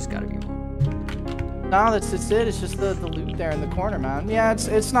there. There's gotta be more. No, that's it. It's just the loot there in the corner, man. Yeah,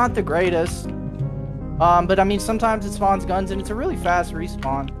 it's not the greatest. But I mean, sometimes it spawns guns and it's a really fast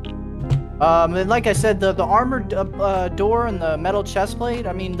respawn. And like I said, the armored door and the metal chest plate,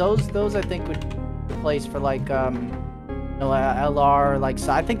 I mean, those I think would be placed for like, you know, LR, like,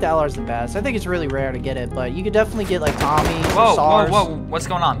 I think the LR is the best. I think it's really rare to get it, but you could definitely get like Tommy, Whoa, SARS. whoa, what's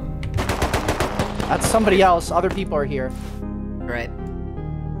going on? That's somebody else. Other people are here. Right.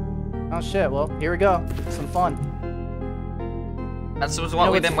 Oh shit, well, here we go. Some fun. That's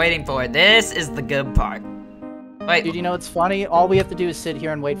what we've been waiting for. This is the good part. Wait. Dude, you know what's funny? All we have to do is sit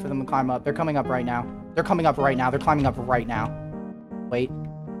here and wait for them to climb up. They're coming up right now. They're coming up right now. They're climbing up right now. Wait.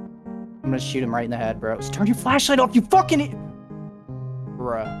 I'm gonna shoot him right in the head, bro. Just turn your flashlight off, you fucking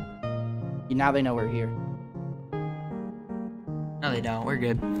Bruh. Now they know we're here. No, they don't. We're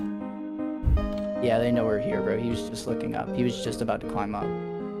good. Yeah, they know we're here, bro. He was just looking up. He was just about to climb up.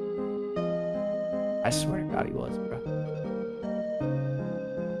 I swear to God he was, bro.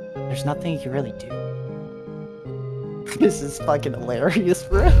 There's nothing you can really do. This is fucking hilarious,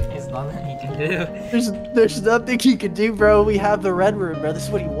 bro. There's nothing you can do. There's nothing he can do, bro. We have the red room, bro. This is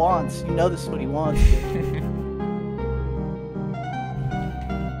what he wants. You know this is what he wants.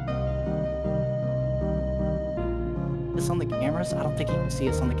 This on the cameras? I don't think he can see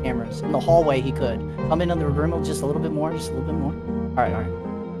us on the cameras. In the hallway, he could. Come in the room just a little bit more. Just a little bit more. All right, all right.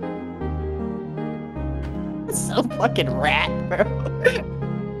 It's so fucking rat, bro.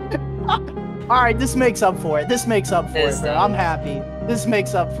 All right, this makes up for it. This makes up for it, bro. I'm happy. This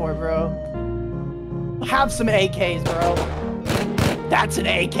makes up for it, bro. Have some AKs, bro. That's an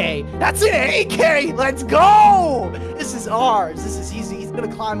AK. That's an AK. Let's go. This is ours. This is easy. He's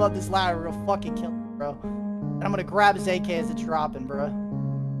gonna climb up this ladder. We'll fucking kill him, bro. And I'm gonna grab his AK as it's dropping, bro.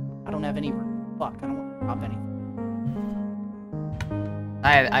 I don't have any. Fuck. I don't want to drop anything.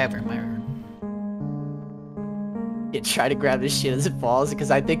 I have room. You try to grab this shit as it falls, because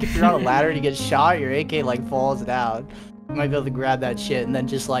I think if you're on a ladder and you get shot, your AK like falls down. You might be able to grab that shit and then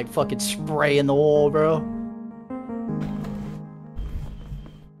just like fucking spray in the wall, bro.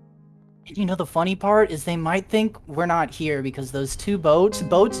 And you know the funny part is they might think we're not here because those two boats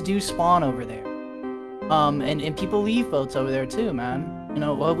do spawn over there. And people leave boats over there too, man. You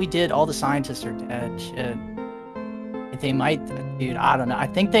know, what we did, all the scientists are dead, shit. They might, dude, I don't know. I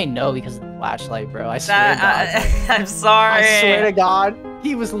think they know because of the flashlight, bro. I swear to God. I'm sorry. I swear to God.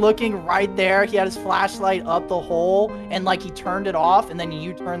 He was looking right there. He had his flashlight up the hole, and like he turned it off, and then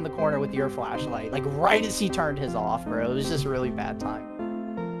you turned the corner with your flashlight. Like right as he turned his off, bro. It was just a really bad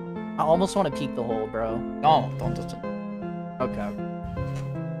time. I almost want to peek the hole, bro. No, don't. Okay.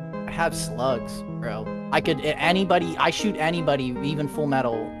 I have slugs, bro. I shoot anybody, even full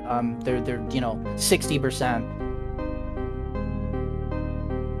metal. They're you know, 60%.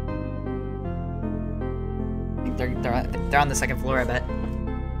 They're on the second floor, I bet.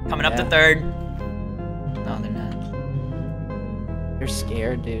 Coming up to third. No, they're not. They're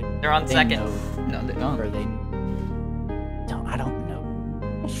scared, dude. They're on second. Know. No, they don't. Or they don't. I don't know.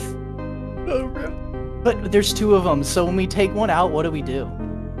 Oh, bro. But there's two of them, so when we take one out, what do?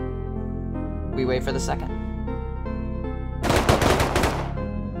 We wait for the second.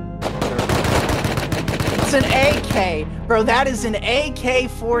 It's an AK, bro. That is an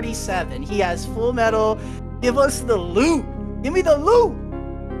AK-47. He has full metal. Give us the loot. Give me the loot.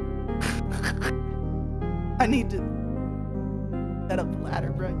 I need to set up the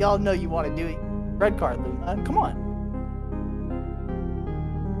ladder, bro. Y'all know you want to do it. Red card loot, man. Come on.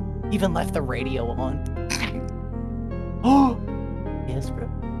 Even left the radio on. Oh, yes, bro.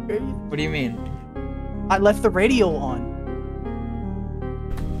 What do you mean? I left the radio on.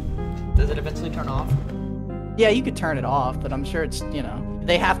 Does it eventually turn off? Yeah, you could turn it off, but I'm sure it's, you know,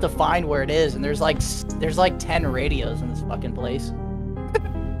 they have to find where it is, and there's like 10 radios in this fucking place.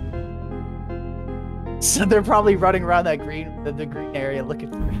 So they're probably running around that the green area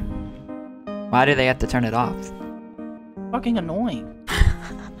looking for it. Why do they have to turn it off? Fucking annoying.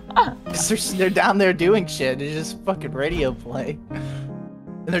 Cause they're down there doing shit. It's just fucking radio play,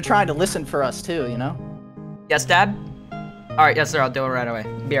 and they're trying to listen for us too, you know. Yes, Dad. All right, yes, sir. I'll do it right away.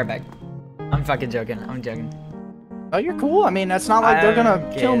 Be right back. I'm fucking joking. I'm joking. Oh, you're cool. I mean, that's not like they're gonna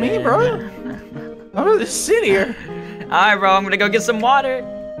kill me, bro. I'm gonna just sit here. All right, bro. I'm gonna go get some water.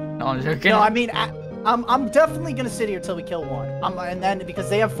 No, I'm joking. No, I mean, I'm definitely gonna sit here till we kill one. And then because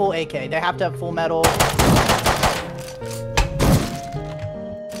they have full AK, they have to have full metal.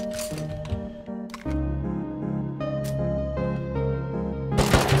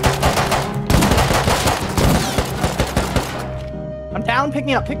 down. Pick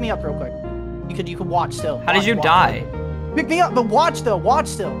me up real quick. You could watch still. How did you die? Pick me up, but watch still. Watch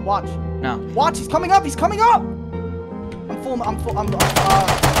still. Watch. No. Watch. He's coming up. He's coming up. I'm full.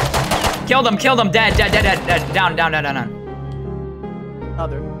 Killed him. Dead. Down.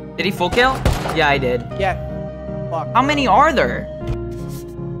 Another. Did he full kill? Yeah, I did. Yeah. Fuck. How many are there?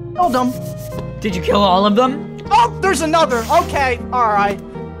 Killed him. Did you kill all of them? Oh, there's another. Okay. All right.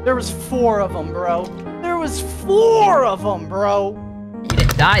 There was 4 of them, bro. There was 4 of them, bro. You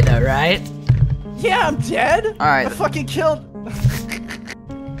didn't die though, right? Yeah, I'm dead. All right. I fucking killed.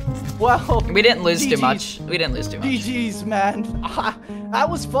 Well. We didn't lose too GGs. much. GG's, man. That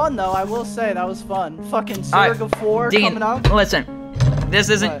was fun though. I will say that was fun. Fucking Surga 4 Dean, coming up. listen. This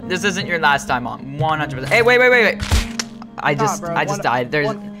isn't your last time on. 100%. Hey, wait. I just died. There's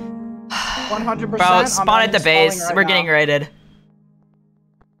 100%. Bro, spawn at the base. Right We're getting raided.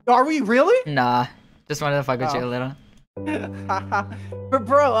 Are we really? Nah. Just wanted to fuck with you a little. But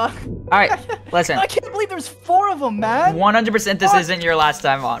bro, Alright, listen. I can't believe there's 4 of them, man. 100% this isn't your last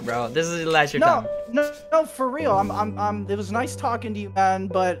time on, bro. This is your last time. No, for real. It was nice talking to you, man.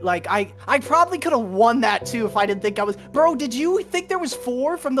 But like, I probably could have won that too if I didn't think I was. Bro, did you think there was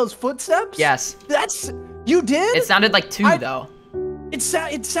 4 from those footsteps? Yes. You did? It sounded like 2 though. It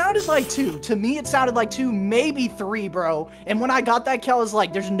sounded like 2. To me, it sounded like 2, maybe 3, bro. And when I got that kill, I was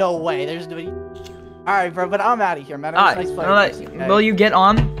like, there's no way. Alright, bro, but I'm out of here, man. It was nice playing with you, okay? Will you get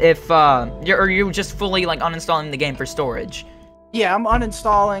on if you're just fully like uninstalling the game for storage? Yeah, I'm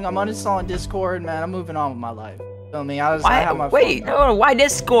uninstalling Discord, man. I'm moving on with my life. Feel me? I have my Wait, no, why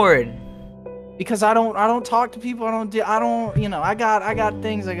Discord? Because I don't talk to people. I don't, you know, I got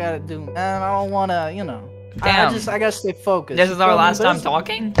things I gotta do, man. I don't wanna, you know. Damn. I gotta stay focused. This is our last time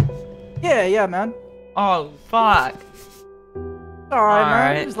talking? Yeah, man. Oh, fuck. Alright,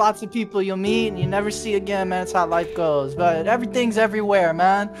 man. There's lots of people you'll meet and you never see again, man. It's how life goes. But everything's everywhere,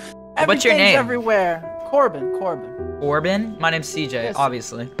 man. What's your name? Everything's everywhere. Korban. Korban? My name's CJ, Yes.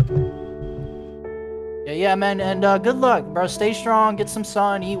 obviously. Yeah, man. And good luck, bro. Stay strong, get some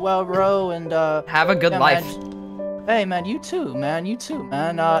sun, eat well, bro, and have a good life. Man. Hey, man, you too, man.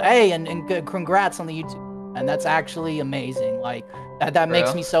 Hey, and good congrats on the YouTube. And that's actually amazing. Like that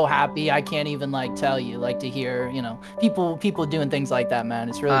makes me so happy. I can't even like tell you, like to hear, you know, people doing things like that, man.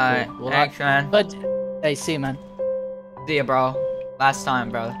 It's really cool. Well, thanks, man. But hey, see you, man. See ya, bro. Last time,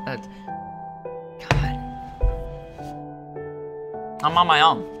 bro. God. I'm on my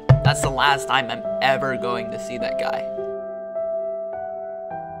own. That's the last time I'm ever going to see that guy.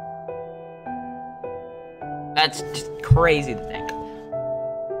 That's just crazy to think.